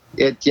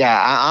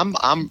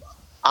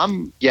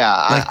 I'm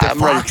the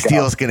Fox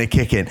deal's gonna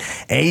kick in.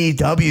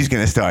 AEW is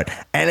gonna start.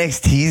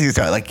 NXT is gonna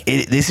start. Like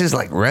this is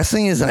like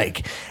wrestling is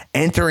like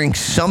entering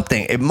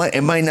something. It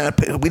might not.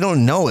 We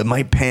don't know. It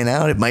might pan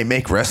out. It might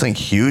make wrestling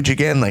huge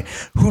again. Like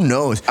who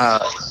knows?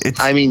 It's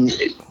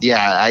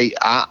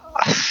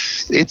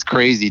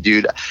crazy,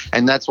 dude.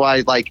 And that's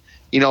why,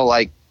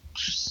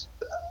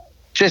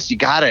 just you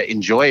gotta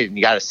enjoy it and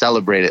you gotta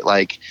celebrate it.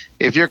 Like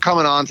if you're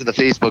coming on to the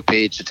Facebook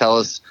page to tell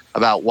us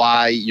about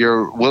why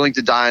you're willing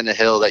to die on the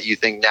hill that you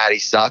think Natty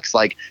sucks,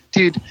 like,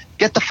 dude,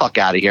 get the fuck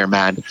out of here,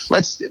 man.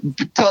 Let's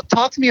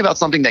talk to me about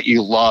something that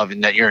you love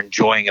and that you're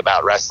enjoying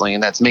about wrestling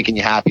and that's making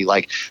you happy.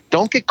 Like,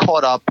 don't get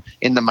caught up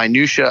in the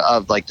minutia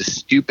of like the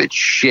stupid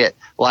shit.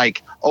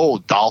 Like, oh,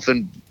 Dolph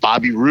and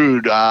Bobby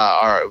Roode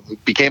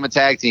became a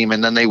tag team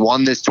and then they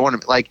won this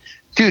tournament. Like,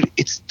 dude,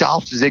 it's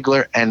Dolph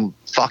Ziggler and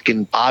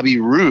fucking Bobby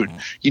Roode.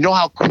 You know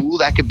how cool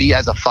that could be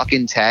as a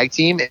fucking tag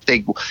team if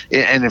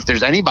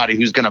there's anybody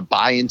who's gonna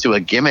buy into a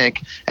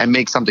gimmick and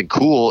make something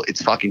cool,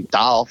 it's fucking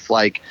Dolph.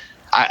 Like,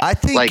 I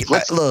think.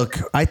 Like, look,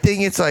 I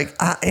think it's like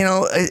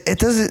it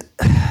doesn't.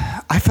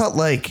 I felt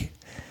like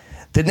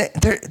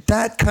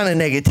that kind of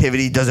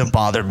negativity doesn't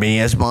bother me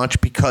as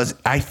much because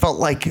I felt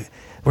like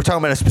we're talking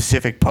about a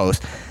specific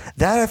post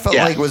that I felt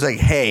like was like,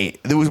 hey,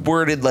 it was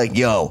worded like,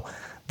 yo.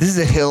 This is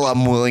a hill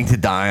I'm willing to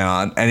die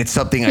on, and it's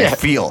something I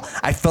feel.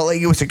 I felt like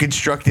it was a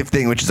constructive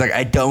thing, which is like,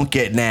 I don't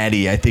get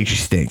Natty. I think she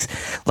stinks.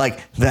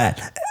 Like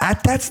that.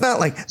 That's not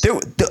like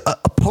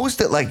a post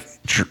that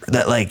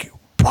like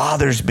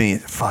bothers me.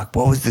 Fuck,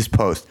 what was this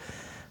post?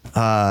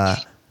 Oh,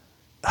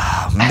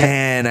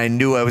 man, I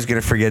knew I was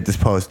gonna forget this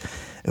post.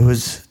 It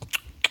was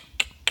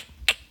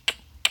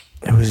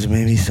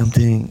maybe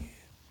something.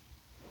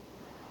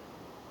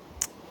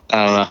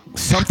 I don't know.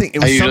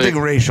 It was something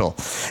racial.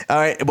 All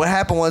right. What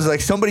happened was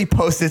like somebody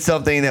posted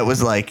something that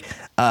was like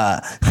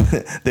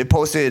they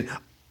posted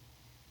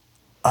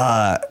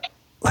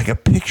like a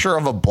picture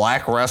of a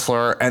black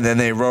wrestler and then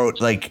they wrote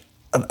like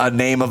a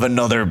name of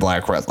another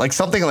black wrestler, like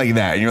something like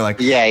that. And you're like,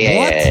 what? Yeah.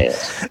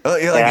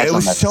 You're like, it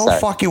was so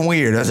fucking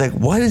weird. I was like,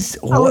 what is?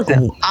 My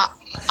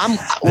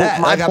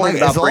point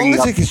as long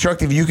as it's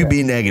constructive, you can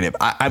be negative.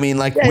 I mean,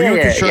 like we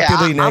were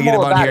constructively negative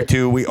on here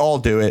too. We all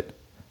do it.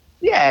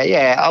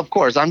 Yeah, of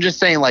course. I'm just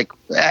saying, like,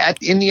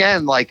 in the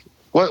end, like,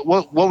 what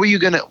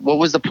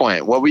was the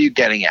point? What were you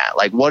getting at?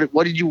 Like, what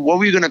were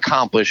you going to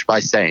accomplish by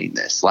saying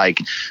this?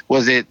 Like,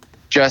 was it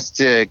just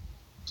to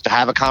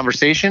have a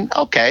conversation?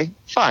 Okay,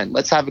 fine.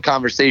 Let's have a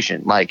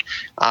conversation. Like,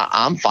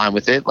 I'm fine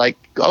with it. Like,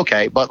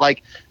 okay, but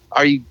like,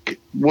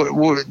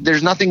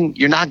 there's nothing,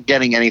 you're not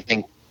getting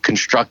anything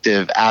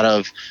constructive out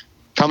of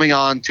coming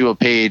on to a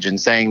page and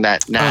saying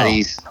that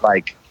Natty's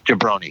like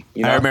jabroni.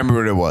 You know? I remember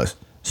what it was.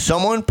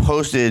 Someone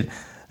posted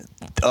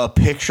a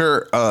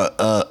picture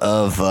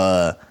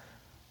of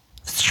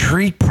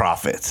Street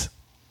Profits.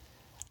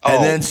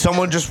 And then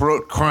someone just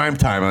wrote Crime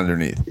Time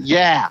underneath.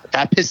 Yeah,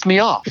 that pissed me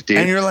off, dude.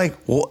 And you're like,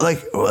 what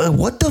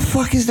the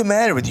fuck is the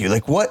matter with you?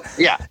 Like, what?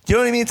 Yeah. Do you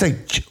know what I mean? It's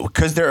like,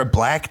 because they're a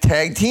black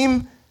tag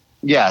team?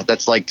 Yeah,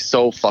 that's like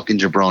so fucking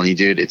jabroni,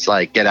 dude. It's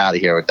like, get out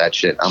of here with that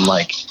shit. I'm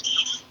like.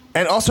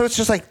 And also, it's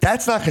just like,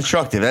 that's not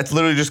constructive. That's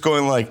literally just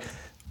going like,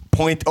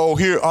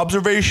 here,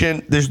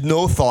 observation. There's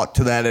no thought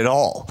to that at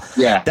all.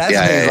 Yeah.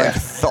 That's like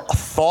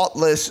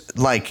thoughtless,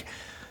 like,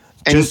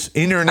 just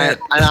internet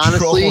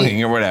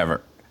trolling or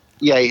whatever.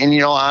 Yeah,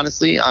 and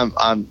honestly,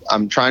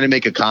 I'm trying to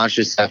make a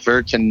conscious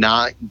effort to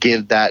not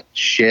give that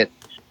shit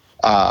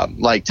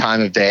like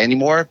time of day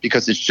anymore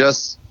because it's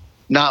just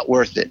not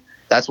worth it.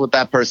 That's what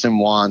that person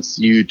wants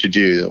you to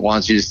do.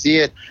 Wants you to see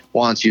it,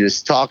 wants you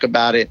to talk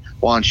about it,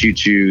 wants you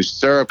to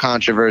stir up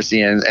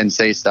controversy and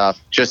say stuff.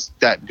 Just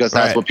that, because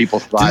that's what people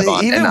thrive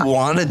on. Do they even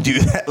want to do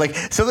that? Like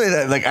something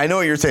that, like, I know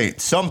what you're saying.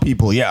 Some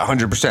people, yeah,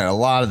 100%. A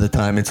lot of the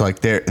time, it's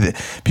like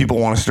people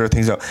want to stir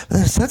things up. But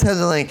then sometimes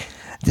I'm like,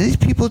 do these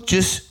people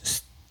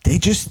just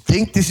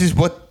think this is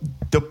what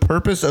the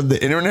purpose of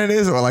the internet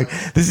is, or like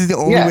this is the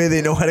only way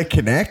they know how to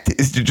connect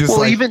is to just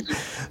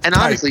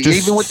honestly,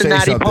 even with the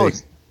Natty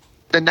post,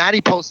 the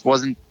Natty post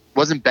wasn't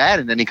bad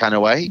in any kind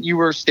of way. You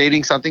were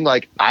stating something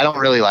like, I don't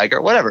really like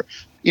her, whatever,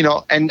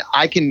 and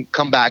I can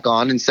come back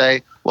on and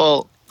say,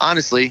 well,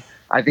 honestly,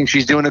 I think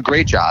she's doing a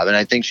great job and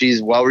I think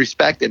she's well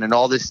respected and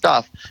all this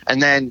stuff.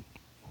 And then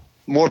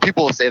more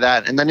people will say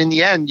that. And then in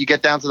the end, you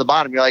get down to the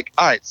bottom. You're like,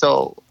 all right,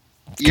 so,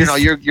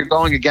 you're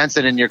going against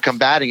it and you're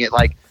combating it.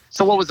 Like,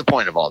 so what was the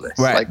point of all this?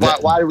 Right.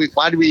 Like,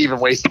 why do we even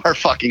waste our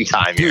fucking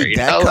time here? Dude,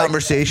 that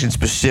conversation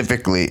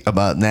specifically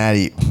about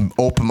Natty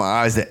opened my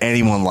eyes that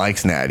anyone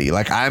likes Natty.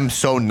 Like, I'm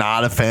so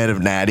not a fan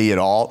of Natty at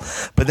all.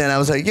 But then I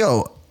was like,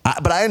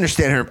 but I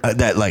understand her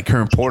that, like, her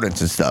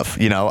importance and stuff.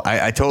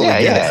 I totally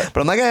get it.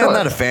 But I'm like, I'm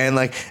not a fan.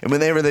 Like, and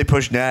whenever they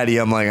push Natty,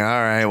 I'm like, all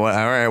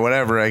right,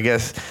 whatever. I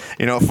guess,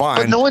 fine.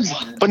 But no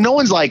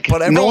one's like.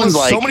 But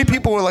so many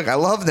people were like, I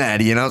love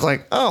Natty, and I was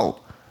like, oh.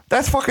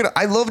 That's fucking.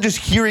 I love just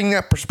hearing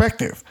that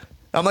perspective.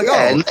 I'm like,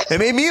 it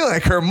made me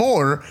like her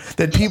more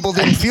that people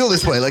didn't feel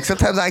this way. Like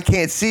sometimes I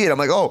can't see it. I'm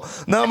like,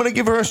 now I'm gonna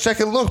give her a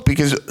second look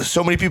because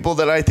so many people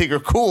that I think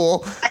are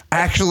cool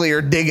actually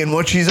are digging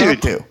what she's up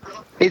to.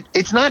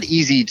 It's not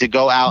easy to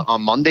go out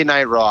on Monday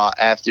Night Raw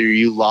after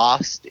you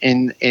lost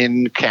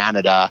in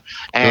Canada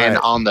and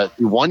on the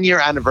 1 year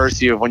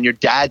anniversary of when your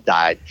dad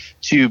died,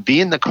 to be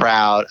in the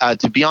crowd,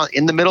 to be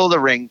in the middle of the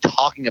ring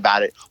talking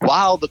about it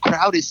while the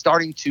crowd is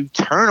starting to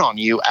turn on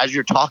you as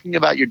you're talking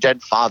about your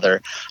dead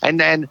father, and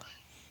then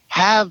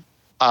have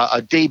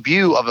a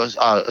debut of a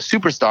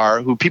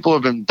superstar who people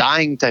have been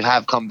dying to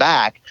have come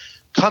out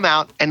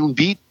and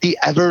beat the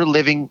ever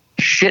living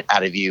shit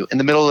out of you in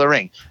the middle of the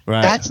ring.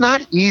 Right. That's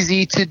not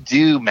easy to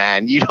do,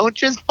 man. You don't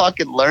just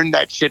fucking learn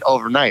that shit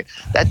overnight.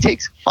 That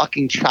takes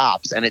fucking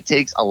chops and it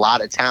takes a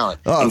lot of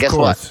talent. Oh, and guess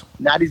what?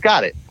 Natty's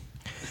got it.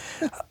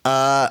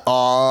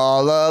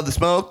 All of the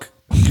smoke.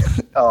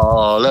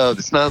 All of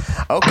the smoke.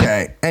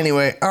 Okay.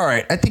 Anyway, all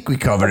right. I think we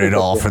covered it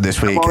all for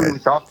this week. How long did we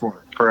talk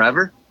for?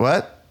 Forever?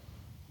 What?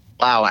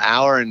 Wow, an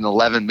hour and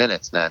 11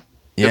 minutes, man.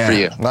 Good for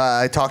you.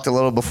 I talked a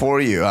little before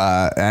you.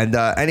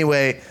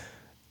 Anyway,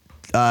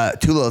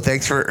 Tulo,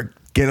 thanks for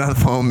getting on the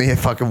phone with me at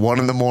fucking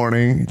 1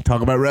 a.m.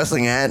 Talk about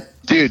wrestling at.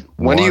 Dude,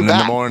 when are you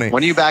back?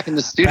 When are you back in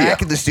the studio?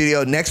 Back in the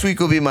studio. Next week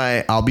will be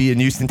I'll be in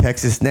Houston,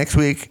 Texas next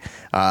week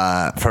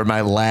for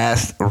my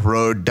last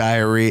Road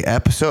Diary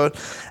episode.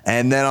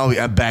 And then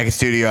I'm back in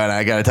studio, and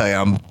I got to tell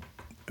you,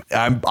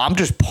 I'm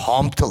just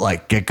pumped to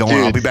like get going.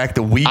 Dude, I'll be back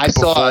the week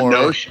before. I saw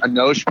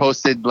Anosh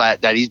posted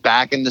that he's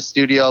back in the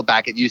studio,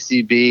 back at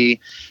UCB.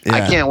 Yeah.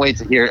 I can't wait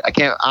to hear.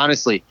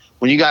 Honestly,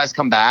 when you guys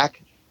come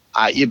back,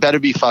 you better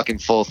be fucking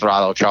full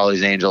throttle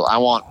Charlie's Angel. I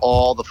want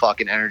all the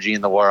fucking energy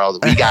in the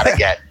world. We gotta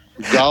get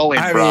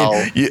going,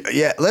 bro.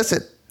 Listen,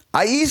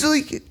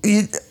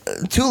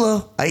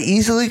 Tulo, I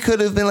easily could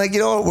have been like,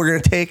 we're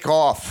gonna take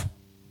off.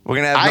 We're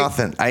going to have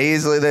nothing.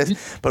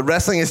 But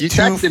wrestling is You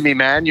texted me,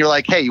 man. You're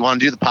like, hey, you want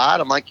to do the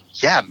pod? I'm like,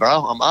 yeah,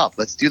 bro, I'm up.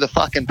 Let's do the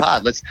fucking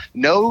pod.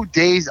 No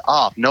days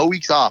off, no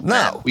weeks off.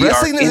 No,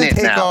 wrestling doesn't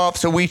take off,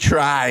 so we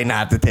try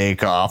not to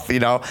take off. We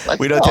don't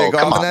take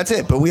off, and that's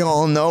it. But we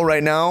all know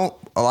right now,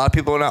 a lot of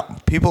people are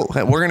not.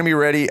 We're going to be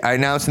ready. I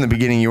announced in the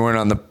beginning you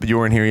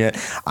weren't here yet.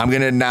 I'm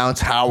going to announce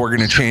how we're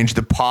going to change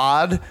the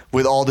pod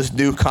with all this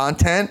new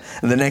content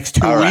in the next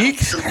 2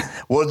 weeks.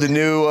 What the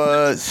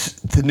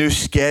new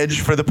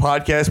schedule for the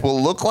podcast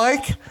will look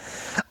like.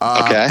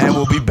 Okay. And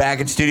we'll be back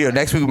in studio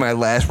next week with my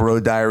last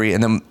Road Diary,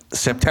 and then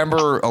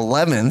September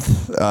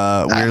 11th,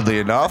 weirdly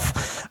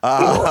enough,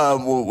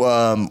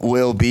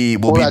 we'll be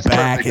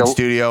back in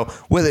studio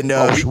with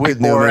with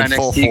Newman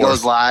full force. NXT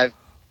goes live.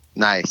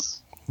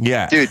 Nice.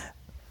 Yeah. Dude.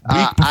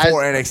 Week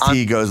before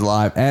NXT goes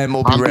live, and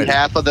we'll be ready. On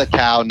behalf of the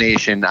Cow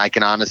Nation, I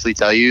can honestly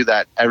tell you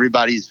that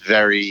everybody's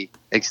very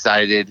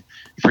excited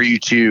for you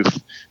too.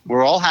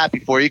 We're all happy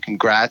for you.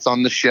 Congrats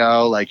on the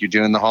show. Like, you're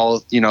doing the whole,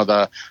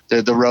 the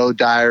Road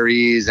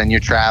Diaries, and you're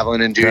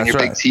traveling and doing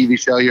big TV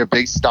show. You're a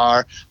big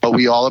star, but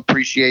we all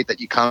appreciate that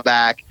you come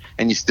back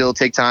and you still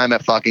take time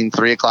at fucking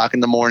 3 o'clock in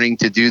the morning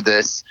to do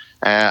this.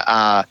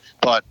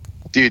 But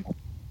dude,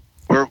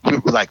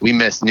 we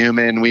miss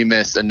Newman, we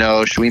miss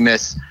Anosh, we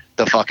miss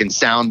the fucking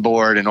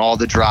soundboard and all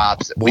the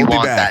drops. We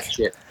want that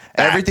shit.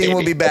 Everything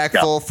will be back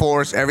full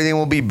force. Everything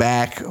will be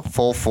back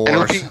full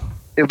force.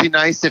 It would be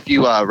nice if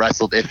you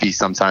wrestled Iffy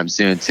sometime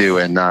soon too,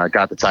 and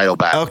got the title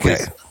back. Okay,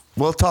 please.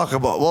 We'll talk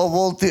about.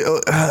 We'll deal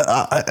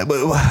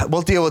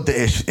with the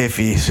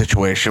Iffy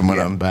situation when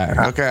I'm back.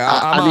 Okay,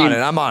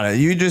 I'm on it.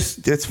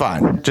 It's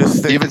fine.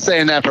 You've been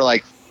saying that for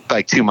like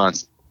 2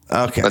 months.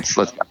 Okay, let's.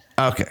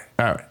 Okay, all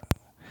right.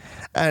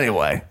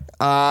 Anyway,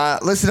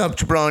 Listen up,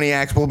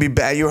 Jabroniacs. We'll be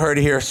back. You heard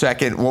it here a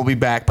second. We'll be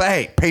back. But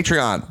hey,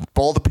 Patreon.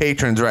 All the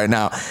patrons right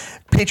now.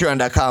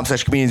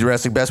 Patreon.com/Comedians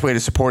Wrestling. Best way to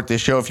support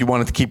this show if you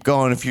want it to keep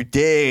going. If you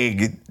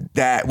dig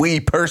that we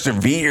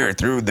persevere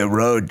through the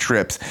road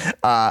trips.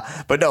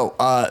 But no,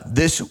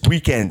 this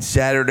weekend,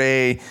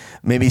 Saturday,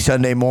 maybe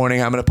Sunday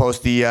morning, I'm going to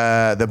post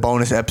the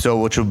bonus episode,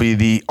 which will be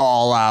the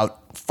all-out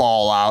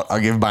Fallout. I'll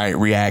give my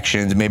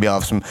reactions. Maybe I'll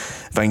have some,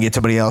 if I can get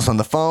somebody else on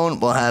the phone,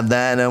 we'll have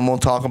that, and we'll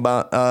talk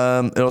about,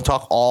 it'll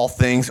talk all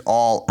things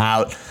all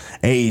out.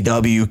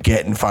 AEW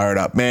getting fired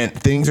up. Man,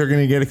 things are going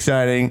to get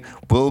exciting.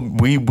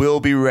 We will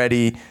be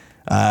ready.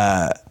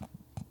 One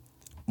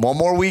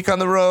more week on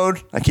the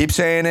road. I keep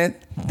saying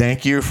it.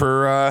 Thank you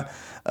for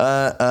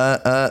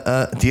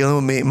dealing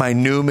with me, my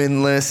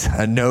Newman-less,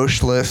 a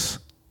Nosh-less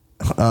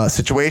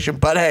situation.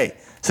 But hey,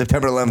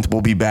 September 11th,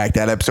 we'll be back.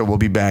 That episode will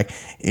be back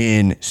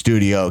in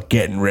studio,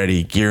 getting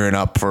ready, gearing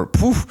up for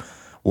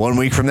 1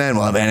 week from then.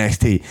 We'll have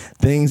NXT.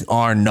 Things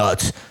are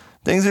nuts.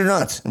 Things are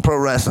nuts in pro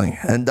wrestling.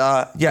 And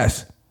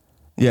yes,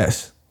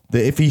 the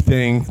iffy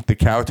thing, the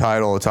cow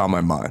title, it's on my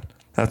mind.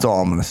 That's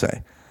all I'm going to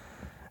say.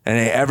 And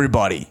hey,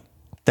 everybody,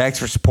 thanks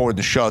for supporting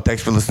the show.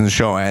 Thanks for listening to the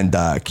show, and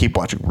keep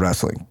watching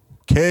wrestling.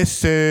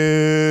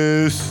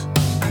 Kisses.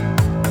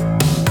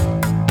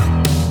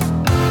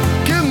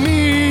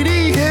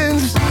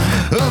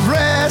 Of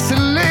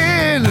wrestling,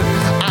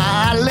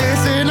 I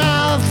listen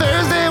on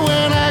Thursday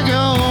when I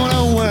go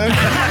to work.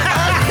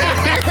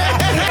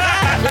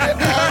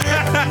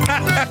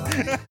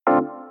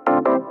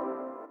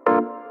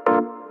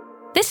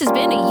 This has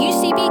been a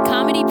UCB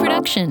Comedy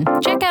production.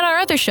 Check out our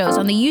other shows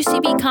on the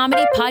UCB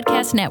Comedy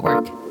Podcast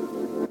Network.